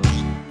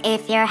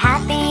 If you're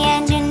happy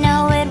and you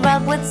know it,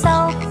 rub with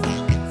soap.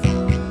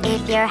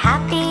 If you're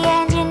happy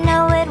and you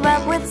know it,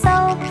 rub with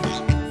soap.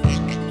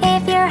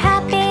 If you're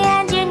happy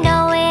and you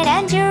know it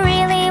and you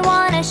really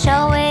want to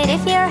show it,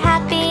 if you're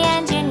happy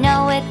and you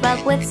know it,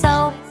 rub with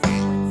soap.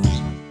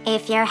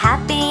 If you're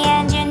happy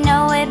and you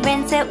know it,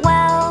 rinse it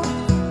well.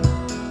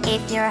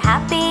 If you're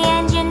happy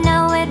and you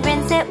know it,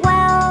 rinse it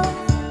well.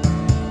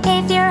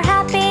 If you're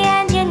happy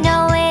and you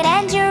know it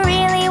and you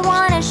really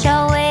want to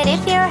show it,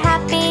 if you're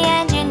happy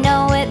and you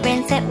know it,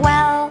 rinse it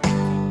well.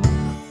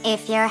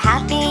 If you're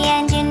happy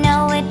and you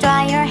know it,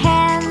 dry your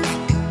hands.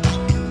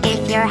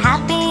 If you're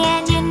happy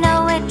and you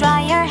know it,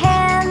 dry your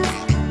hands.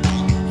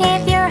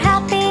 If you're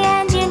happy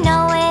and you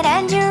know it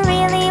and you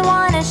really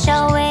want to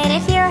show it,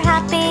 if you're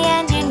happy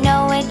and you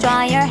know it,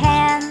 dry your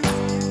hands.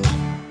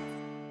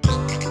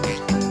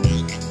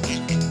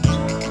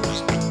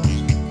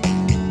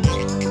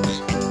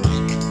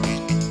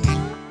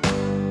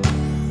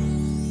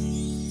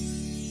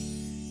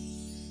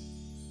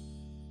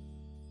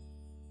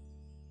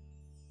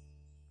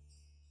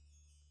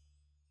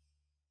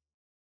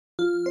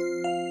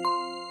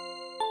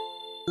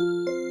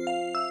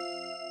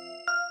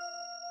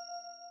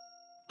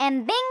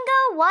 And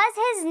Bingo was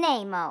his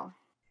name-o.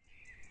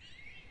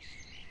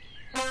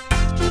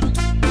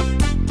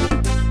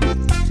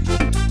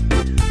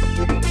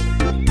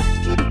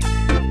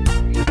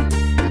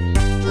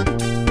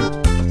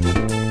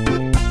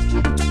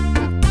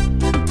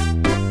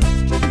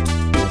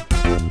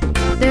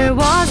 There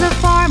was a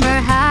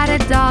farmer, had a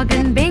dog,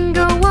 and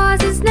Bingo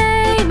was his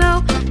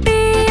name-o.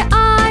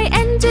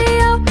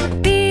 B-I-N-G-O,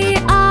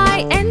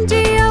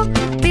 B-I-N-G-O,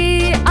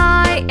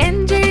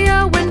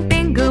 B-I-N-G-O, when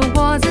Bingo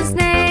was his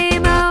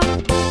name-o.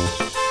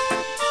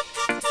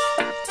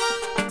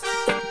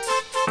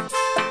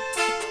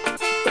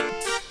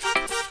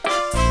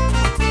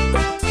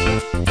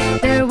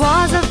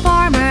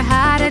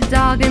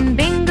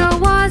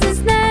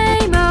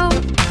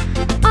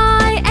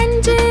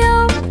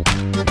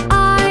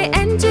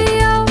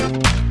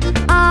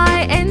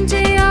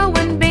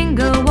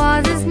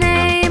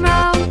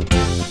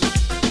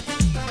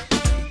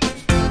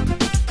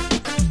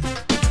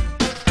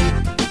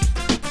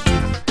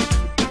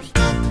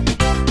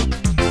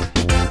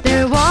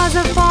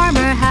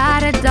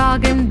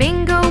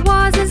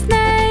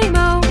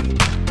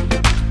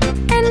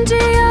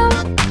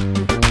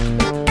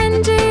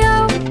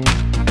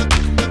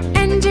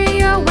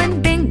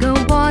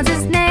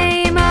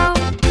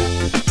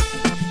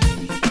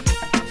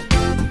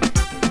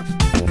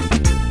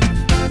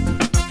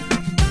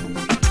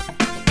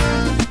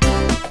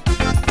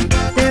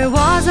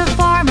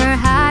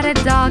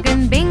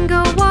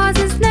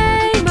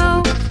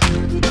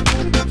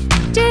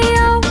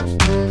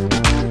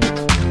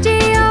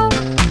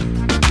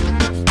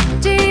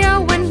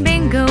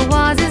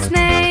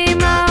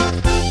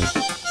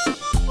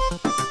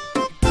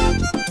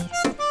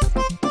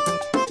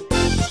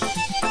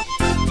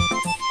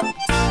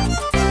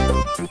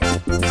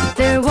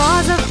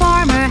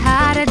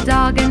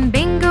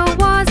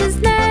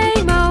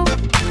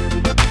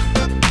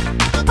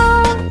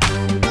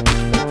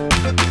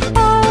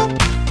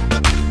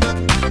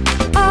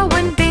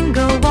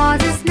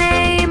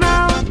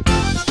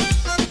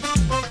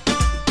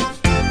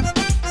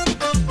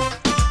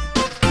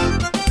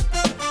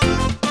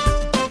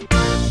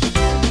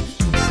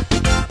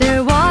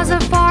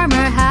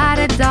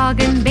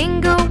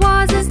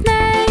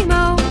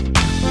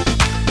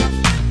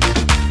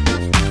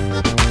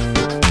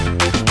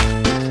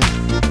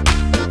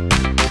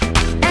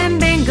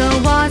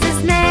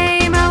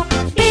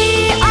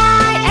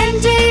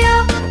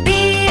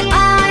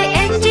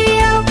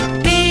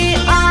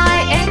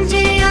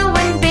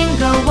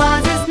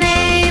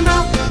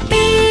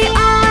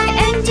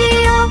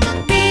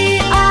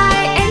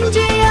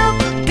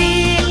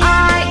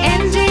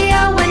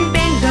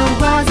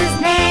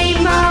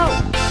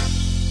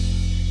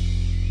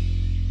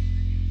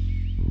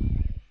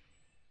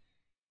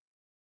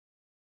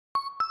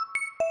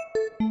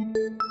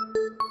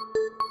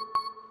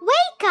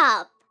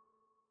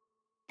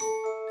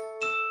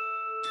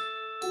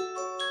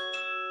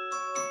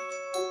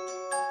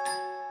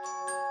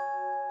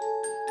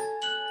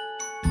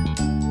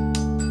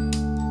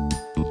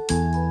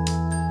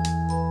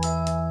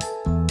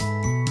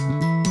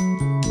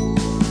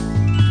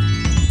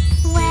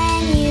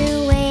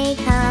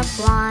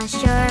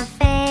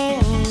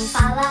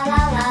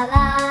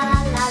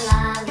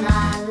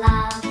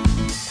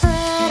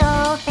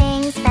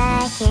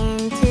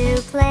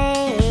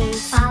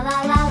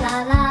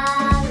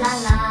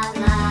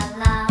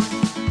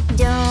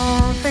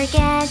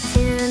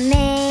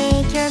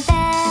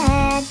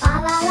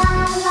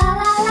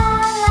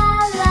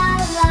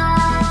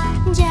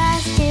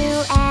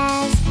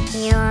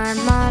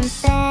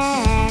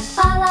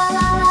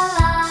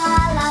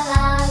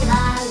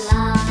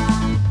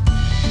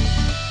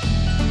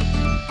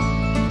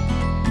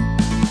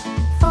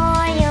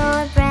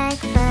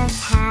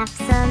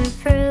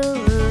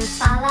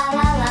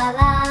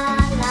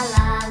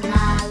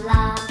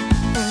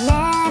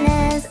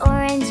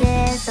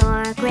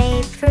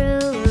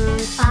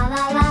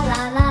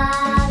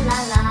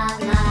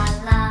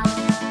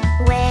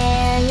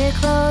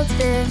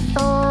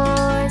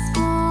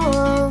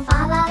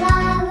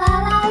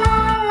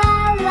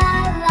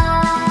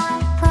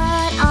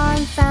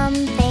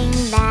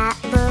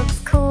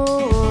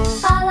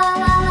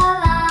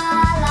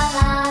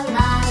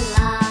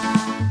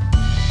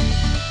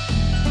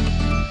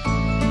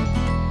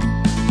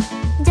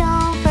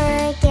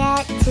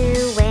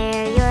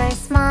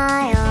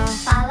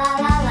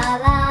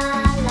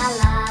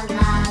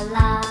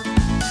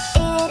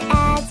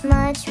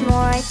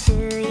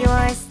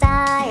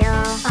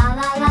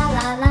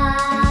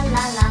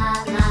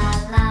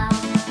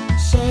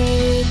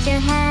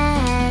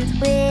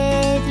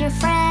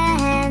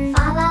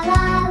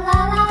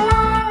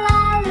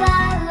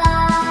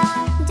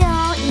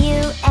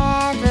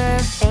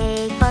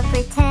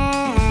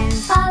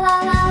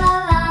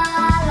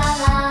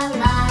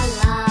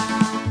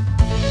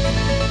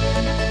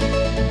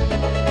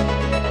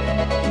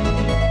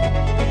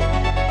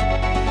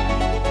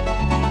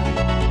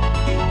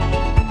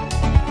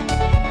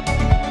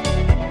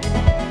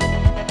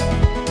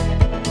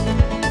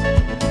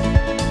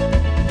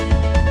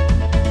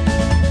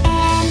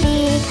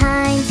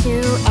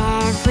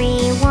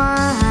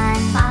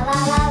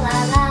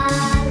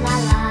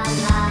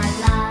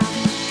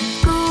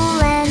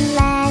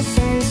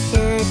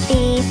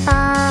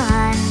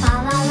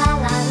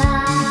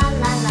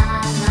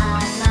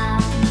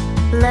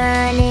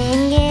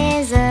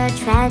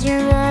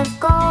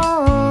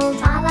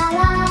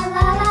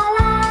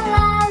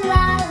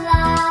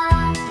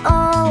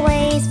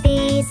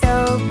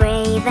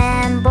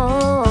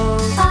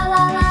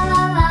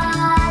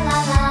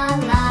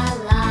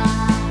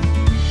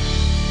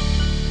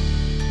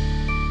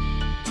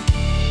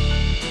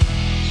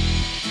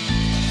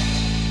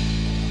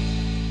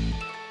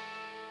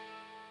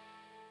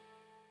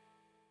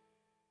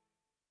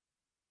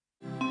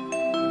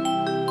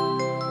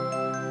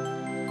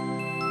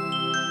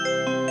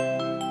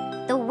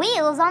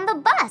 wheels on the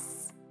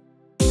bus.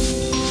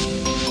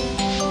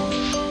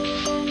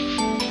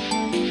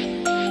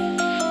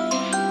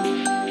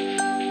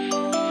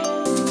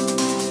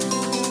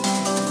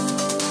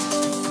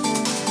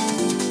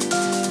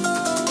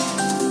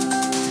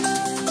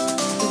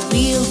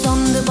 Wheels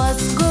on the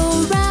bus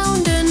go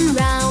round and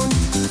round,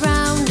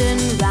 round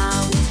and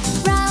round,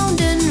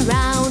 round and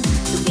round.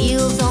 The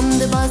wheels on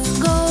the bus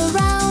go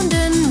round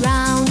and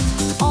round,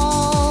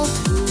 all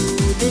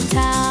through the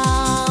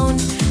town.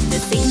 The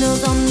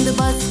signals on the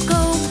bus go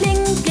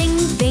bling, bling,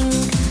 bling,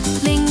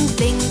 bling,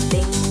 bling,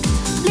 bling,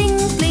 bling,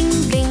 bling,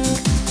 bling.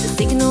 The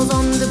signals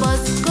on the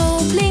bus go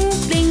bling,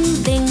 bling,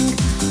 bling,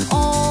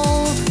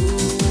 all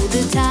through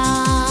the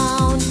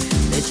town.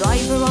 The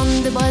driver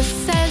on the bus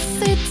says,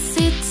 sit,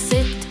 sit,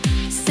 sit,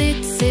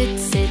 sit, sit,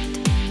 sit,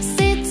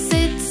 sit,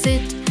 sit,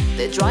 sit.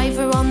 The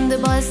driver on the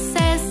bus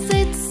says,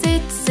 sit,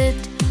 sit, sit,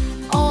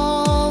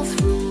 all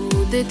through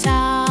the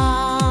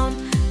town.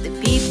 The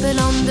people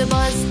on the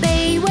bus,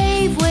 they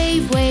wave,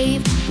 wave,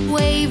 wave,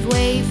 wave,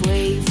 wave,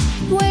 wave,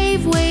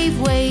 wave, wave,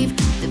 wave.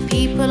 The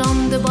people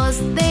on the bus,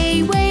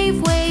 they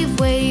wave, wave,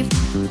 wave,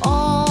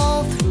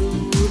 all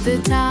through the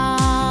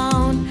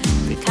town.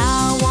 The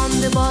cow on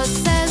the bus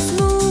says,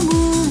 moo,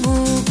 moo,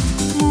 moo,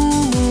 moo,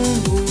 moo,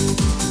 moo,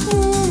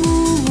 moo,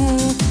 moo,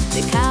 moo.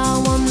 The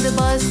cow on the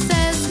bus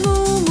says,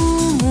 moo,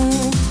 moo,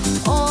 moo,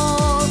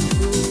 all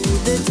through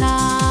the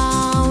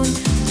town.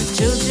 The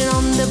children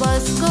on the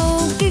bus go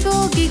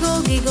giggle,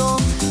 giggle, giggle,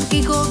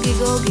 giggle,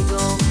 giggle,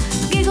 giggle,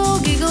 giggle,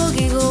 giggle,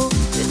 giggle.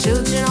 The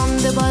children on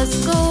the bus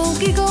go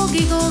giggle,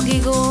 giggle,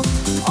 giggle,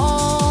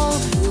 all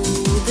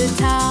through the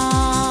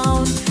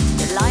town.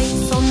 The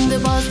lights on the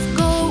bus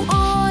go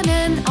on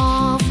and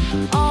off,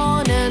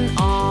 on and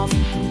off,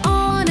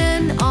 on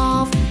and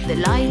off. The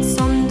lights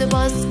on the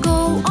bus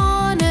go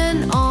on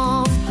and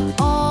off,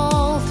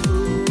 all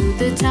through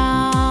the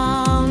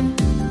town.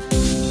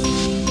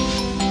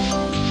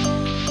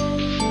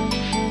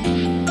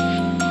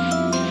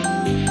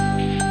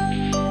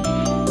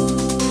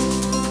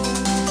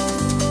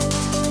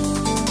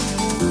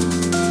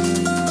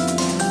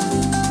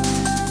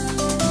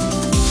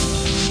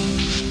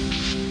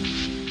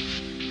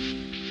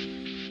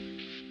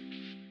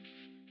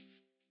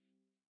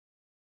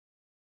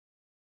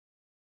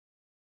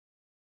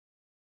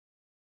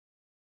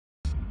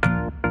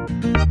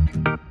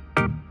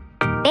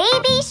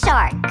 Baby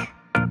shark.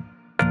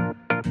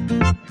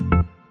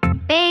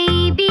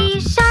 Baby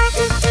shark.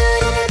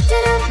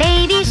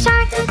 Baby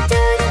shark.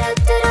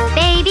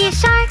 Baby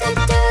shark.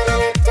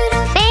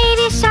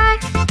 Baby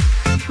shark.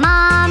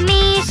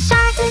 Mommy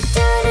shark.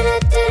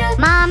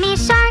 Mommy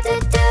shark.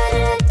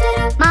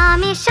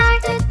 Mommy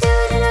shark.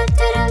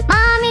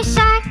 Mommy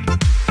shark.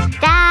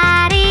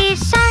 Daddy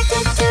shark.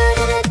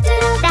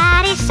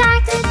 Daddy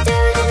shark.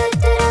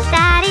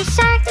 Daddy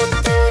shark.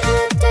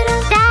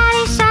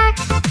 Daddy shark.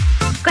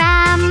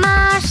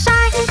 Grandma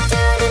shark.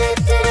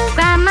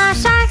 Grandma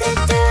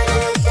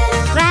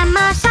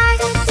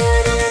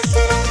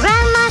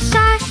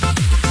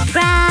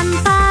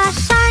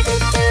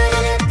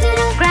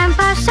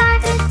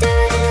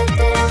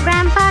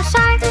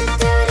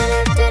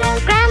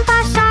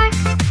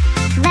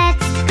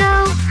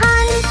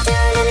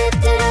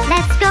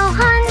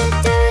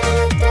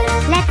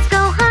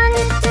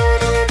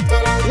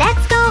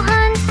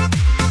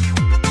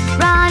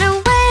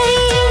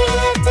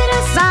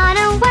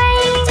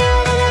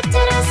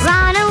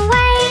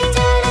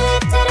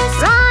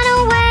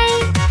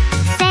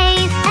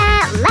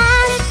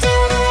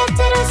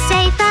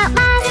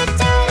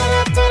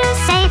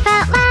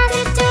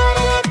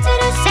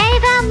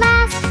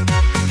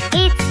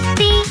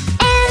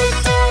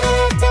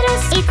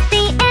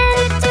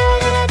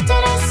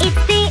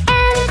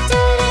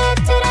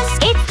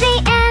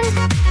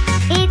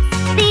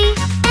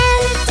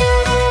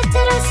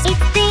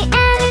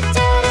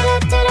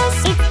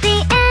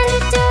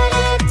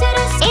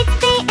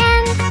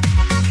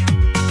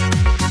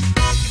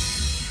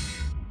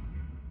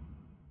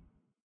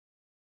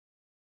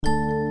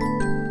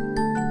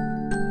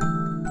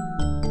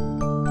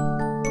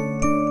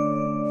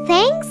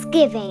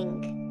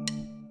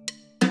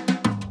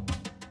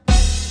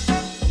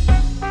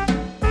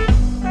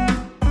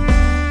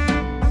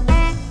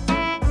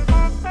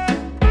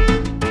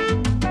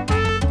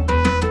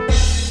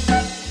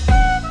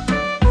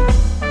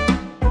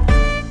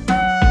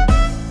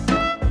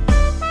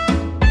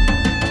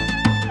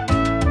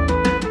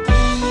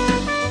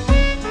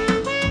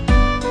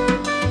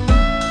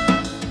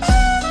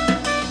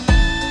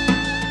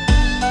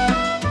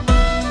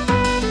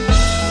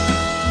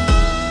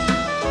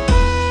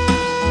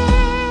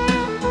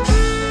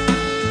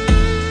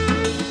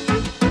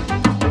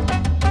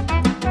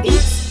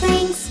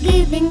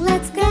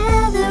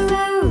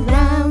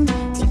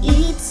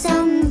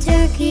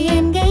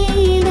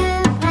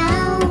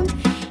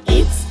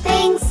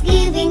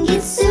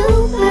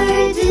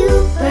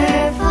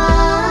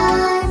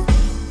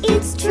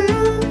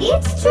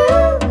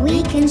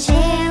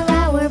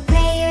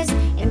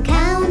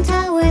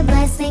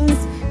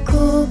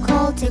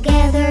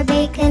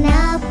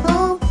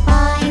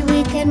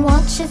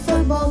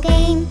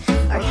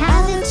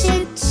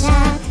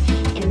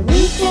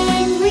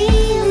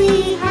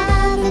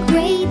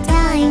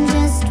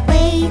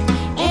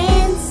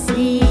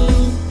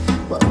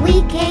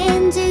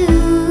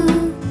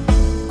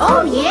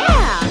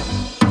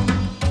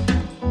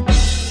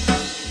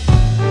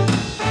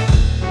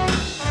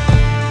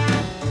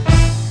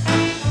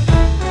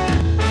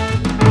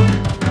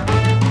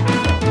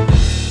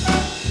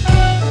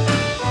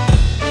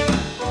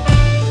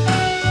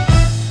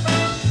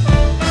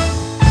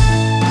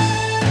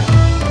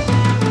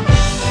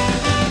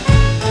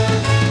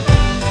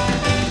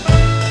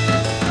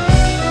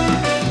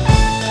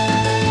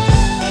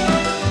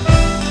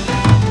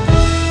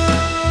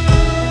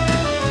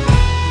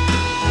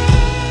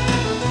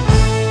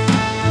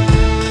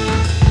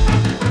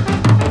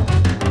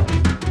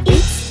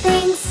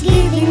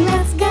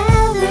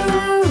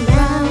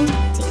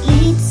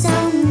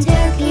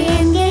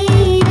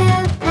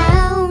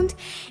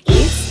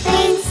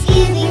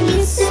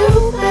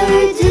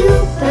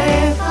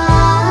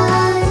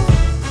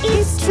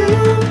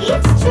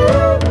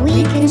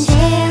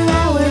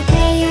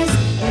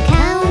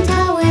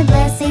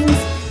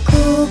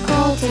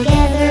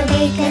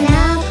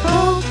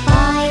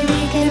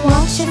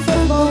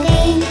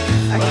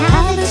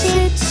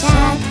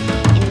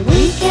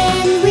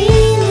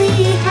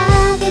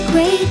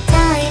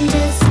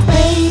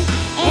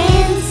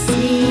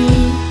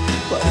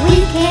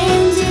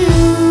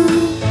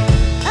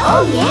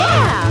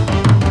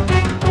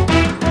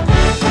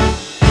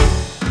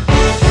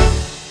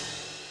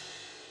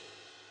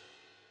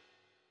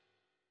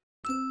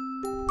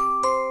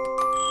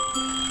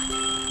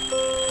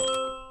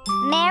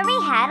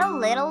had a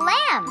little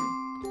lamb.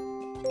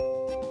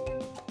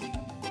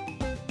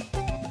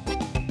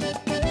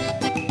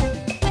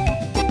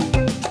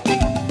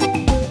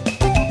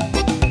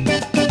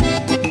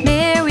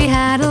 Mary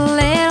had a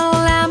little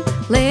lamb,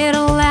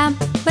 little lamb,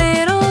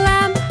 little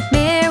lamb.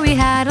 Mary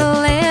had a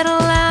little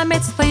lamb,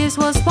 its fleece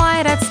was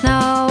white as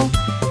snow.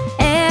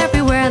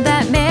 Everywhere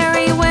that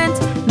Mary went,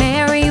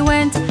 Mary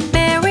went,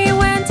 Mary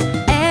went.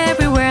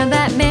 Everywhere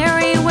that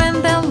Mary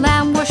went, the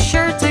lamb was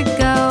sure to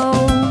go.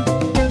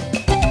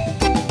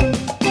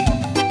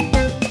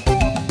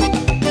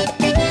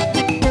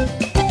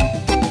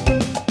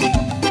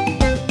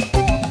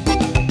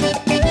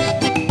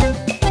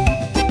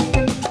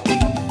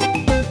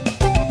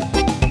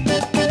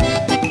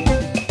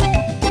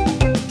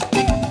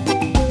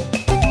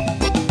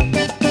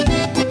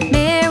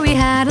 Mary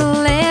had a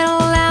little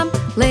lamb,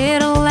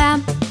 little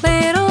lamb,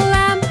 little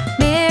lamb.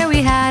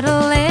 Mary had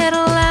a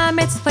little lamb,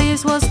 its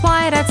fleece was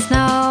white as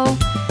snow.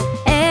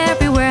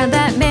 Everywhere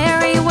that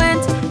Mary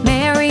went,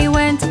 Mary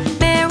went,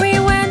 Mary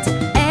went.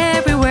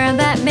 Everywhere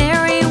that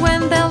Mary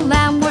went, the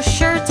lamb was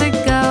sure to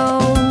go.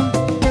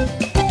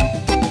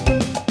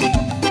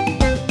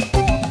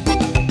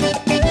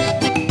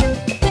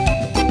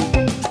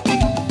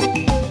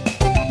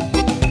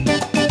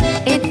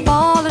 It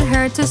followed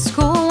her to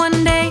school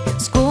one day,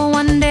 school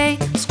one day,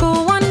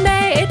 school one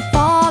day. It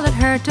followed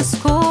her to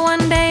school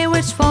one day,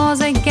 which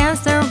was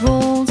against their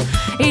rules.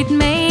 It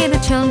made the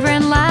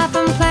children laugh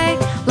and play,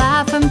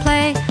 laugh and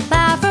play,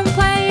 laugh and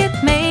play.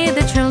 It made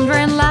the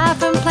children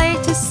laugh and play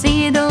to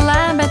see the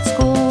lamb at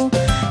school.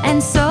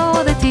 And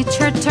so the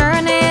teacher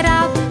turned it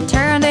out,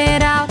 turned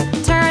it out,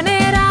 turned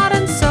it out.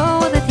 And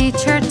so the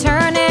teacher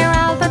turned it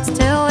out, but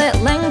still it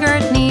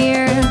lingered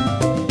near.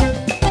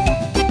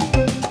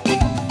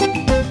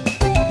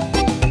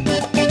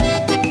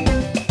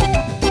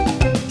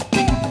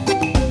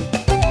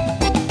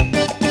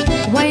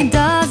 Why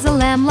does the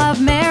lamb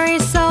love Mary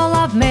so,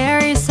 love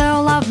Mary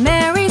so, love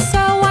Mary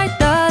so? Why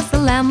does the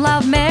lamb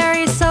love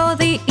Mary so?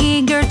 The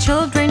eager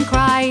children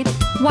cried.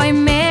 Why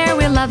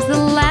Mary loves the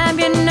lamb,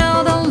 you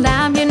know, the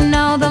lamb, you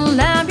know, the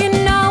lamb, you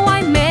know.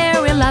 Why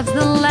Mary loves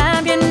the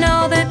lamb, you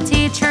know, the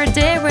teacher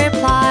did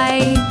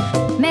reply.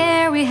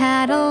 Mary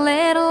had a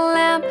little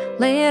lamb,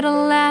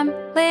 little lamb,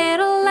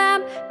 little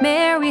lamb.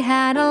 Mary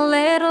had a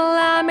little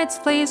lamb, its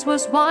fleece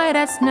was white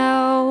as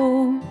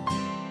snow.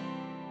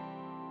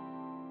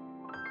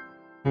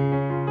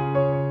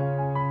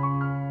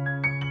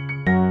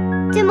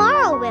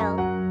 Tomorrow will.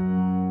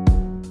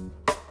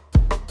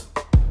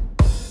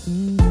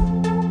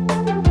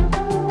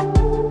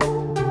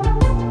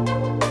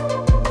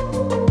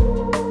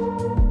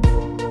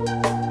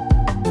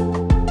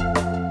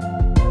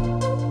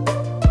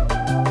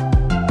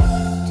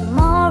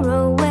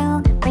 Tomorrow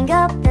we'll bring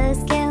up the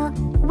skill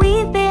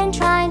we've been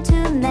trying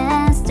to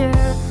master.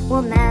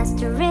 We'll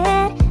master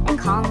it and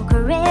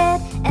conquer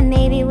it, and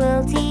maybe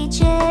we'll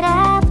teach it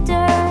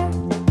after.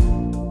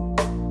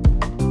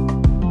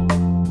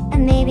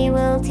 And maybe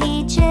we'll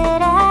teach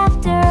it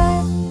after.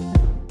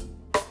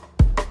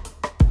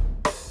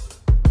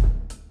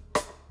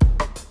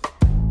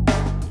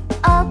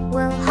 Up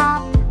we'll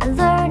hop and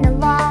learn a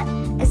lot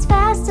as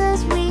fast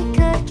as we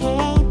could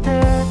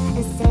caper,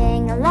 and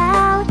sing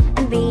aloud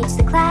and reach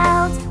the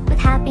clouds with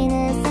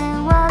happiness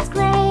and wild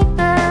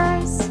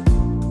scrapers.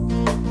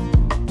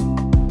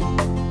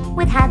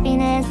 With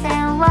happiness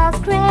and wild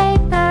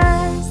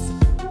scrapers.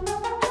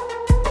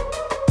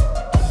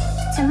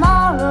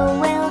 Tomorrow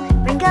we'll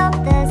bring up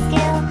the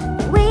skill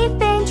that we've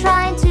been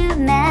trying to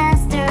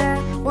master.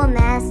 We'll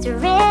master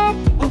it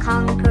and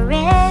conquer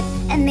it,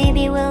 and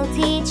maybe we'll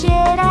teach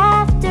it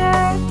after.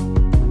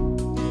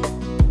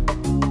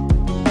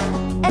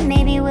 And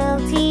maybe we'll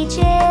teach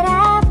it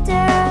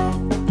after.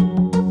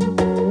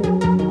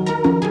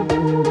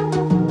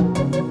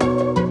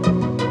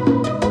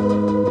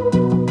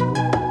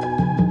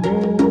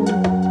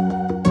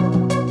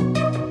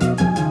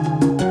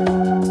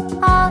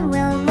 On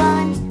we'll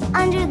run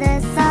under the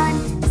sun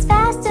as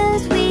fast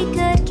as we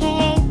could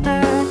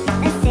caper,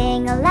 and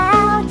sing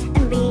aloud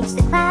and reach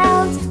the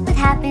clouds with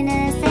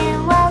happiness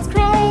and wild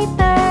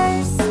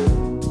scrapers.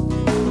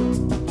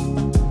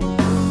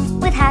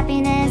 With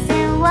happiness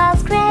and wild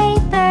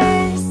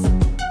scrapers.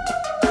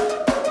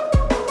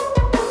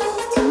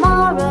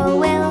 Tomorrow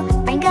we'll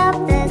bring up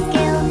the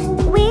skill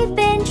that we've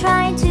been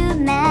trying to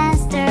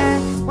master.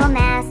 We'll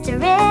master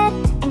it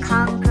and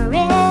conquer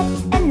it,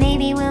 and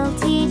maybe we'll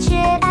teach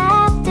it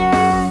after.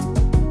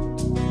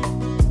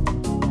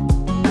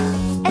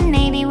 And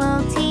maybe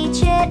we'll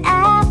teach it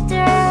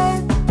after.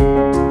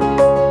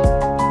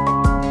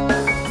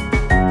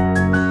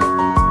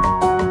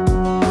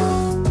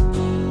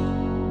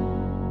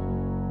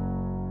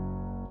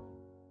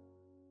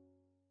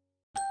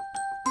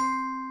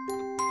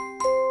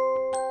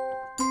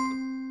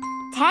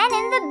 Ten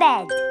in the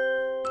bed.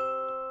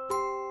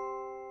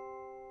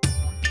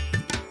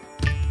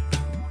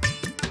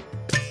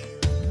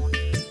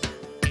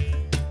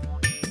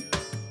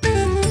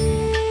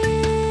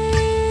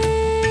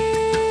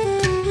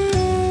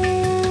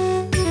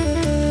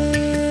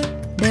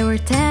 There were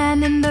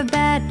 10 in the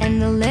bed.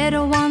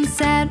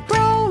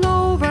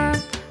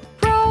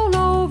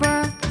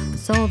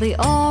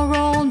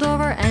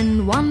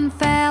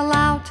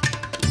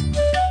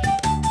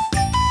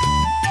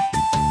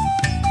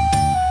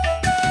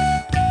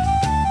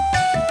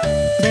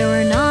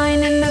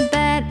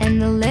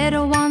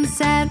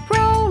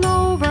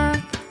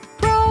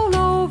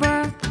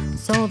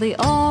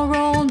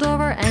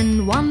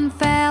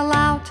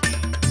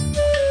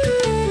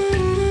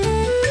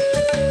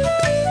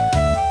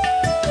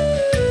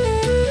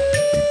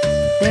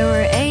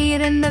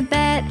 the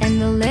bed,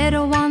 and the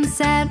little one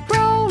said,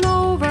 roll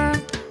over,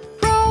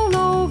 roll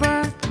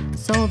over.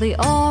 So they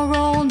all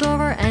rolled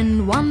over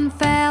and one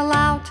fell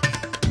out.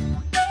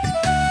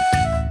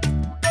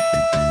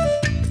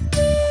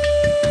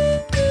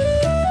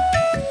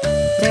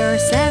 There were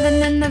 7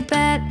 in the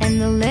bed,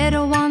 and the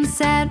little one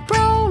said,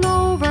 roll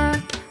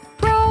over,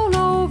 roll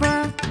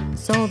over.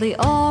 So they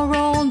all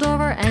rolled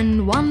over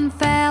and one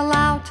fell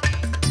out.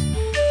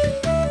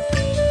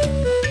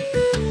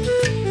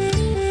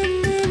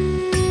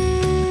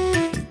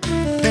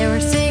 There were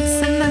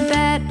 6 in the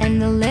bed,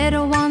 and the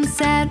little one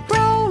said,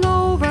 roll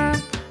over,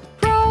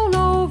 roll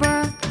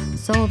over.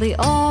 So they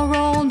all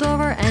rolled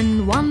over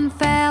and one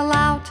fell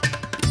out.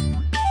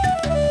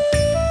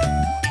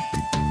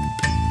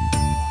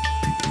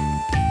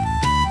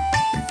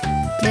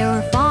 There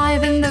were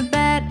 5 in the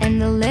bed,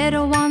 and the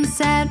little one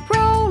said,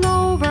 roll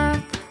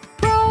over,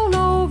 roll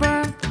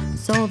over.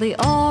 So they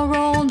all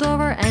rolled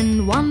over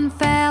and one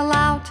fell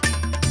out.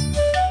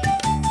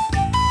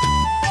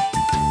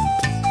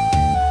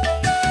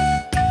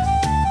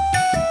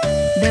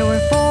 There were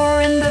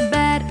 4 in the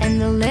bed, and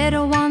the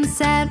little one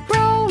said,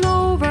 roll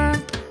over,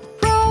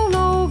 roll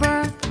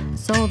over.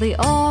 So they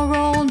all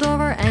rolled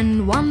over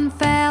and one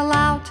fell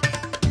out.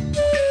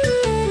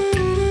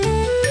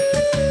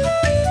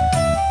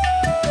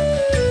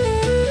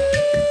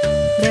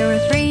 There were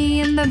 3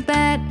 in the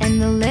bed, and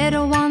the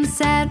little one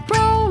said,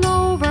 roll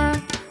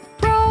over,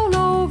 roll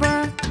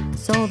over.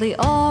 So they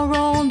all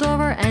rolled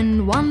over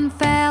and one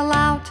fell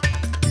out.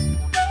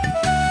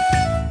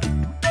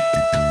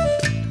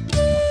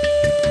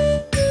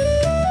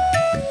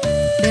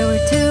 There were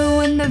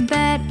 2 in the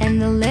bed,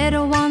 and the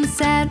little one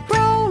said,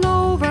 roll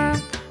over,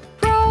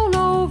 roll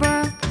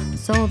over.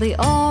 So they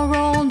all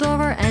rolled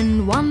over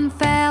and one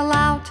fell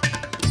out.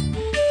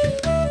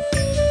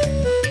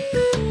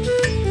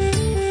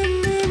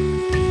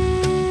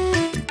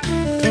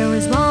 There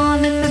was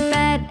 1 in the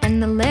bed,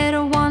 and the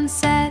little one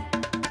said,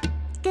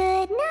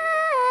 Good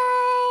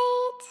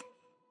night.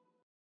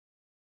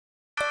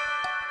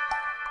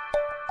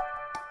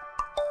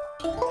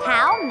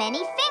 How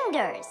many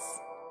fingers?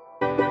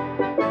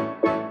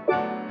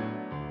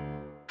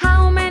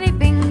 how many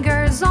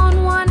fingers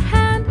on one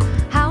hand?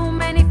 How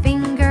many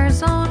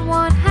fingers on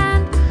one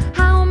hand?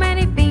 How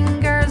many fingers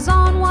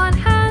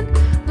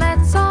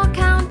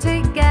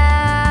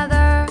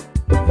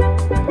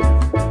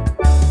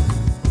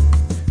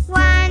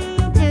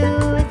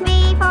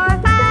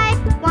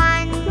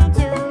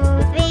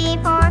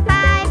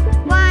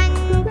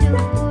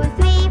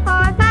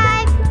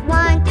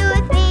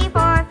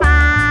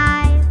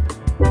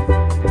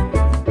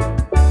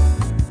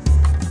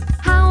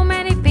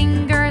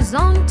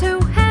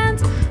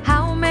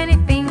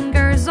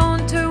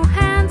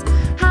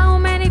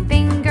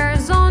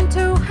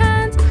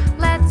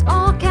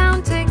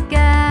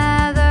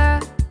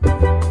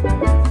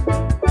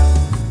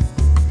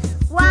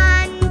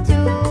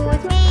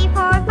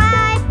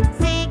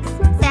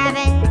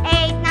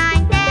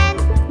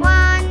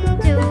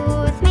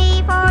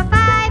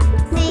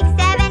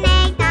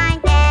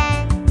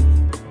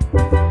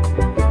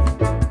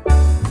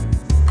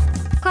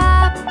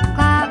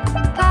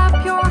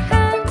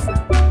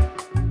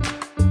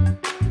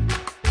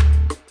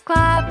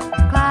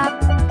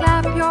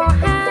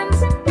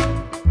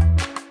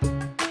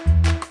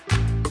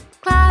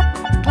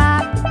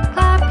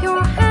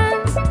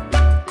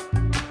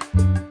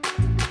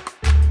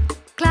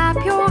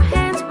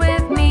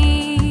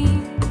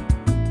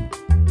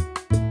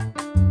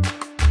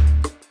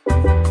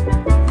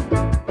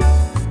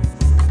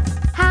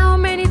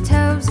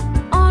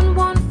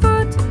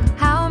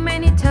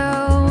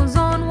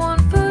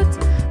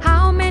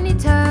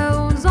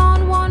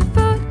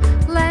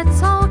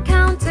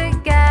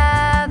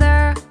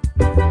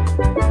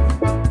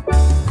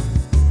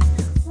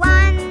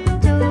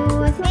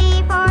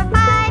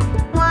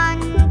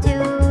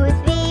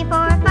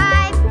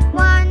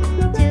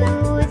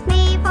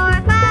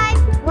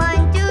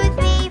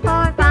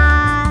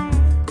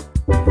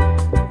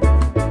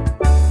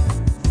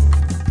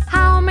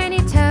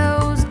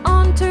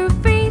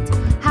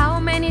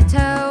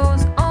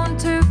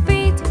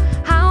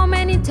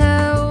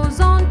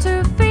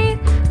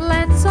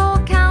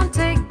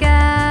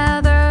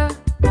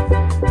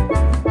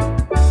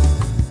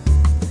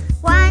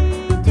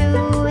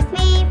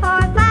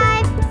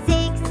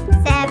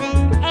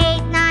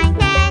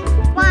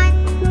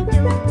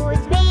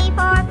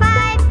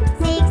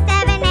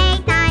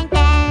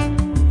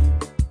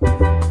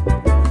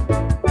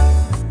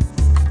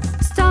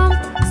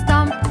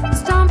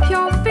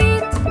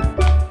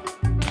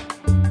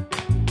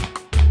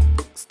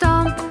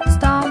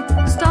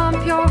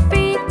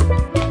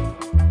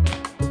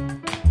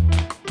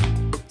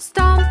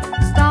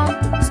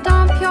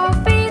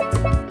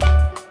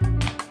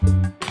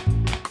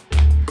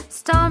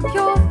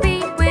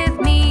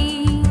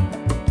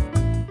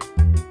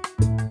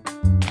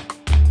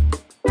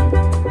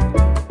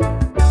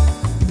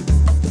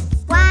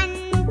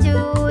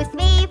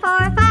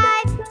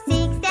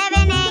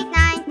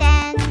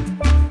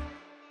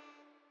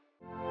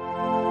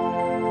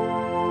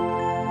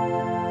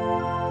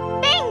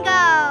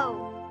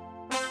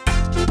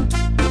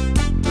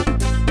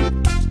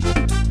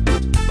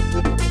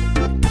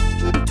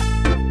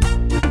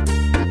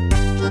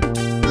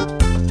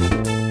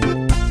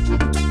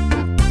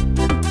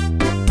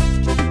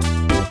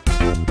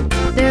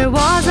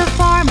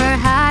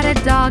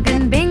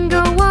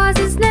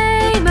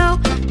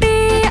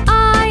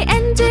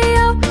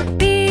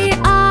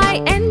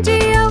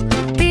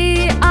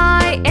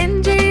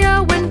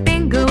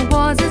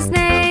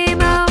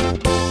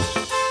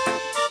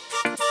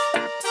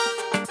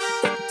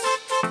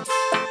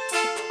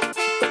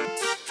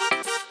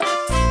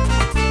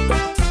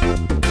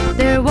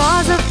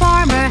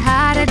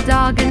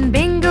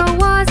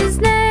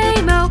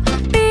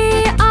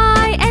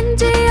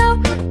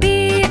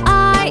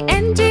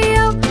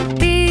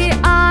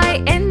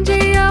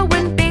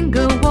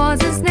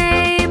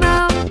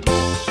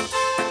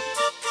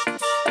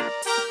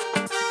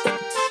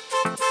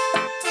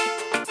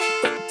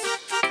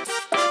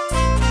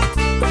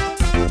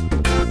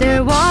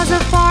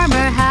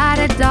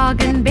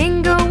dog and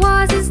Bingo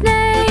was his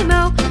name.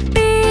 Oh,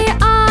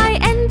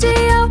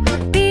 B-I-N-G-O,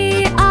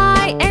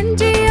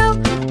 B-I-N-G-O,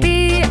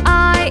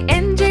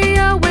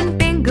 B-I-N-G-O, when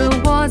Bingo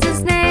was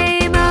his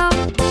name. Oh.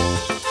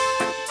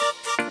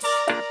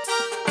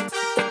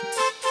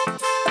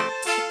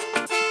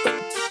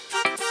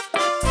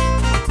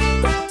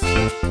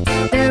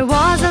 There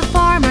was a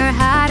farmer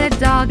had a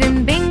dog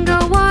and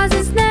Bingo was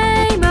his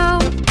name. Oh,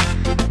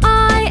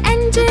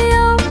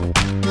 I-N-G-O,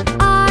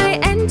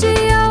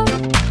 I-N-G-O,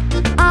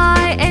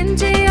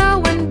 I-N-G-O,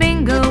 when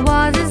Bingo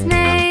was his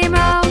name.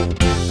 Oh.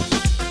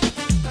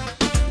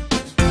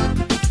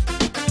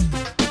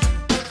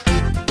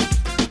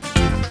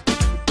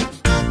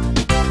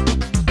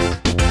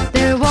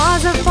 There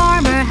was a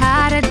farmer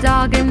had a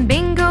dog and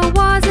Bingo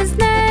was his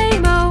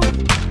name. Oh,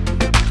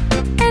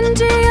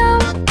 N-G-O,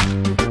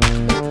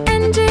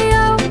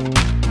 N-G-O,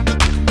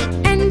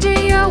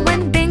 N-G-O,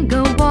 when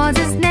Bingo was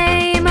his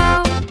name.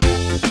 Oh.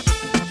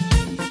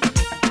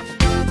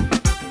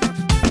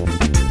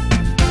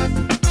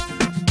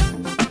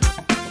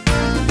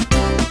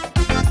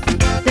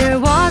 There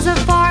was a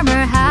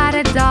farmer had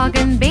a dog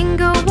and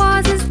Bingo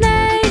was his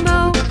name.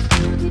 Oh,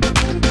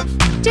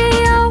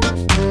 G-O,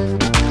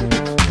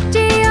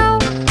 G-O,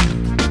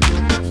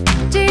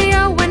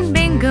 G-O, when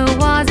Bingo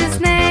was his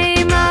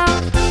name. Oh.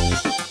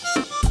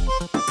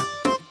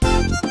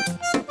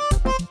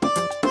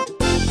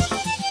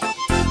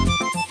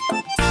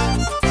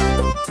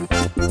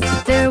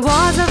 There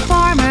was a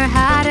farmer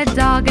had a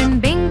dog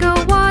and Bingo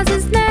was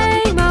his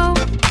name. Oh,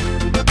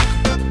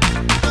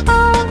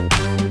 oh,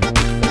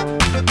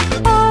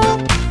 oh,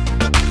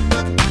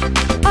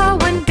 oh,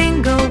 when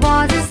Bingo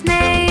was his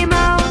name.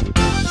 Oh.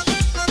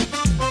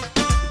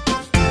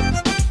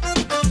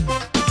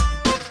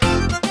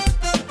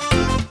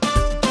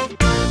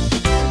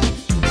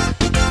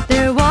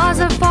 There was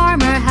a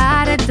farmer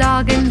had a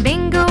dog and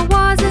Bingo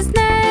was his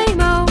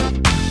name. Oh.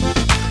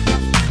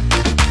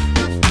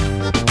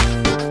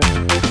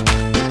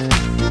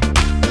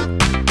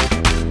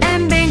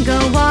 And Bingo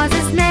was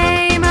his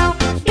name. Oh,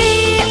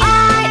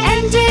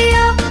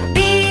 B-I-N-G-O,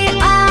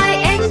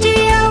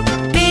 B-I-N-G-O,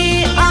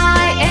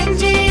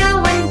 B-I-N-G-O,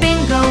 when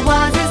Bingo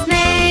was his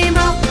name.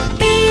 Oh,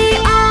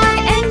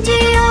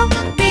 B-I-N-G-O,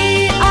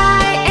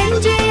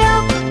 B-I-N-G-O,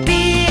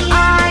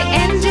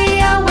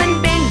 B-I-N-G-O, when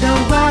Bingo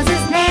was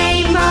his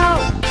name. Oh.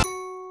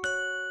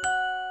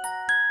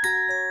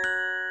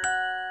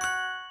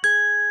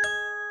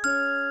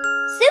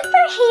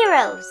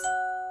 Superheroes.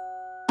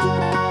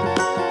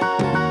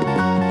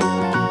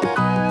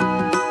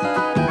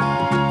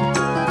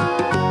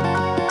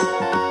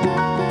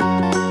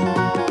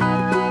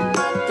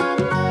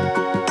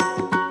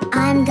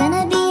 I'm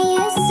gonna be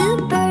a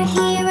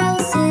superhero,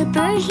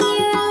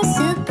 superhero,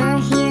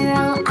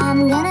 superhero. I'm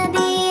gonna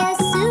be a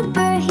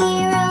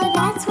superhero,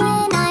 that's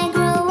when I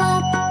grow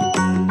up.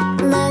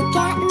 Look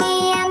at me,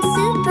 I'm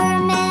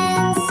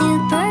Superman,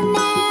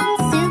 Superman,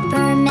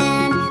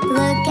 Superman.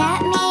 Look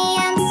at me,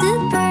 I'm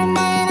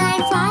Superman, I'm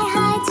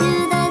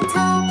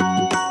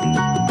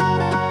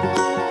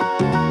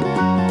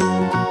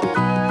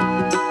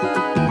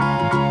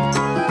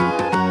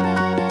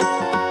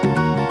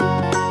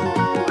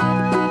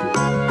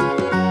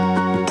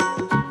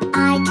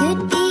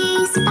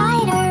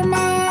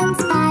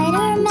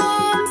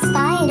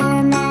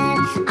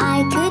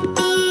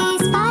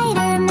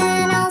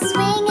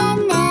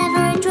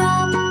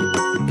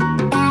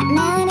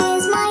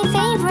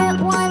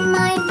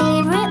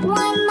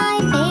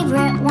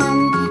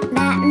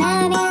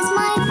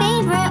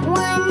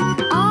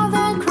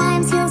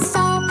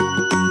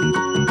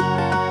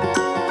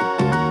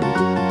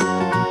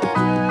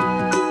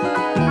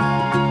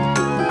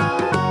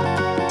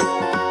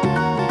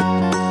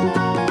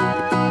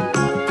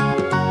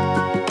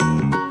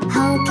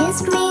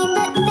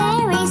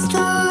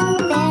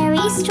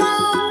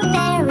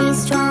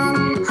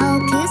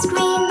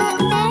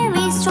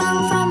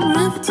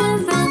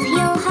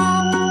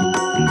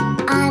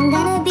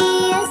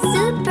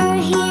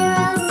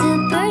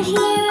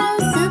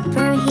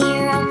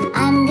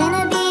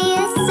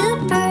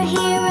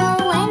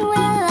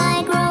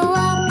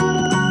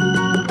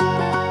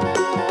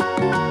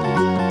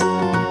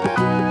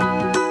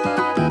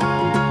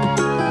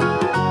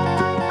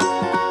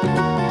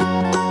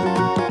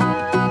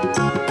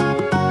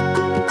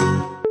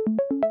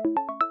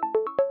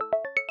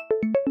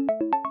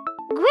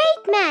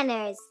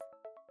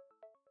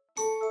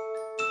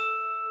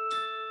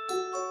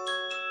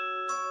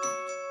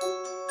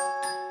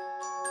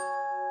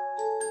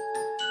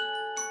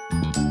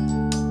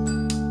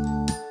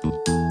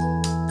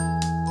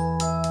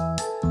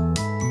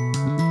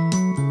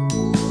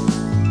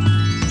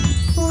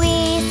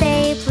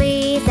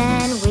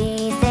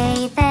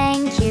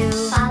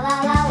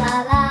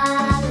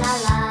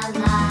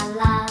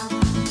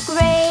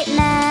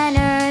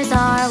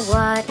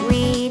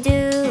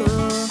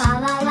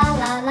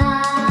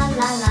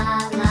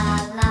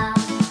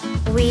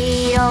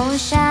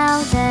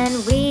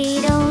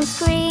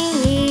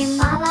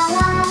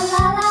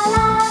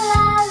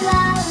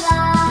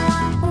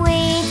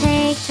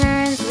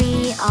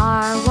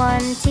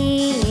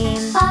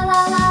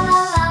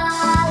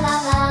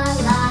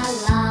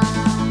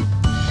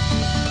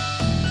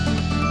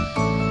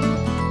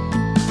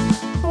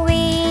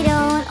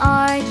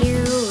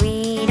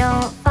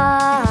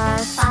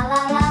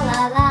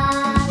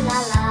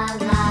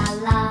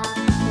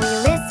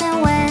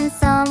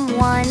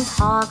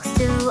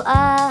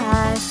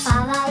us. La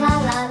la la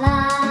la la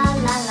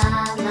la la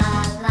la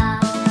la.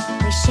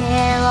 We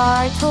share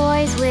our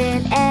toys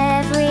with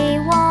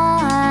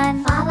everyone.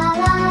 La la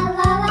la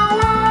la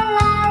la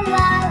la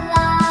la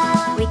la.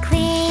 We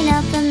clean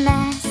up the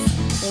mess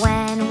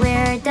when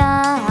we're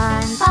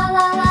done. La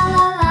la la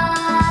la la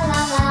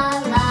la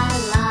la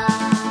la.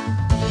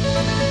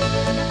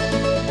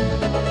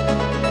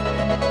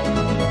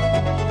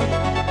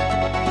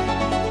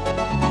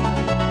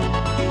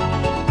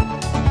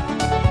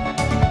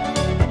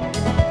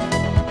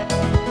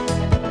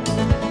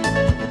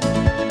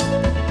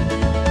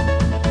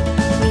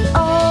 We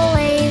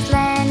always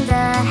lend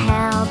a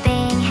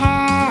helping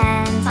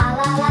hand. La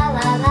la la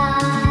la la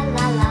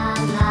la la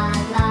la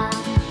la.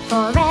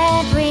 For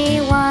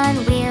everyone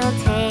we'll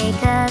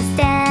take a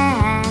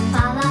stand.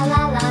 La la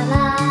la la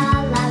la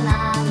la la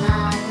la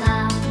la.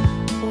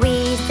 We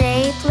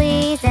say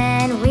please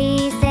and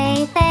we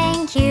say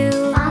thank you.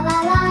 La la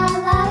la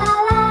la la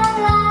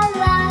la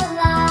la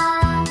la.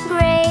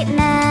 Great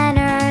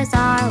manners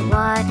are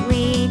what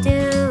we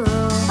do.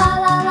 La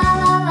la la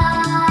la la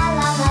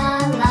la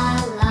la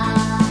la.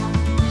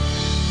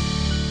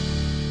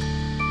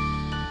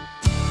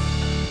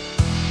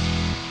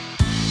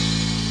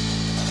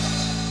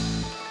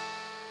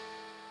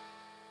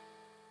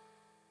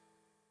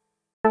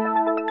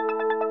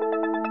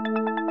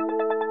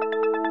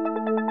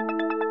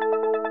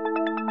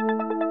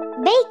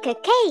 Bake a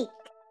cake.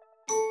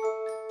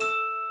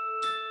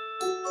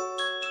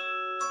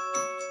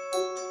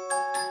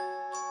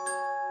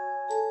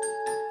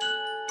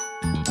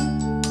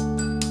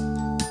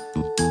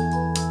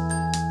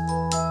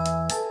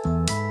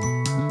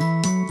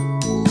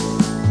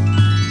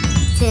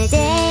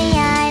 Today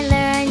I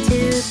learned to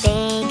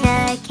bake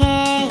a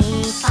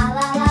cake. La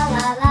la la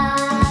la la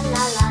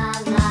la la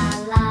la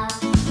la.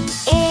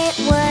 It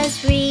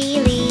was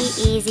really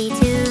easy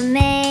to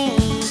make.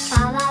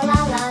 La la la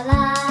la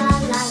la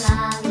la la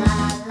la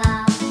la.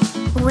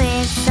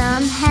 With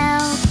some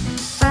help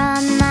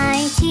from my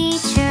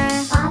teacher,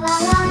 La la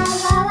la la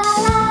la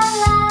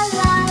la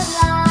la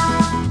la.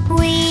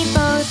 we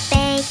both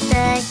baked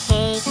the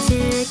cake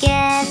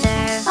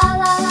together. La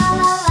la la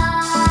la la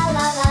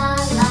la la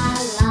la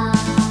la.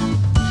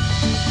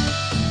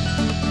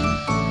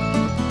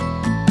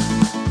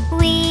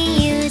 We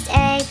used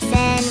eggs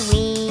and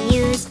we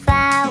used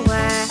flour.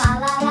 La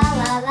la la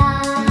la la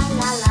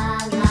la la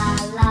la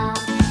la.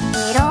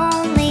 It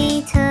only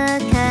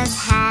took us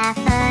half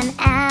an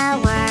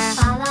hour.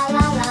 La la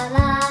la la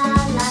la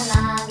la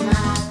la la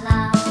la.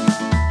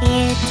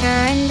 It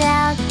turned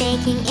out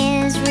baking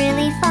is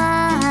really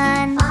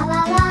fun. La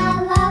la la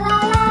la la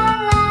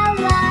la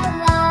la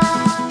la.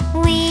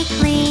 We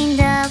cleaned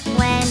up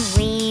when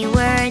we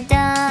were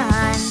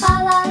done. La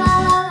la la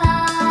la la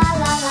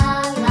la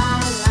la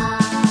la.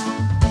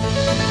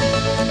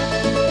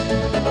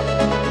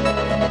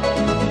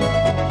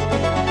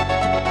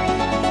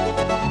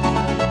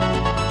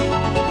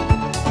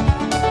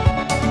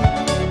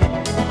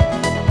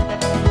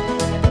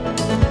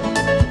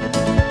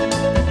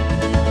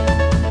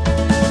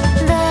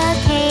 The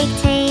cake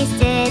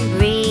tasted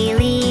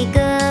really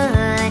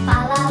good. La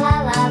la la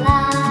la la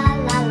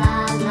la la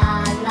la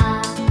la.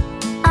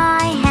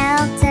 I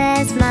helped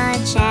as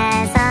much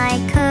as I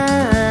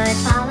could.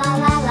 La la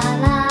la la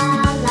la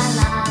la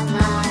la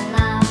la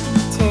la.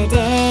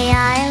 Today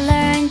I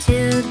learned to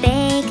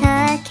bake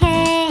a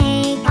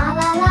cake. La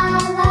la la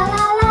la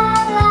la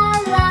la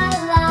la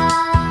la.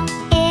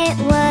 It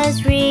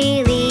was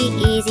really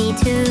easy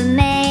to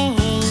make.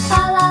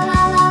 La la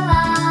la la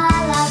la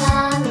la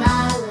la la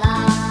la.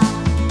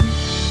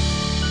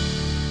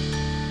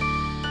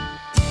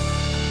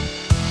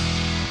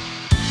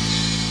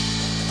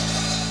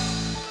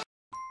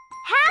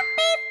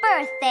 Happy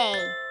birthday!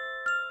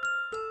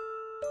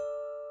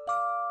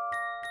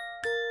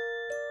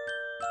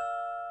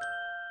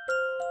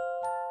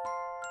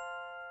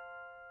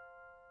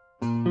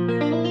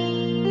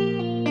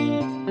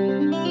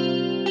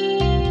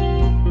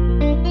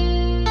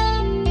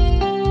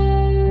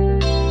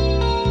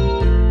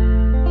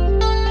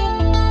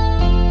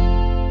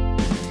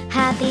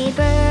 Happy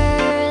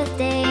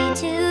birthday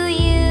to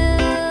you.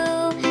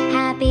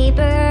 Happy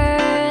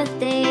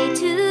birthday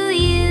to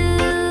you.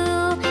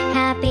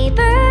 Happy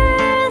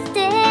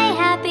birthday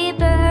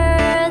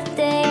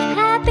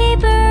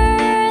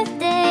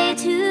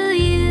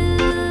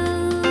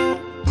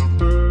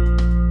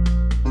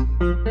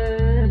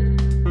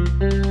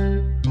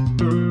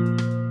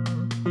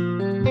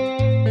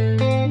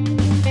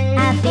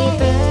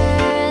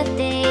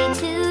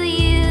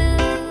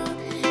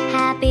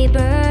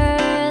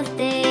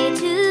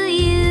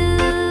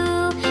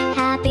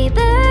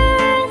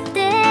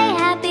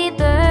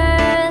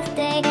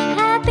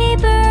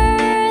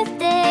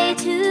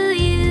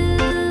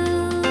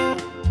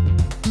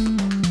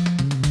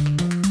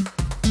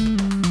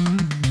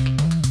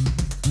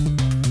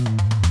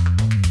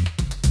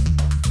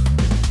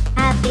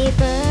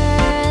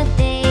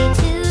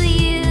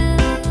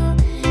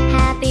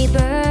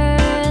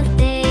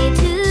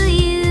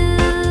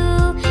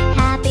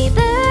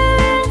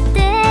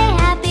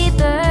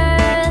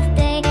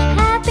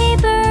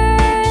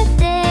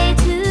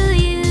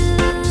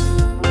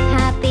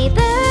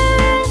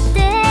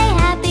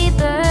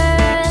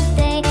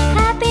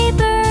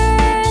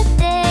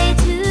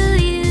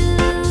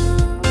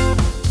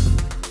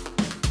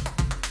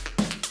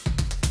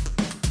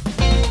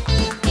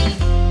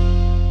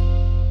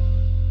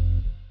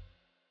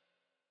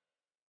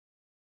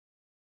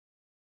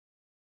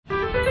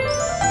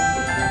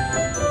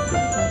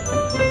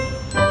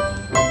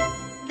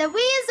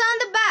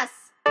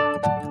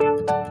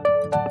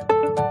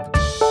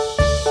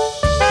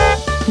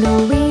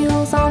The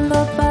wheels on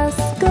the bus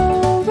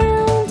go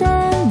round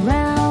and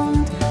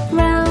round,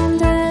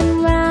 round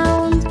and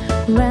round,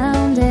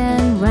 round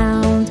and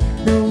round.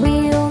 The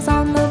wheels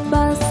on the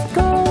bus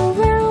go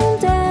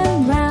round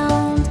and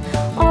round,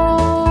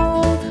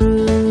 all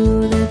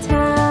through the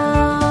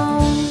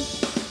town.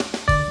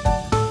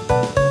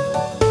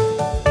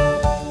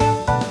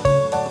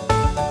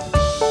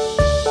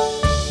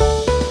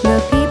 The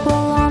people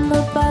on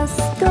the bus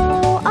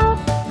go up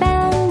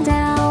and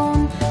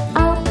down,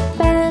 up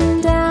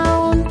and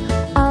down,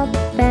 up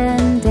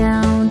and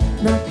down.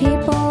 The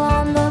people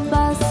on the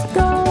bus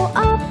go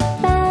up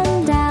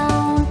and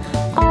down,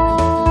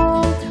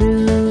 all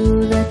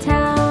through the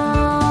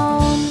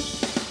town.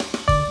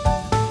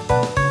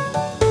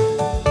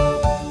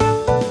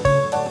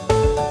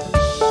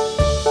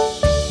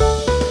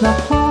 The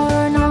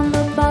horn on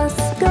the bus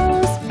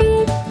goes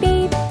beep,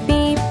 beep,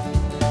 beep,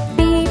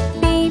 beep,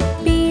 beep,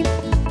 beep,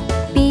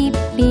 beep,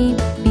 beep,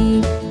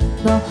 beep.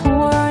 The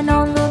horn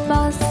on the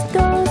bus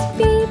goes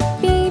beep,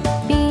 beep,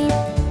 beep,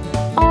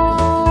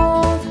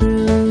 all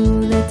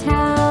through the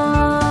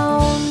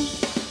town.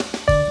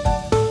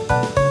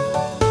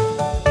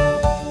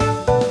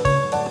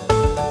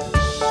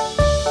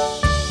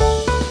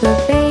 The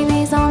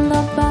babies on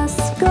the bus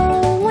go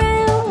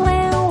wow,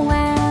 wow,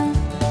 wow,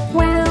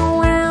 wow,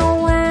 wow,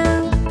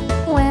 wow,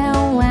 wow,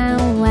 wow,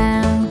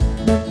 wow.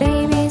 The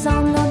babies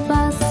on the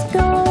bus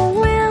go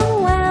wow,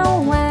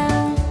 wow,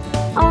 wow,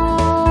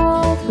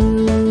 all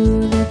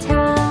through the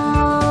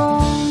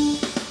town.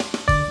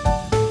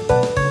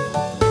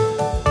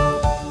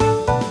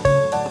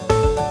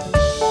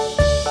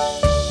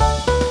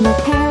 The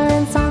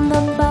parents on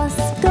the bus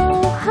go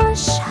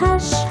hush,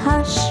 hush,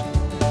 hush,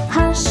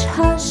 hush,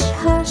 hush,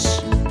 hush,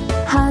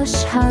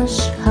 hush, hush,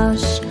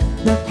 hush.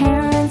 The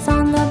parents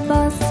on the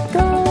bus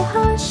go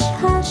hush,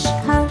 hush,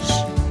 hush,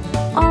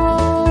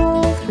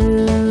 all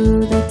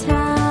through the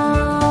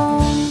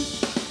town.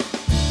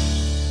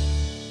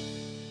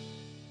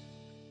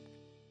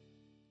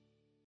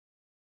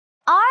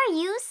 Are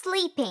you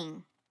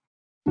sleeping?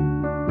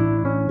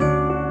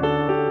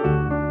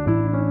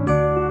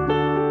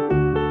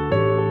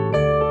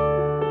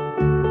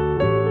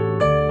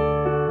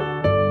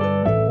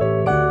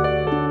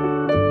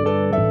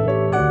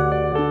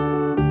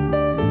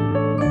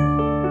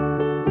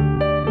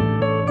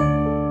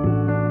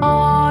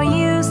 Are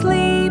you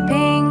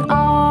sleeping?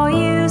 Are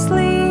you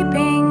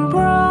sleeping,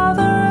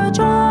 Brother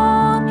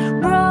John?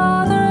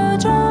 Brother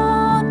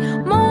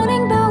John,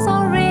 morning bells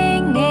are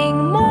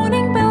ringing,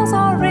 morning bells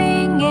are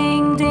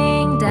ringing,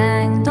 ding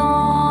dang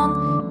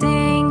dong,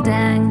 ding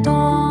dang dong.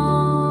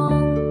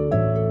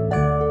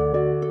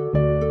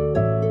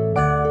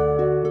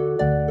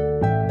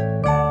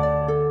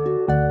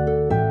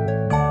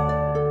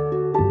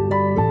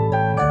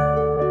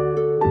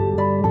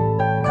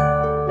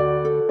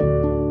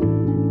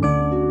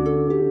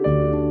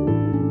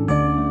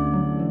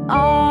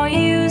 Are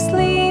you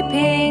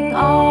sleeping?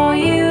 Are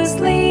you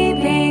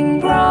sleeping,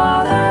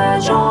 Brother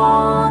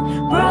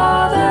John?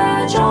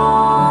 Brother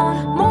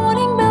John,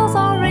 morning bells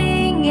are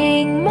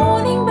ringing,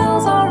 morning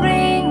bells are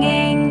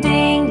ringing,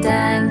 ding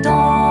dang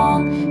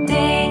dong,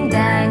 ding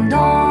dang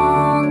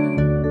dong.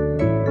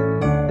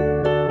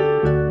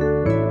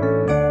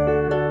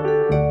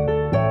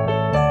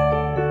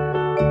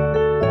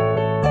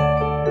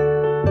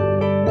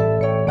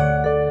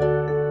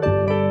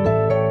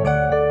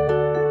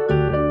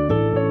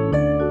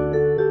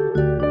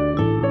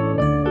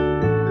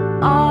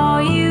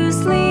 Are you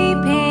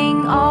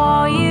sleeping?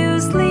 Are you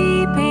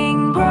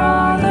sleeping,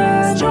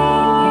 Brother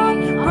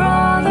John?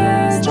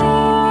 Brother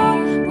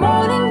John,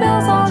 morning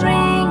bells are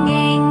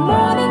ringing,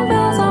 morning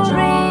bells are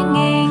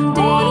ringing,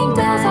 ding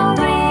bells are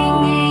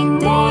ringing,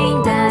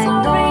 ding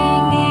dang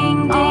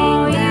ringing, ding.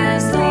 Are you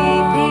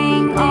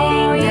sleeping?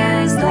 Are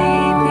you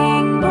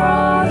sleeping,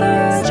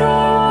 Brother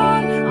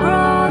John?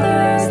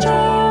 Brother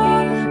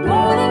John,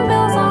 morning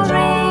bells are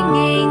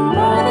ringing,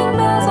 morning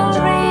bells are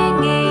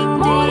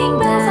ringing, ding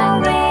bells are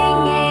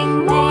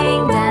ringing,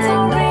 ding bells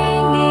are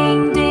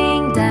ringing,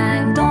 ding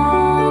dang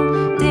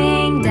dong,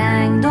 ding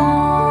dang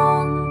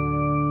dong.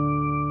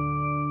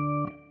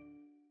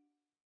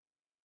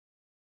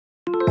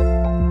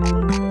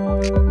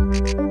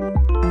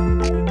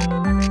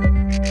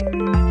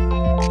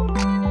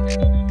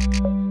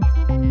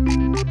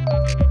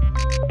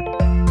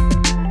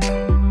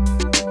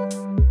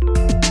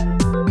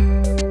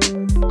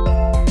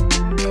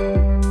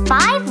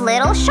 Five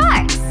little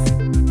sharks.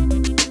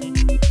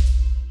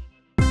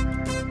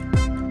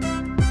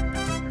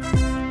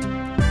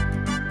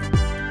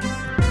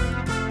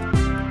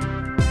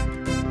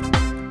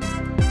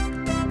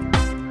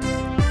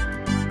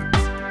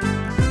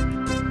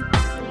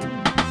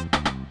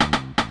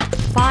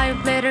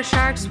 Five little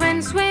sharks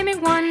went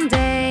swimming one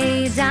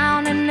day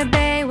down in the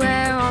bay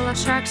where all the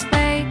sharks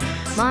play.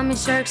 Mommy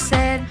shark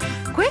said,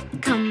 "Quick,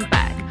 come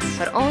back."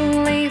 But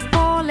only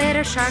four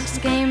little sharks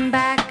came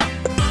back.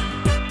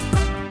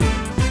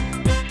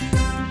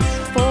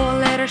 Four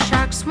little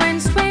sharks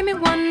went swimming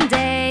one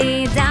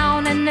day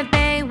down in the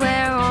bay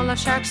where all the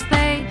sharks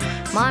play.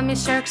 Mommy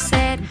shark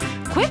said,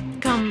 quick,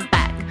 come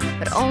back.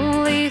 But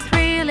only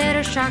 3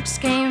 little sharks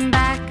came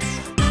back.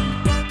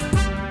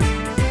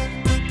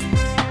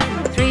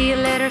 3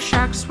 little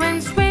sharks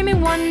went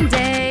swimming one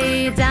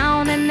day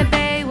down in the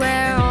bay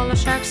where all the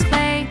sharks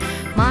play.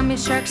 Mommy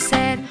shark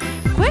said,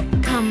 quick,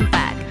 come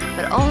back.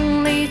 But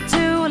only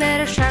 2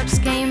 little sharks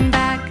came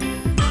back.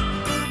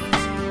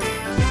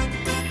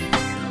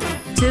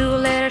 2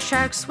 little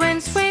sharks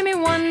went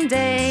swimming one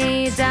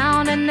day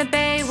down in the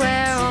bay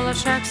where all the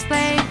sharks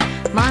play.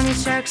 Mommy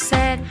shark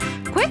said,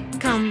 quick,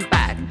 come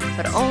back.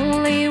 But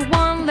only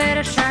 1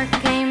 little shark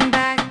came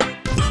back.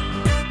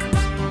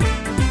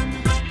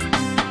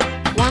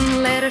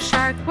 1 little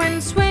shark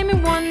went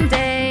swimming one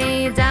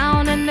day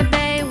down in the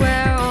bay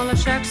where all the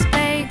sharks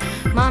play.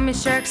 Mommy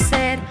shark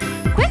said,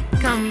 quick,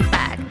 come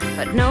back.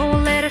 But no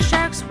little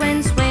sharks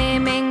went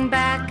swimming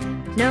back.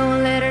 No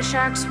little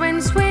sharks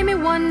went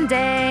swimming one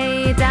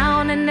day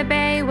down in the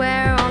bay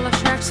where all the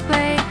sharks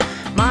play.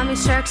 Mommy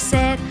shark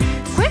said,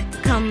 quick,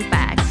 come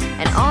back.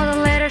 And all the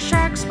little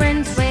sharks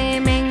went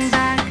swimming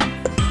back.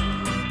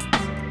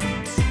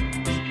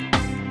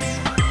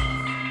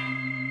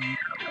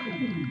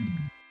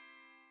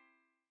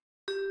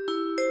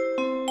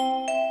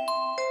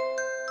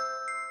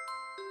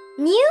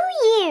 New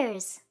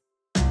Year's.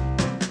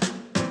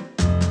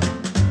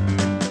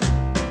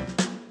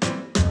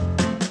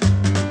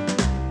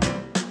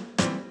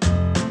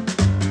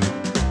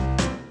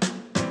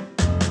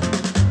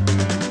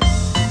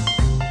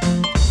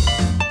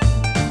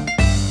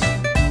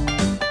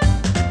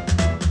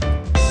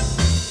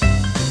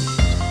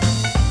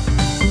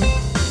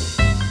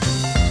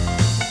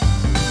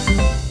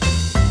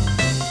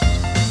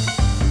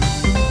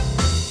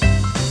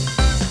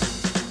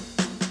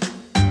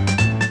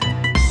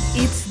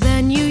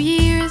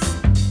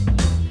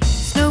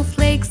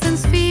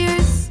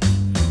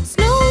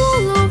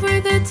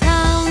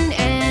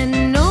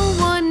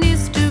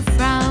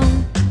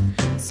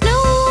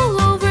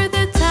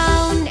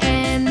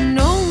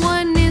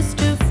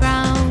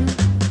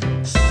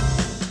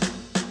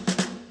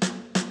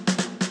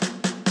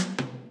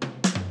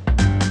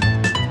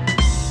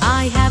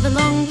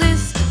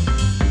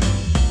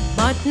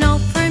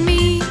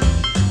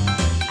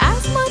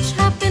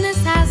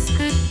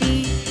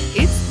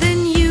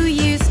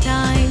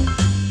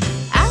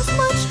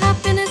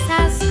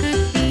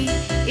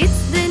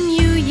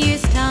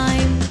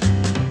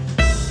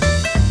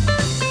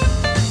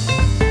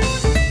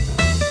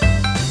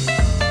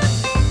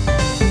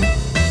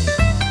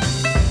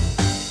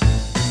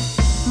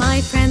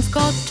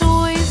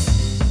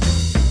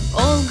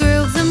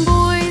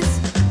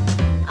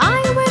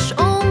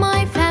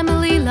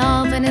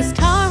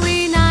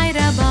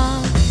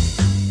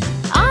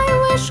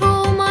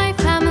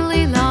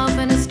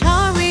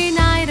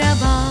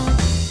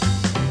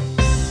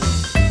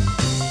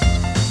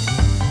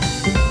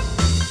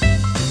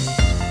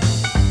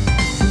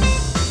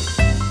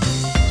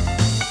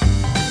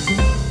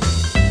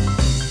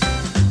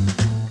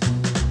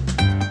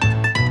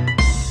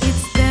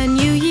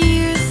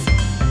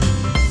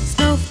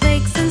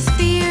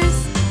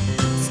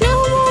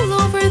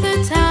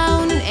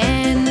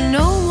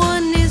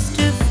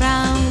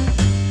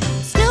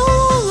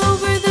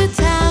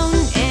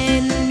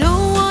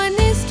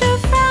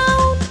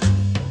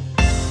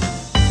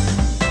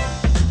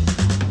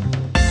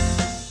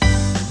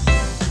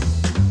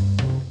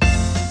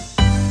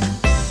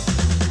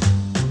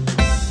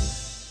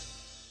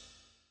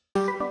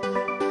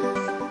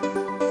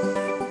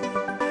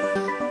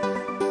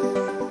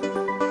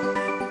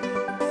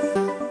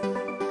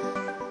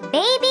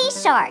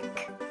 Shark.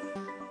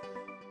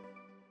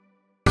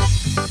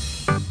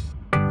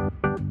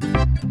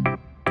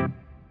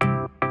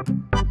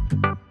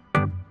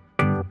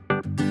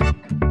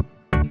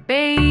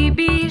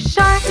 Baby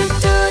shark,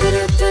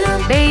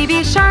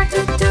 baby shark,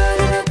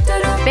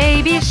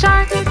 baby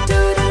shark,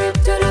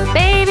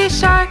 baby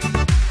shark,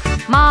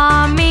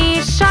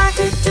 mommy shark,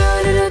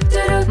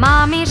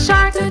 mommy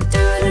shark,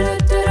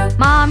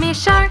 mommy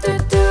shark,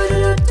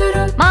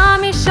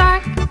 mommy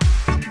shark,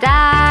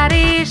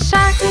 daddy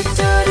shark,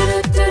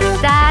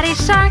 daddy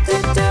shark,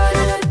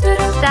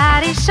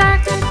 daddy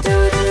shark,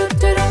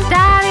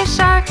 daddy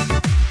shark,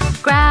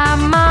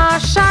 grandma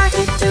shark,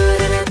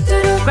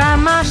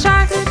 grandma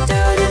shark,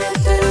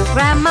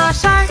 grandma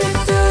shark,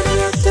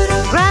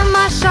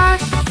 grandma shark,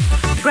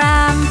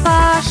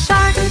 grandpa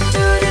shark,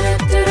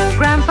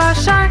 grandpa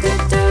shark,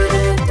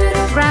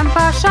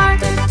 grandpa shark,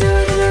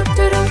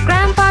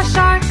 grandpa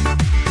shark.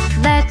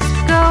 Let's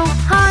go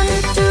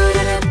hunt,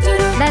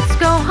 let's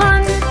go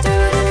hunt,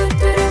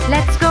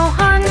 let's go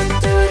hunt.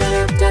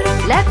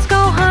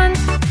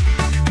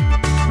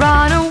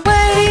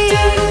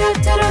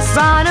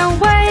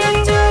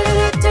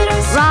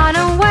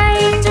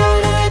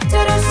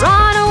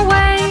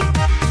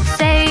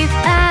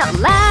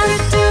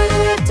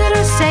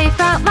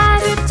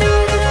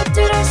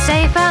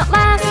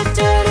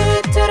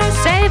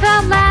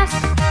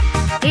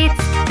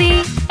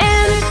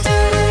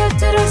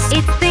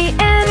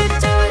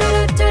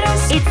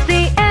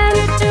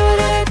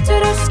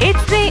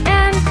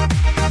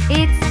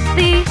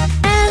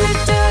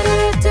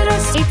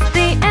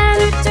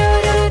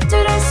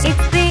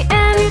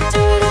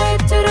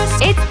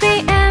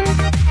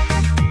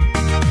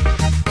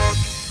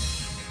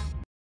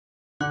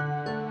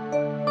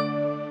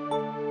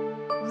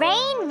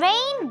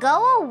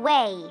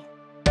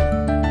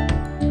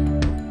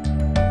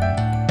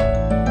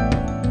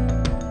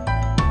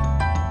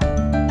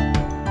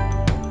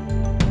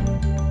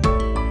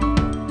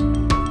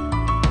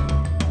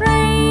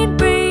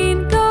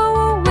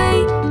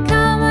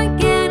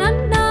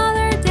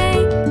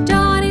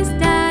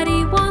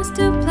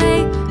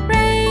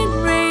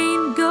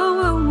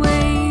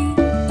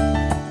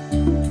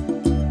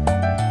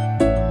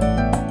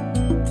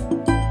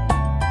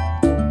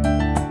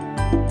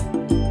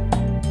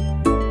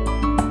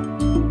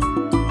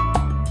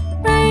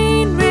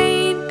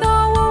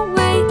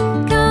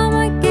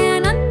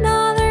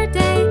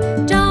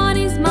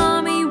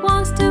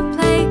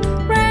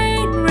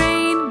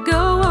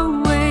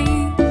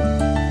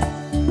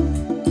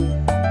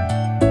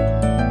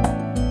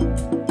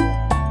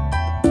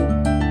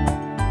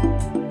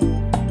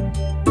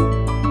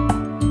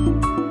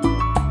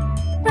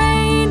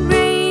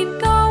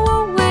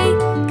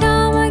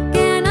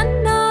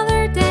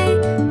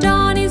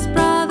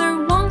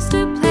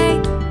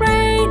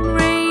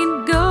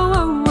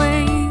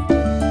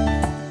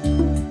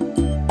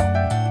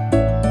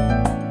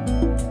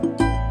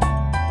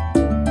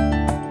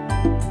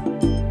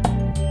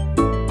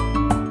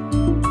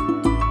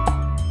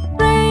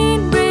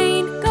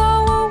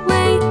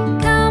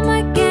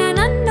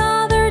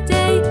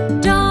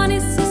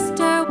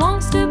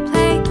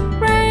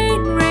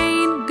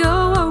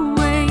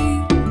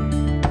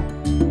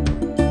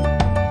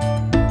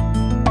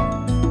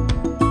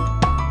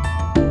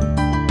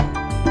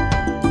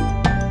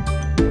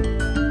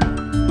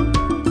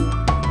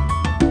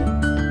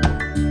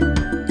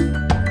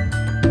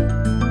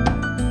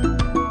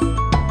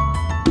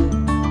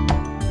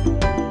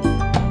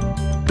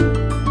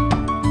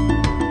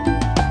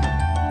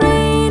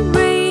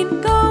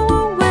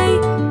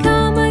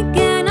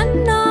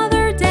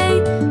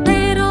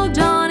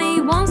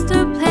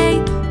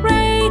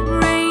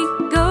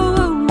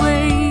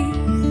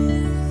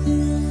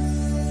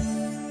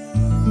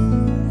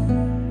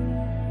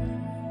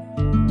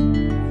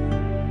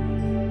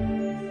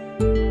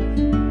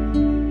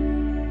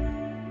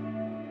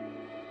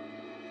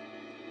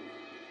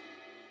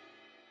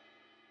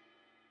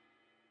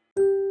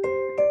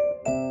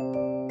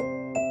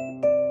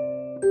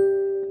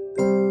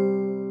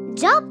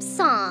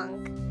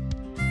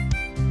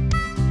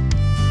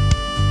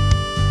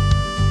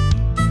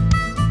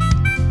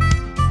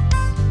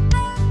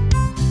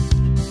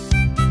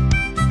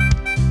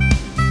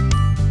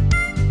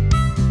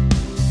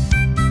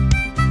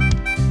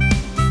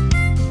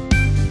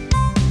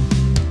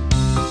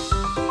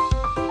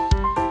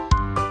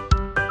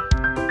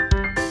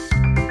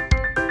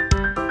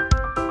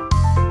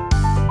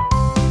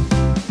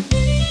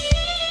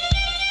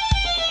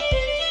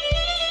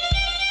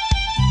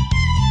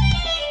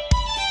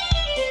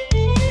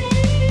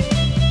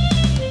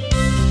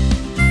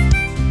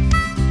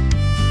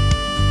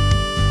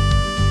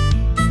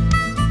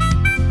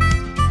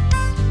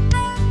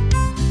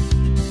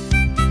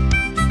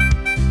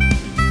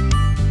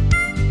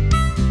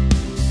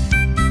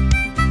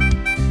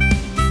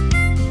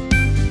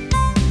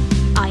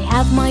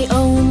 have my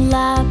own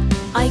lab.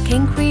 I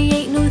can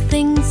create new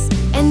things.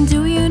 And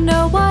do you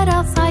know what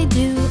else I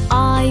do?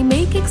 I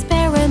make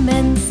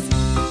experiments.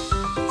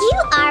 You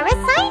are a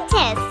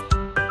scientist.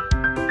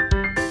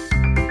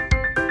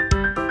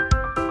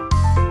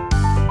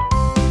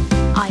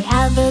 I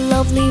have a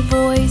lovely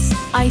voice.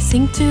 I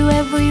sing to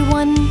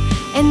everyone.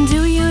 And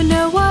do you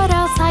know what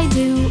else I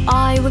do?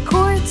 I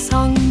record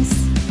songs.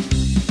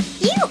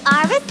 You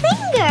are a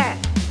singer.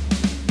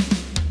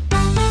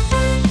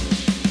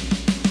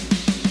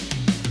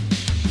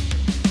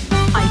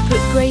 I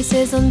put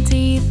braces on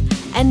teeth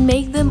and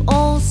make them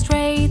all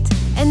straight.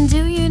 And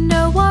do you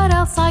know what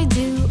else I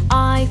do?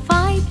 I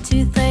fight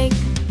toothache.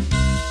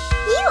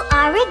 You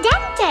are a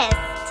dentist.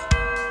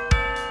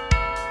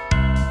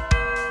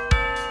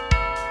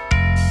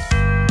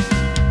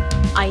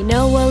 I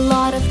know a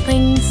lot of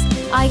things.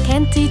 I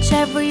can't teach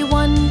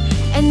everyone.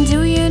 And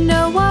do you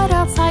know what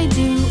else I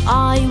do?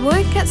 I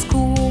work at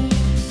school.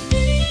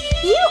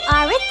 You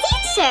are a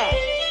teacher.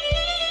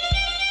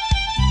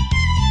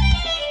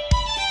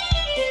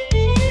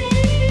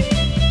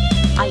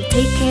 I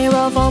take care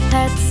of all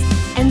pets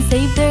and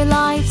save their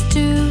lives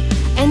too.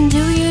 And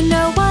do you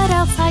know what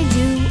else I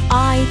do?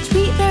 I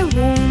treat their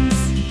wounds.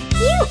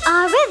 You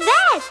are a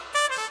vet.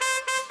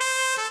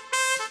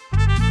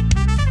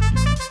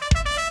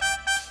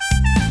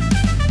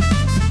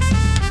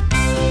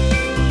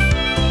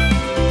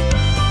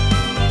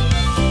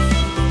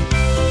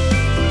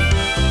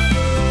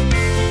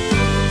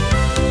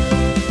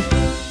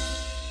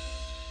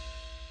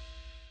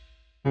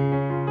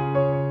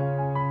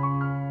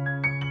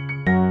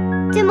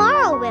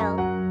 Tomorrow will.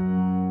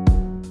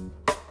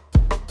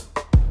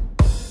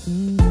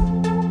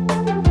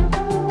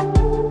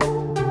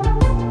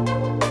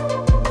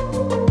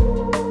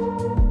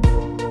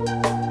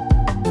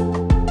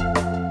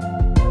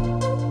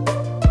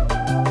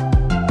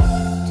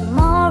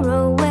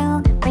 Tomorrow will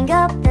bring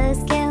up the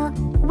skill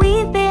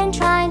we've been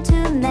trying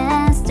to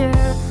master.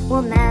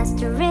 We'll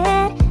master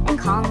it and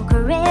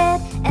conquer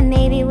it, and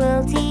maybe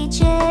we'll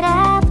teach it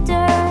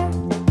after.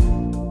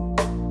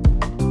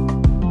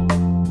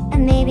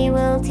 And maybe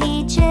we'll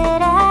teach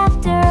it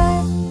after.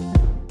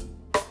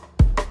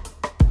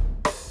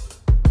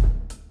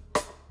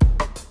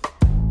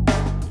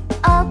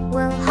 Up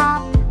we'll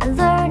hop and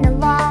learn a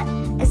lot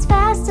as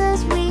fast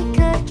as we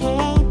could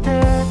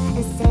caper,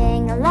 and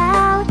sing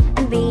aloud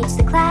and reach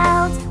the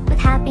clouds with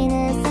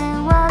happiness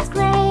and wild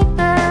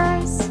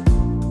scrapers.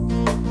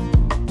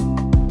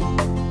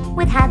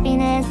 With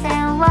happiness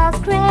and wild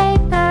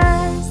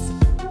scrapers.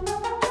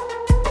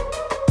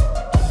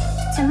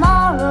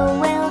 Tomorrow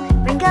will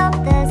bring up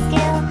the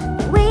skill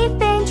we've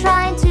been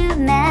trying to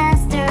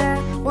master.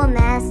 We'll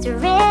master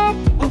it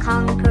and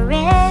conquer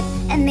it,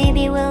 and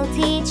maybe we'll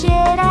teach it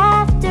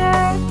after.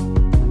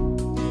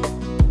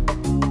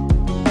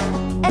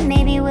 And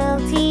maybe we'll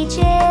teach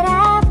it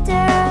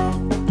after.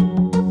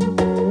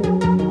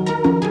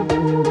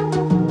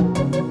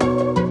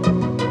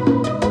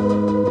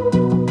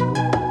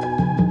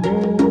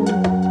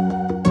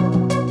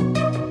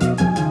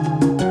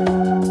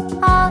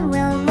 On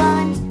we'll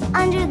run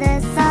under the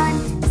sun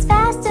as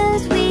fast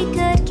as we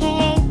could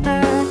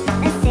caper,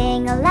 and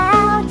sing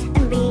aloud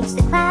and reach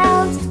the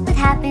clouds with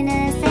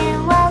happiness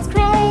and wild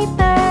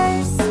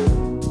scrapers.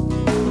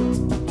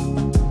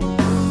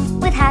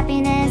 With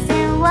happiness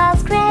and wild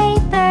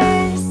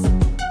scrapers.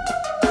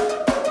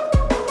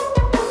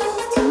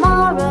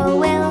 Tomorrow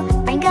will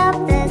bring up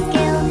the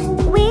skill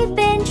we've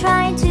been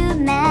trying to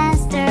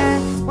master.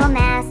 We'll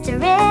master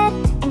it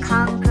and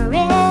conquer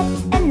it,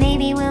 and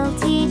maybe we'll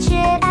teach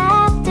it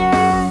after.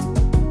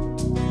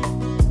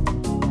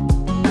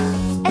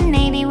 And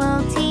maybe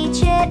we'll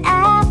teach it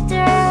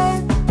after.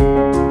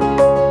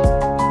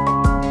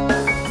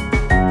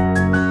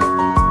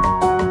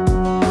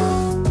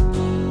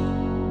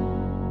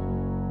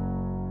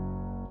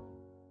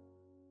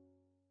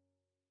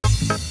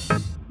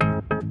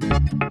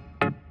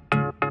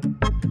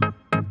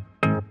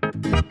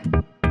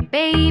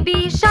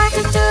 Baby shark,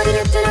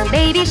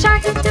 baby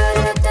shark,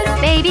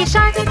 baby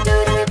shark,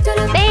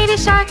 baby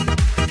shark.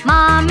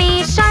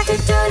 Mommy shark,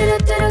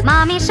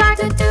 mommy shark,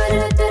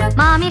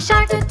 mommy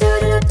shark,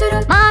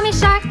 mommy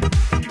shark.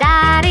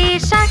 Daddy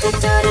shark,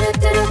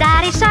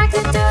 daddy shark,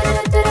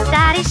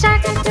 daddy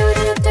shark,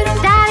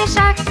 daddy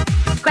shark.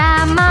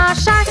 Grandma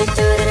shark,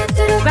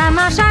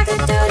 grandma shark,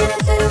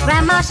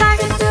 grandma shark,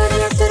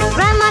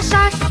 grandma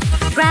shark.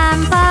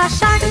 Grandpa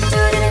shark,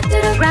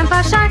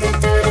 grandpa shark,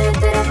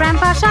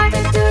 grandpa shark,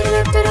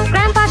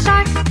 grandpa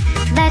shark.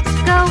 Let's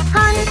go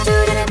hunt,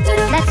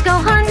 let's go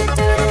hunt,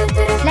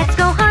 let's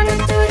go hunt,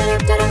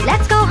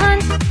 let's go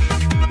hunt.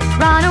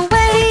 Run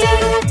away,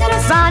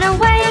 run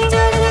away,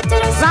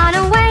 run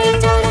away,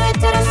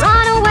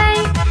 run away.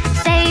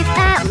 Safe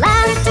at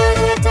last,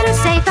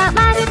 safe at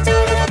last,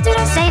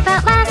 safe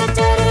at last,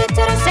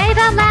 safe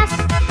at last.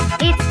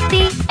 It's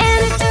the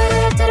end,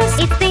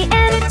 it's the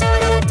end,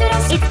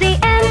 it's the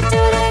end,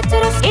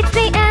 it's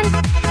the end,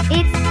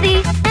 it's the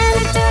end,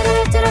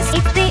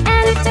 it's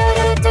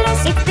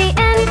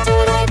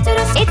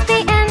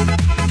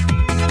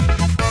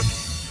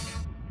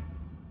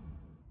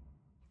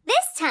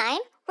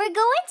We're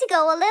going to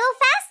go a little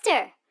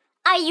faster.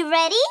 Are you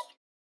ready?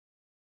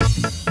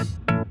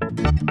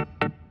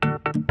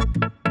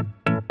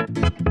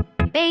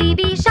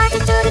 Baby shark,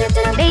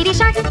 baby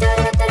shark,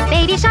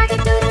 baby shark,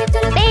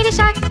 baby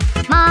shark.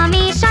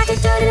 Mommy shark,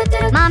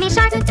 mommy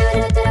shark,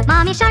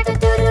 mommy shark,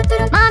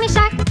 mommy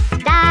shark.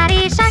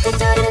 Daddy shark,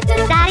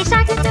 daddy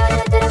shark,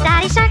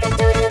 daddy shark,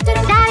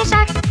 daddy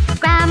shark.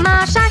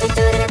 Grandma shark,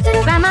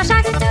 grandma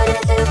shark,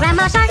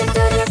 grandma shark,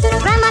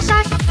 grandma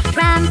shark.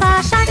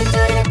 Grandpa shark,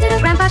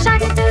 grandpa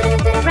shark,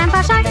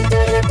 grandpa shark,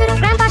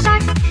 grandpa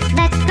shark.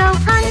 Let's go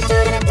hunt,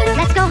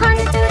 let's go hunt,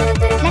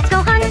 let's go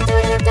hunt,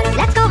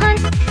 let's go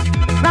hunt.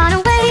 Run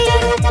away,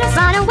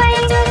 run away,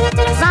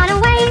 run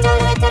away,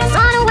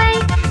 run away.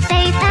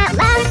 Safe at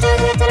last,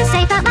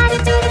 safe at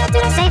last,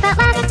 safe at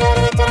last,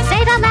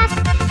 safe at last.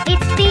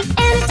 It's the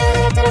end,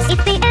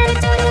 it's the end,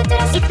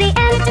 it's the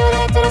end,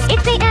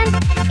 it's the end,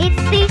 it's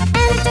the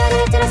end,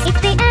 it's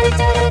the end,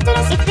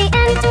 it's the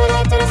end,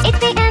 it's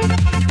the end.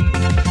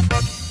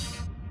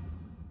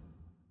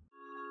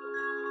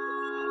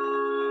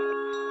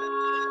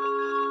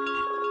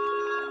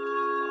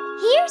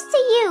 Here's to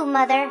you,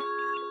 Mother.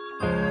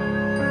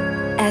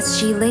 As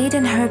she laid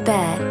in her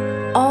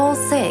bed, all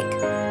sick,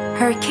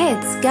 her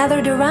kids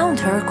gathered around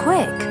her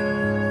quick.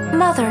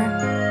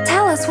 Mother,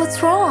 tell us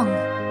what's wrong.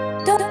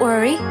 Don't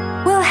worry,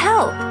 we'll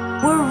help.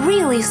 We're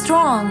really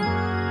strong.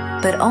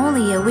 But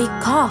only a weak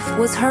cough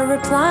was her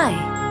reply.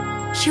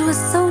 She was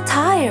so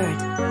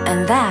tired,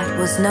 and that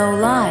was no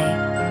lie.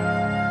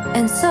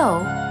 And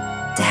so,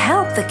 to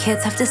help the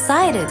kids have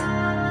decided,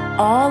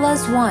 all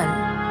as one,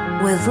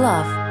 with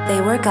love they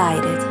were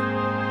guided.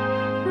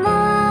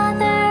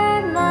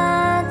 Mother,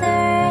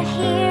 Mother,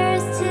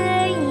 here's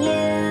to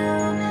you.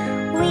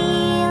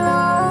 We'll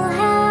all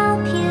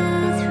help you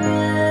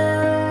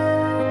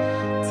through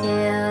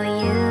till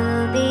you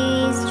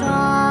be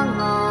strong,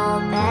 all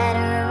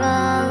better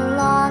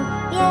along.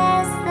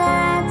 Yes,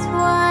 that's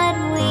what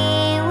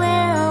we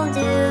will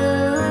do.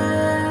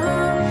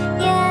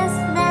 Yes,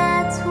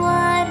 that's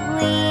what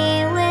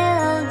we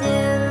will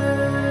do.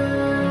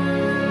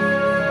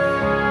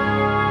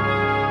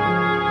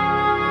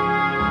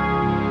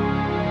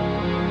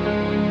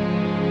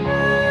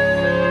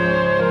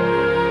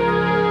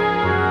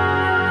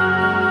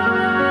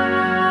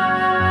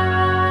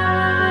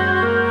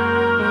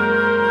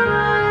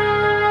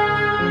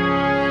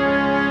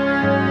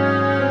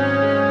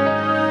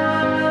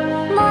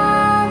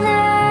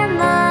 Mother,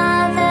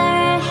 Mother,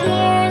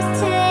 here's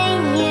to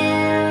you.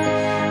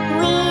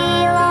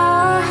 We'll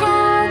all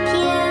help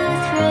you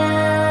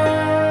through.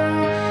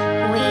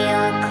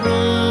 We'll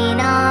clean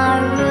our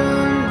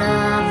room, the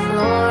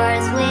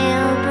floors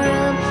will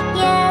broom.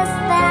 Yes,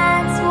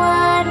 that's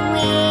what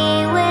we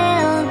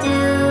will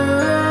do.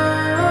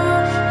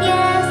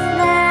 Yes,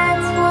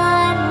 that's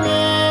what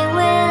we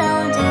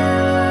will do.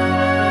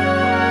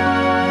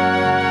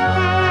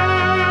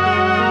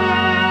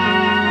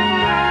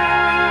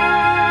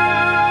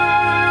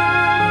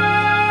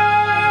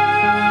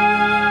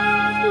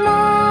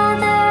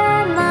 Mother,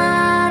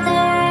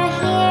 Mother,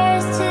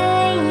 here's to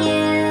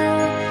you.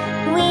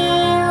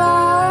 We'll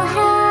all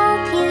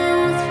help you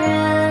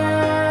through.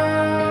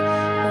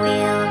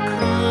 We'll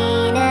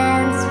clean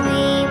and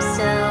sweep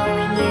so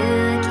you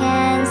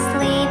can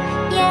sleep.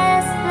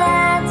 Yes,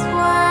 that's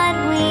what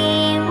we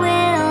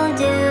will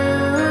do.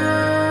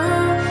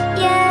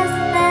 Yes,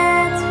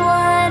 that's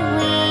what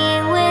we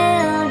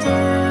will do.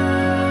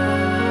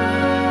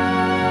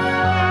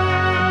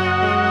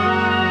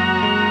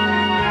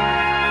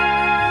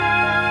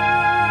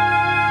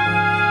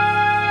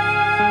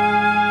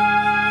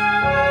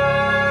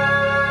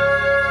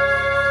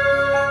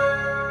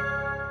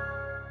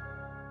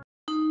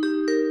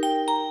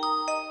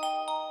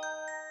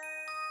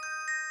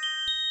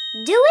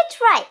 Do it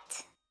right.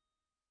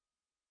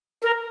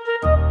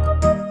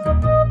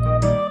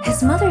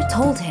 His mother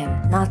told him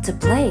not to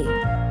play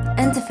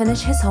and to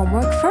finish his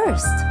homework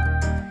first.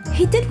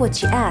 He did what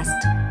she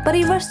asked, but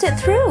he rushed it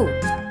through.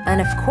 And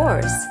of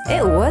course,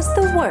 it was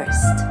the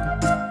worst.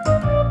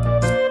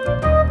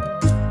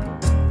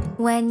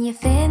 When you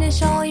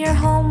finish all your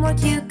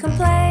homework, you can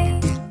play.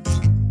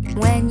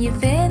 When you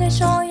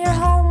finish all your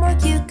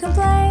homework, you can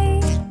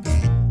play.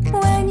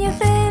 When you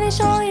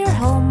finish all your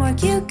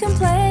homework, you can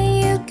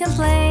play, you can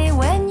play.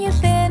 When you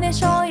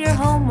finish all your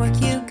homework,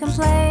 you can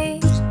play.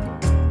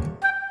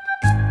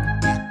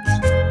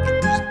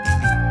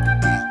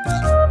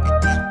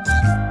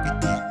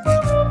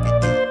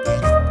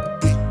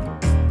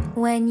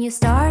 When you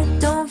start,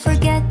 don't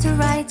forget to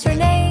write your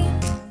name.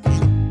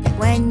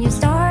 When you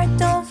start,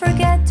 don't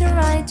forget to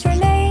write your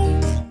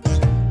name.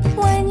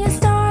 When you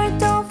start,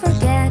 don't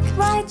forget,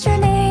 write your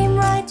name,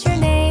 write your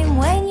name.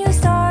 When you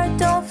start,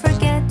 don't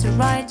forget to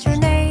write your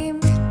name.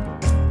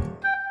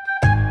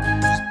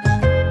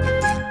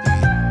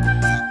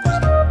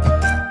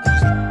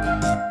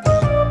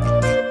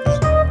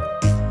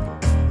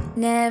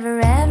 Never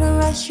ever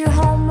rush your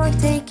homework,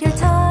 take your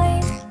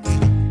time.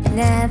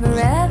 Never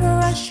ever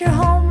rush your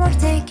homework,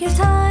 take your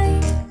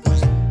time.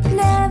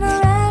 Never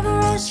ever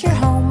rush your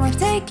homework,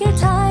 take your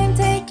time,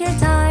 take your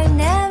time.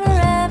 Never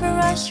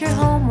rush your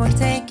homework,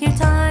 take your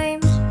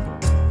time.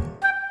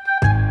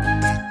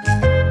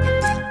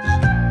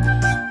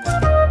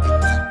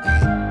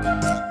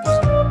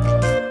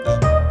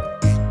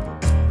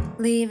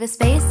 Leave a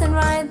space and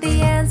write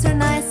the answer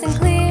nice and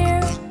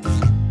clear.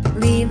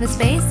 Leave a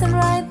space and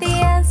write the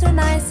answer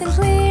nice and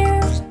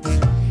clear.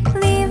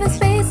 Leave a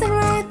space and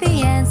write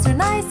the answer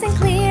nice and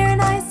clear,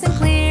 nice and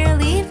clear.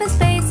 Leave a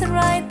space and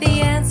write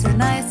the answer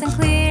nice and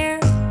clear.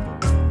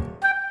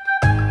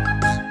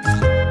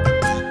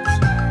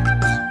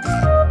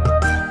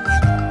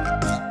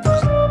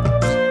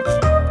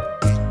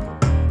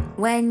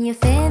 When you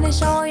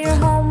finish all your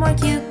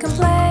homework, you can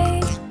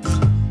play.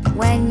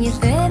 When you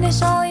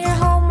finish all your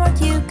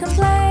homework, you can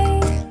play.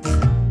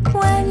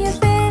 When you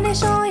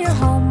finish all your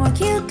homework,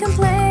 you can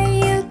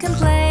play, you can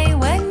play.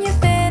 When you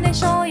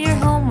finish all your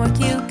homework,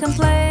 you can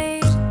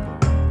play.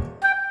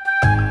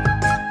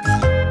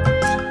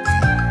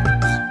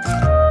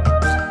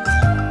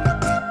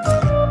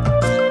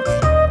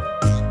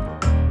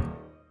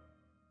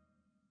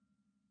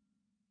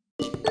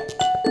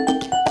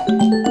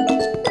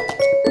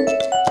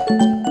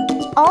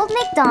 Old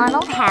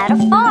MacDonald had a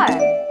farm.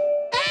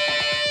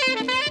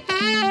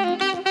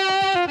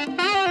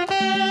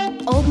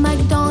 Old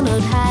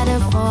MacDonald had a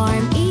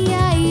farm,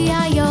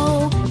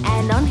 E-I-E-I-O.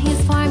 And on his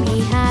farm he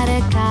had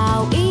a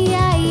cow,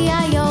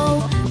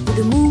 E-I-E-I-O. With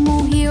a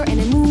moo-moo here and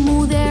a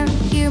moo-moo there.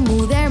 Here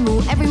moo, there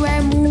moo,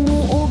 everywhere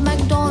moo-moo. Old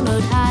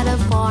MacDonald had a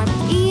farm,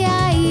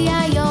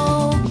 E-I-E-I-O.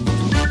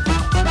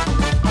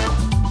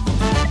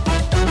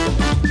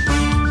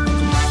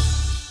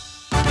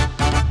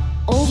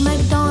 Old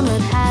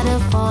MacDonald had a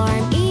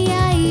farm,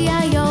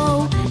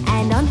 E-I-E-I-O.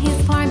 And on his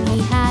farm he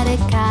had a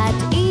cat,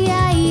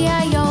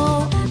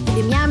 E-I-E-I-O.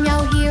 With a meow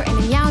meow here and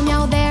a meow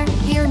meow there.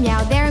 Here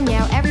meow, there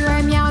meow,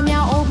 everywhere meow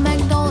meow. Old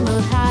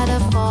MacDonald had a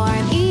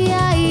farm,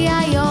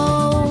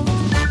 E-I-E-I-O.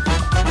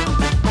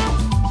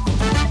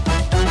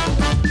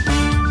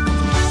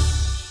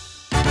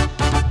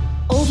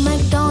 Old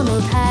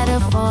MacDonald had a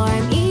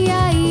farm,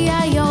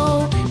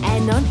 E-I-E-I-O.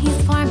 And on his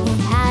farm he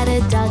had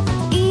a duck,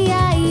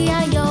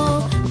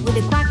 E-I-E-I-O. With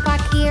a quack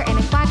quack here and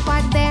a quack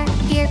quack there.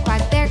 Here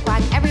quack, there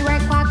quack, everywhere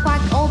quack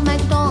quack. Old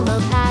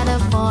MacDonald had a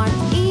farm,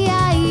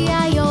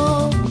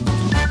 E-I-E-I-O.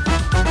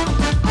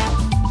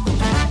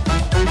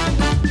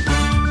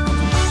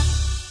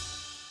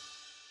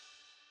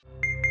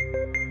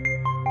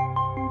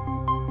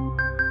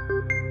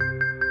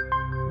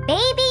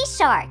 Baby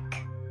Shark.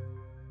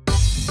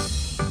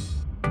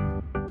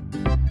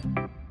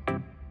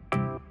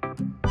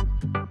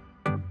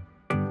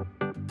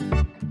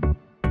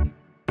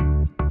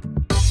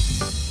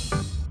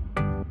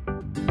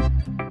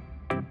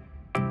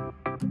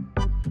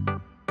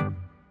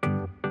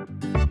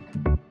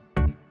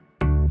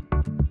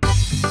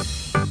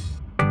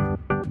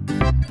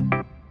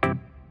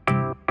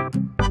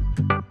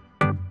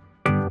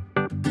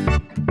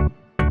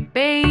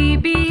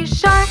 Baby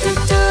shark,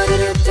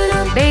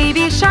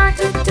 baby shark,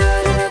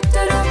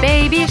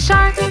 baby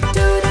shark,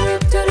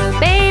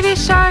 baby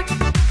shark,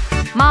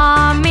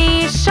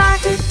 mommy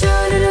shark,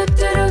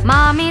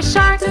 mommy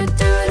shark,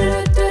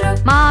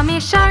 mommy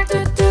shark,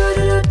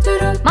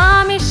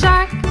 mommy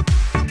shark,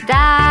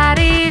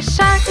 daddy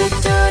shark,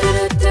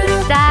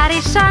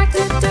 daddy shark,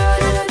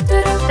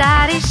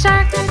 daddy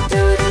shark,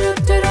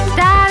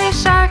 daddy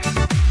shark,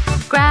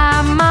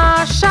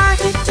 grandma shark,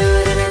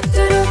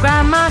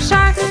 grandma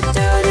shark,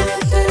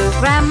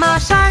 grandma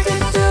shark,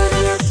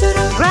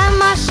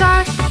 grandma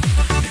shark,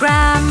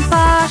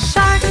 grandpa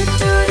shark,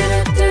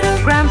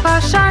 grandpa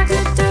shark,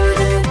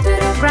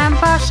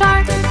 grandpa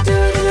shark,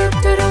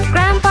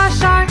 grandpa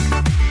shark.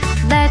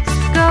 Let's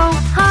go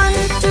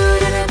hunt,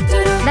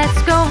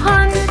 let's go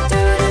hunt,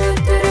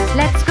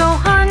 let's go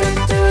hunt,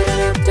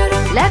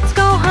 let's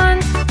go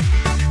hunt.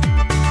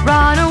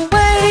 Run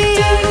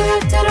away,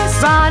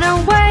 run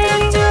away,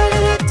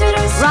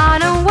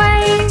 run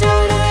away,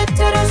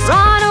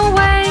 run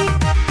away.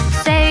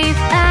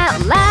 Safe at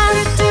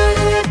last,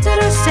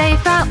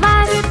 safe at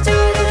last,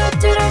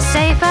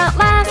 safe at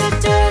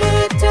last,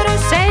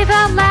 safe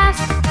at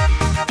last.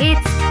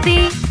 It's the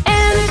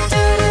end,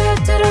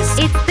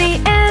 it's the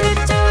end,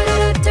 it's the end,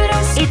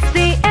 it's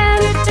the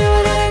end, it's the end,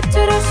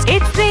 it's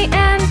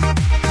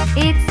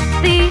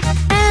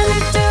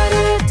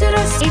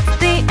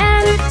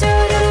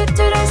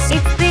the end,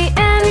 it's the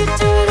end,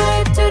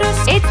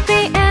 it's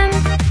the end.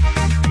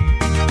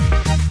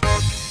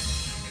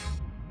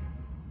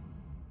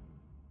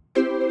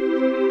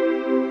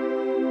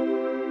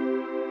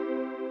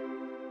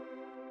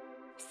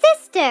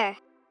 Sister.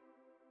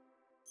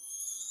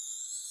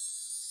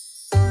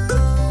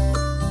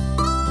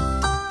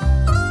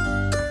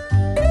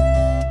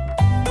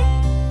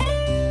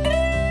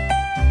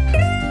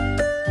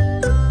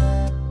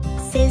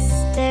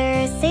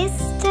 Sister,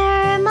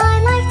 sister, my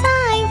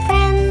lifetime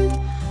friend,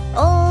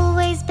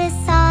 always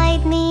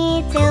beside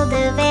me till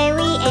the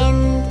very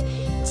end,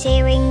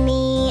 cheering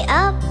me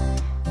up,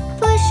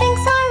 pushing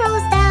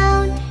sorrows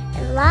down,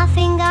 and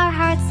laughing our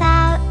hearts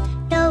out,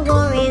 no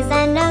worries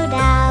and no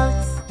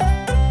doubts.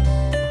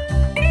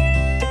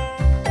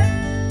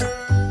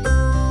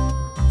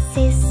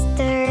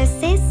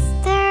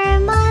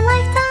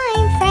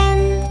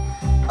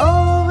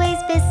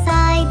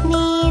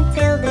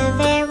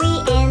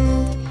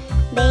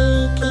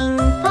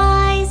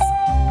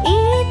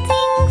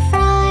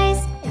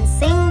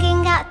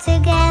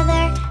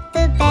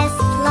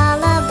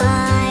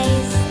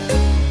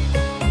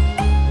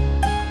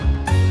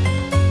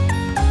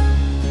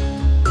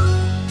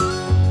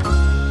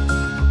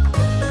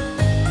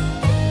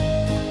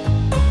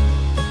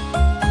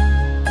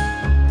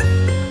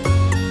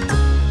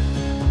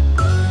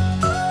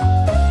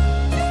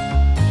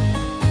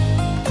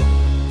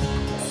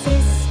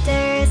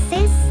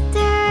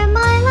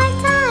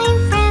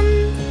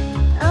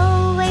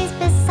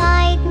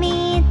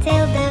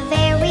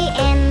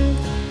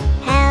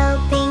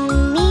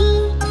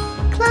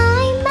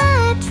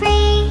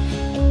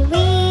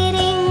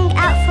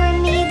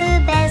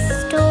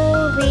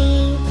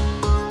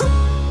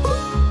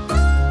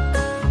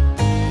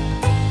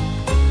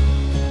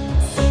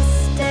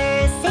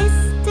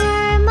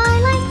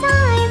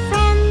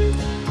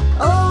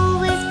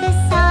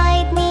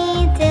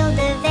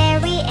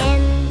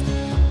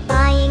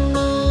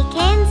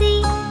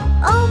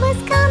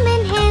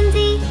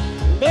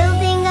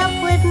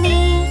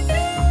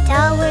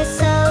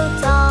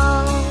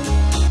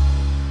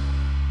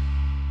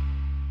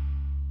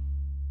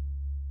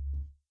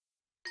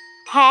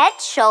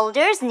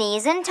 shoulders,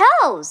 knees, and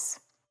toes.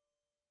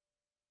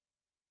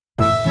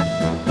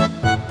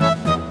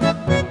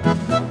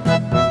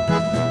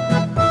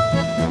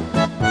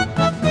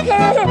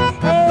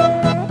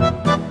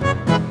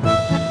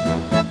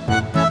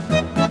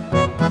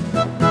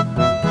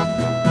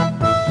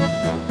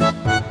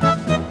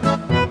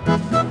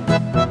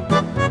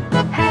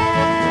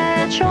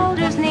 Head,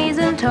 shoulders, knees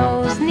and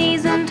toes,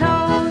 knees and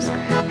toes.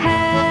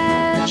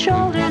 Head,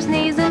 shoulders,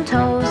 knees and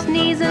toes,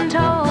 knees and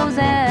toes.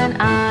 And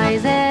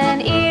eyes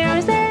and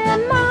ears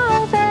and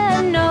mouth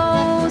and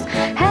nose.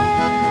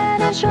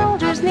 Head and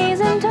shoulders, knees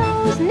and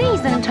toes,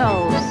 knees and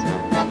toes.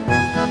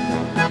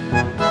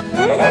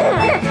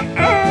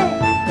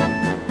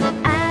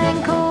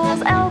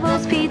 Ankles,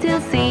 elbows, feet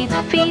and seat,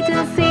 feet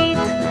and seat.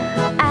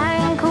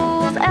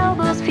 Ankles,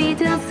 elbows,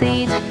 feet and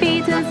seat,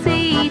 feet and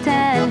seat.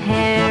 And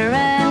hair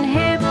and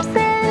hips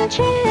and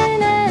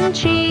chin and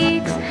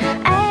cheeks.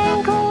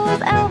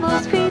 Ankles,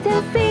 elbows, feet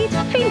and seat,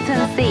 feet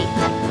and seat.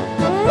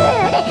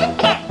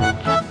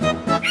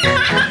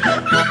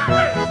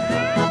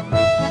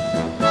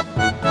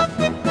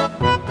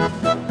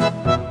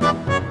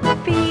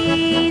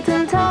 Feet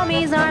and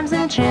tummies, arms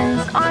and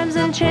chins, arms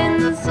and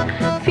chins.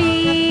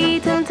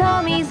 Feet and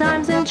tummies,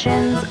 arms and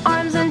chins,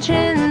 arms and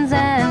chins.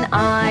 And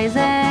eyes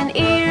and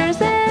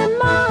ears and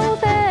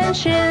mouth and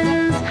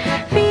shins.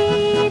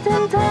 Feet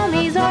and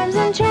tummies, arms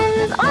and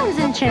chins, arms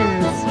and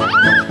chins.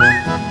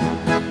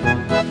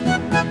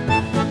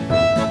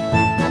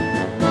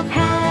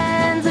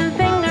 Hands and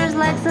fingers,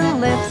 legs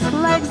and lips,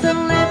 legs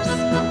and lips.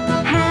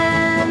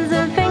 Hands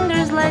and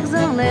fingers, legs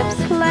and lips,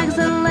 legs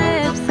and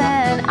lips.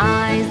 And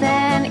eyes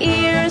and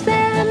ears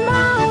and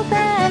mouth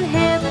and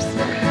hips.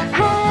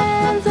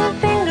 Hands and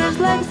fingers,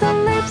 legs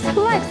and lips,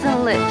 legs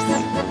and lips.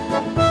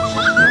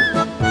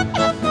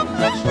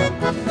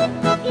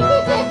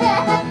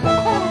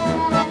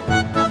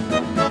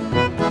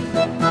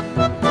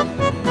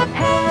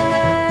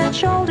 Head,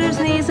 shoulders,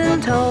 knees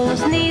and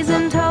toes, knees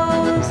and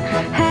toes.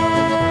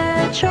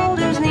 Head,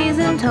 shoulders, knees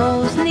and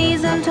toes,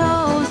 knees and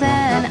toes.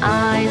 And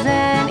eyes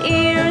and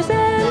ears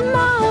and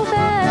mouth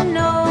and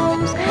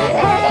nose.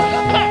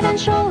 Head and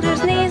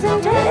shoulders, knees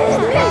and toes,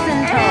 knees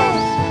and toes.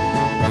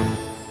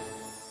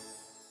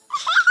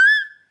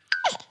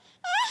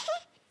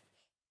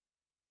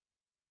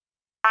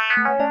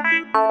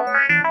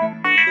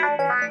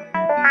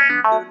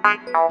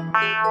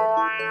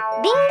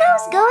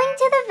 Bingo's going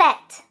to the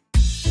vet.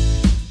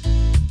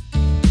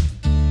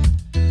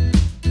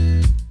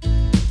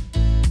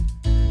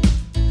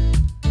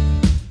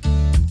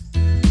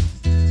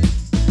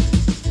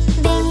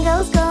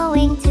 Bingo's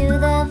going to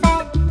the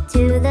vet,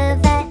 to the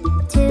vet,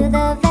 to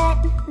the vet.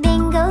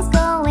 Bingo's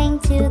going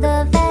to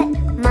the vet,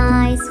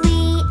 my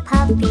sweet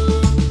puppy.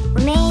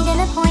 We made an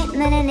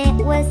appointment and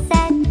it was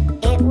set,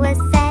 it was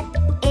set,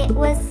 it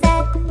was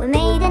set. We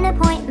made an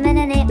appointment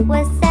and it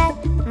was set,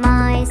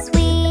 my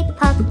sweet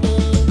puppy.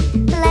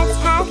 Let's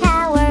pack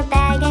our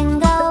bag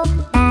and go,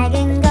 bag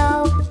and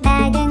go,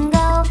 bag and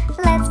go.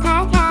 Let's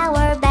pack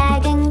our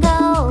bag and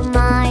go,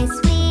 my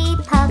sweet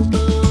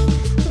puppy.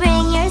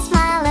 Bring your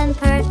smile and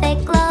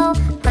perfect glow,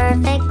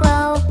 perfect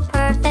glow,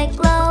 perfect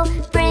glow.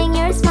 Bring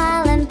your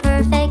smile and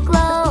perfect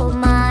glow,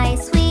 my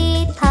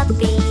sweet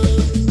puppy.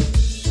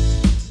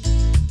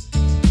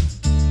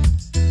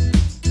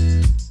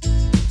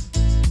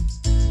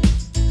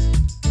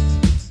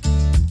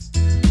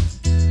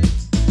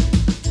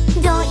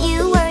 Don't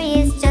you worry,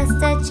 it's just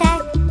a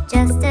check,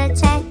 just a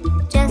check,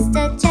 just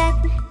a check.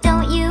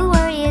 Don't you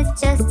worry,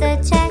 it's just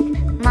a check,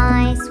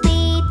 my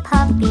sweet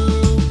puppy.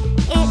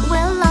 It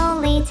will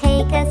only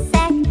take a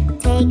sec,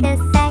 take a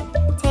sec,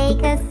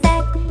 take a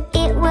sec.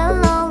 It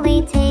will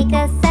only take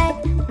a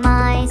sec,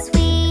 my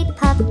sweet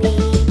puppy.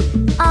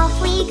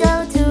 Off we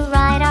go to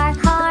ride our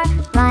car,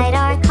 ride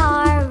our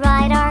car,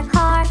 ride our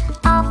car.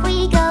 Off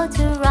we go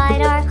to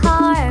ride our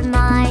car,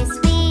 my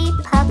sweet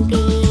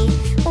puppy.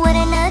 What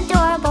an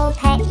adorable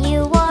pet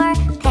you are,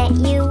 pet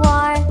you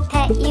are,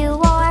 pet you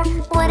are.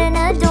 What an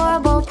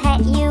adorable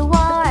pet you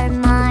are,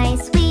 my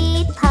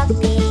sweet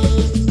puppy.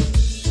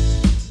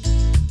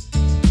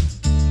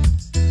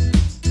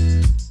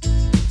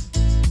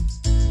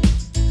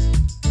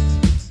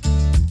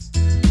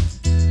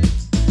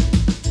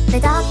 The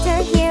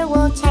doctor here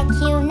will check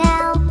you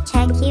now,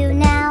 check you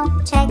now,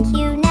 check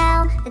you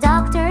now. The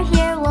doctor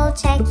here will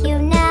check you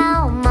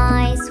now,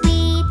 my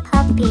sweet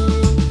puppy.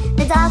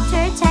 The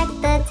doctor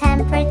checked the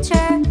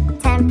temperature,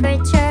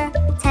 temperature,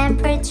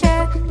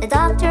 temperature. The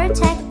doctor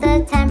checked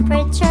the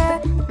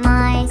temperature,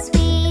 my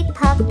sweet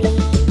puppy.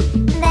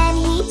 Then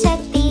he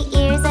checked the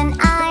ears and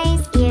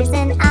eyes, ears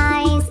and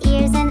eyes,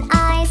 ears and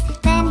eyes.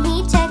 Then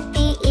he checked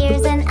the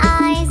ears and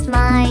eyes,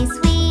 my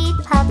sweet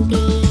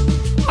puppy.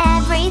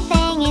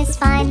 Everything is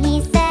fine,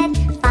 he said,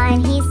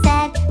 fine, he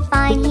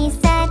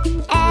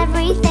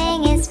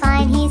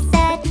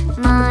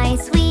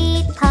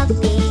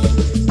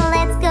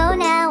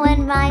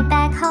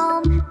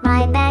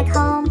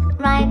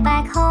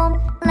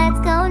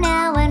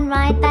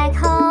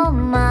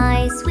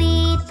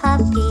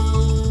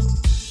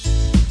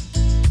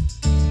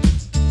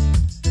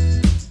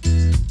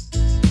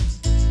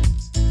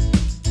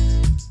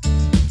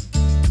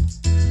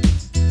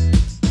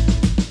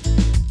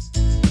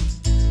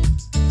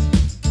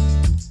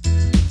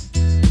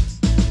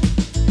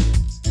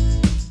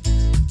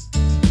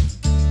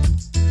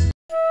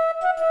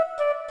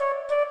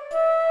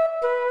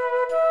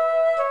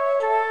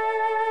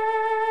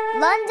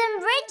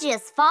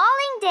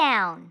falling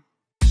down.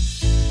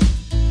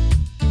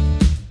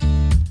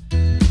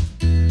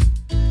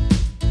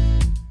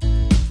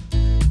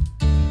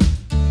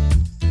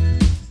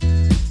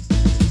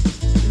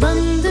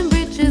 London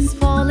Bridge is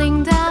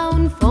falling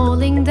down,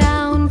 falling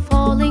down,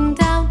 falling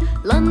down.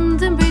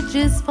 London Bridge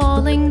is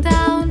falling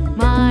down.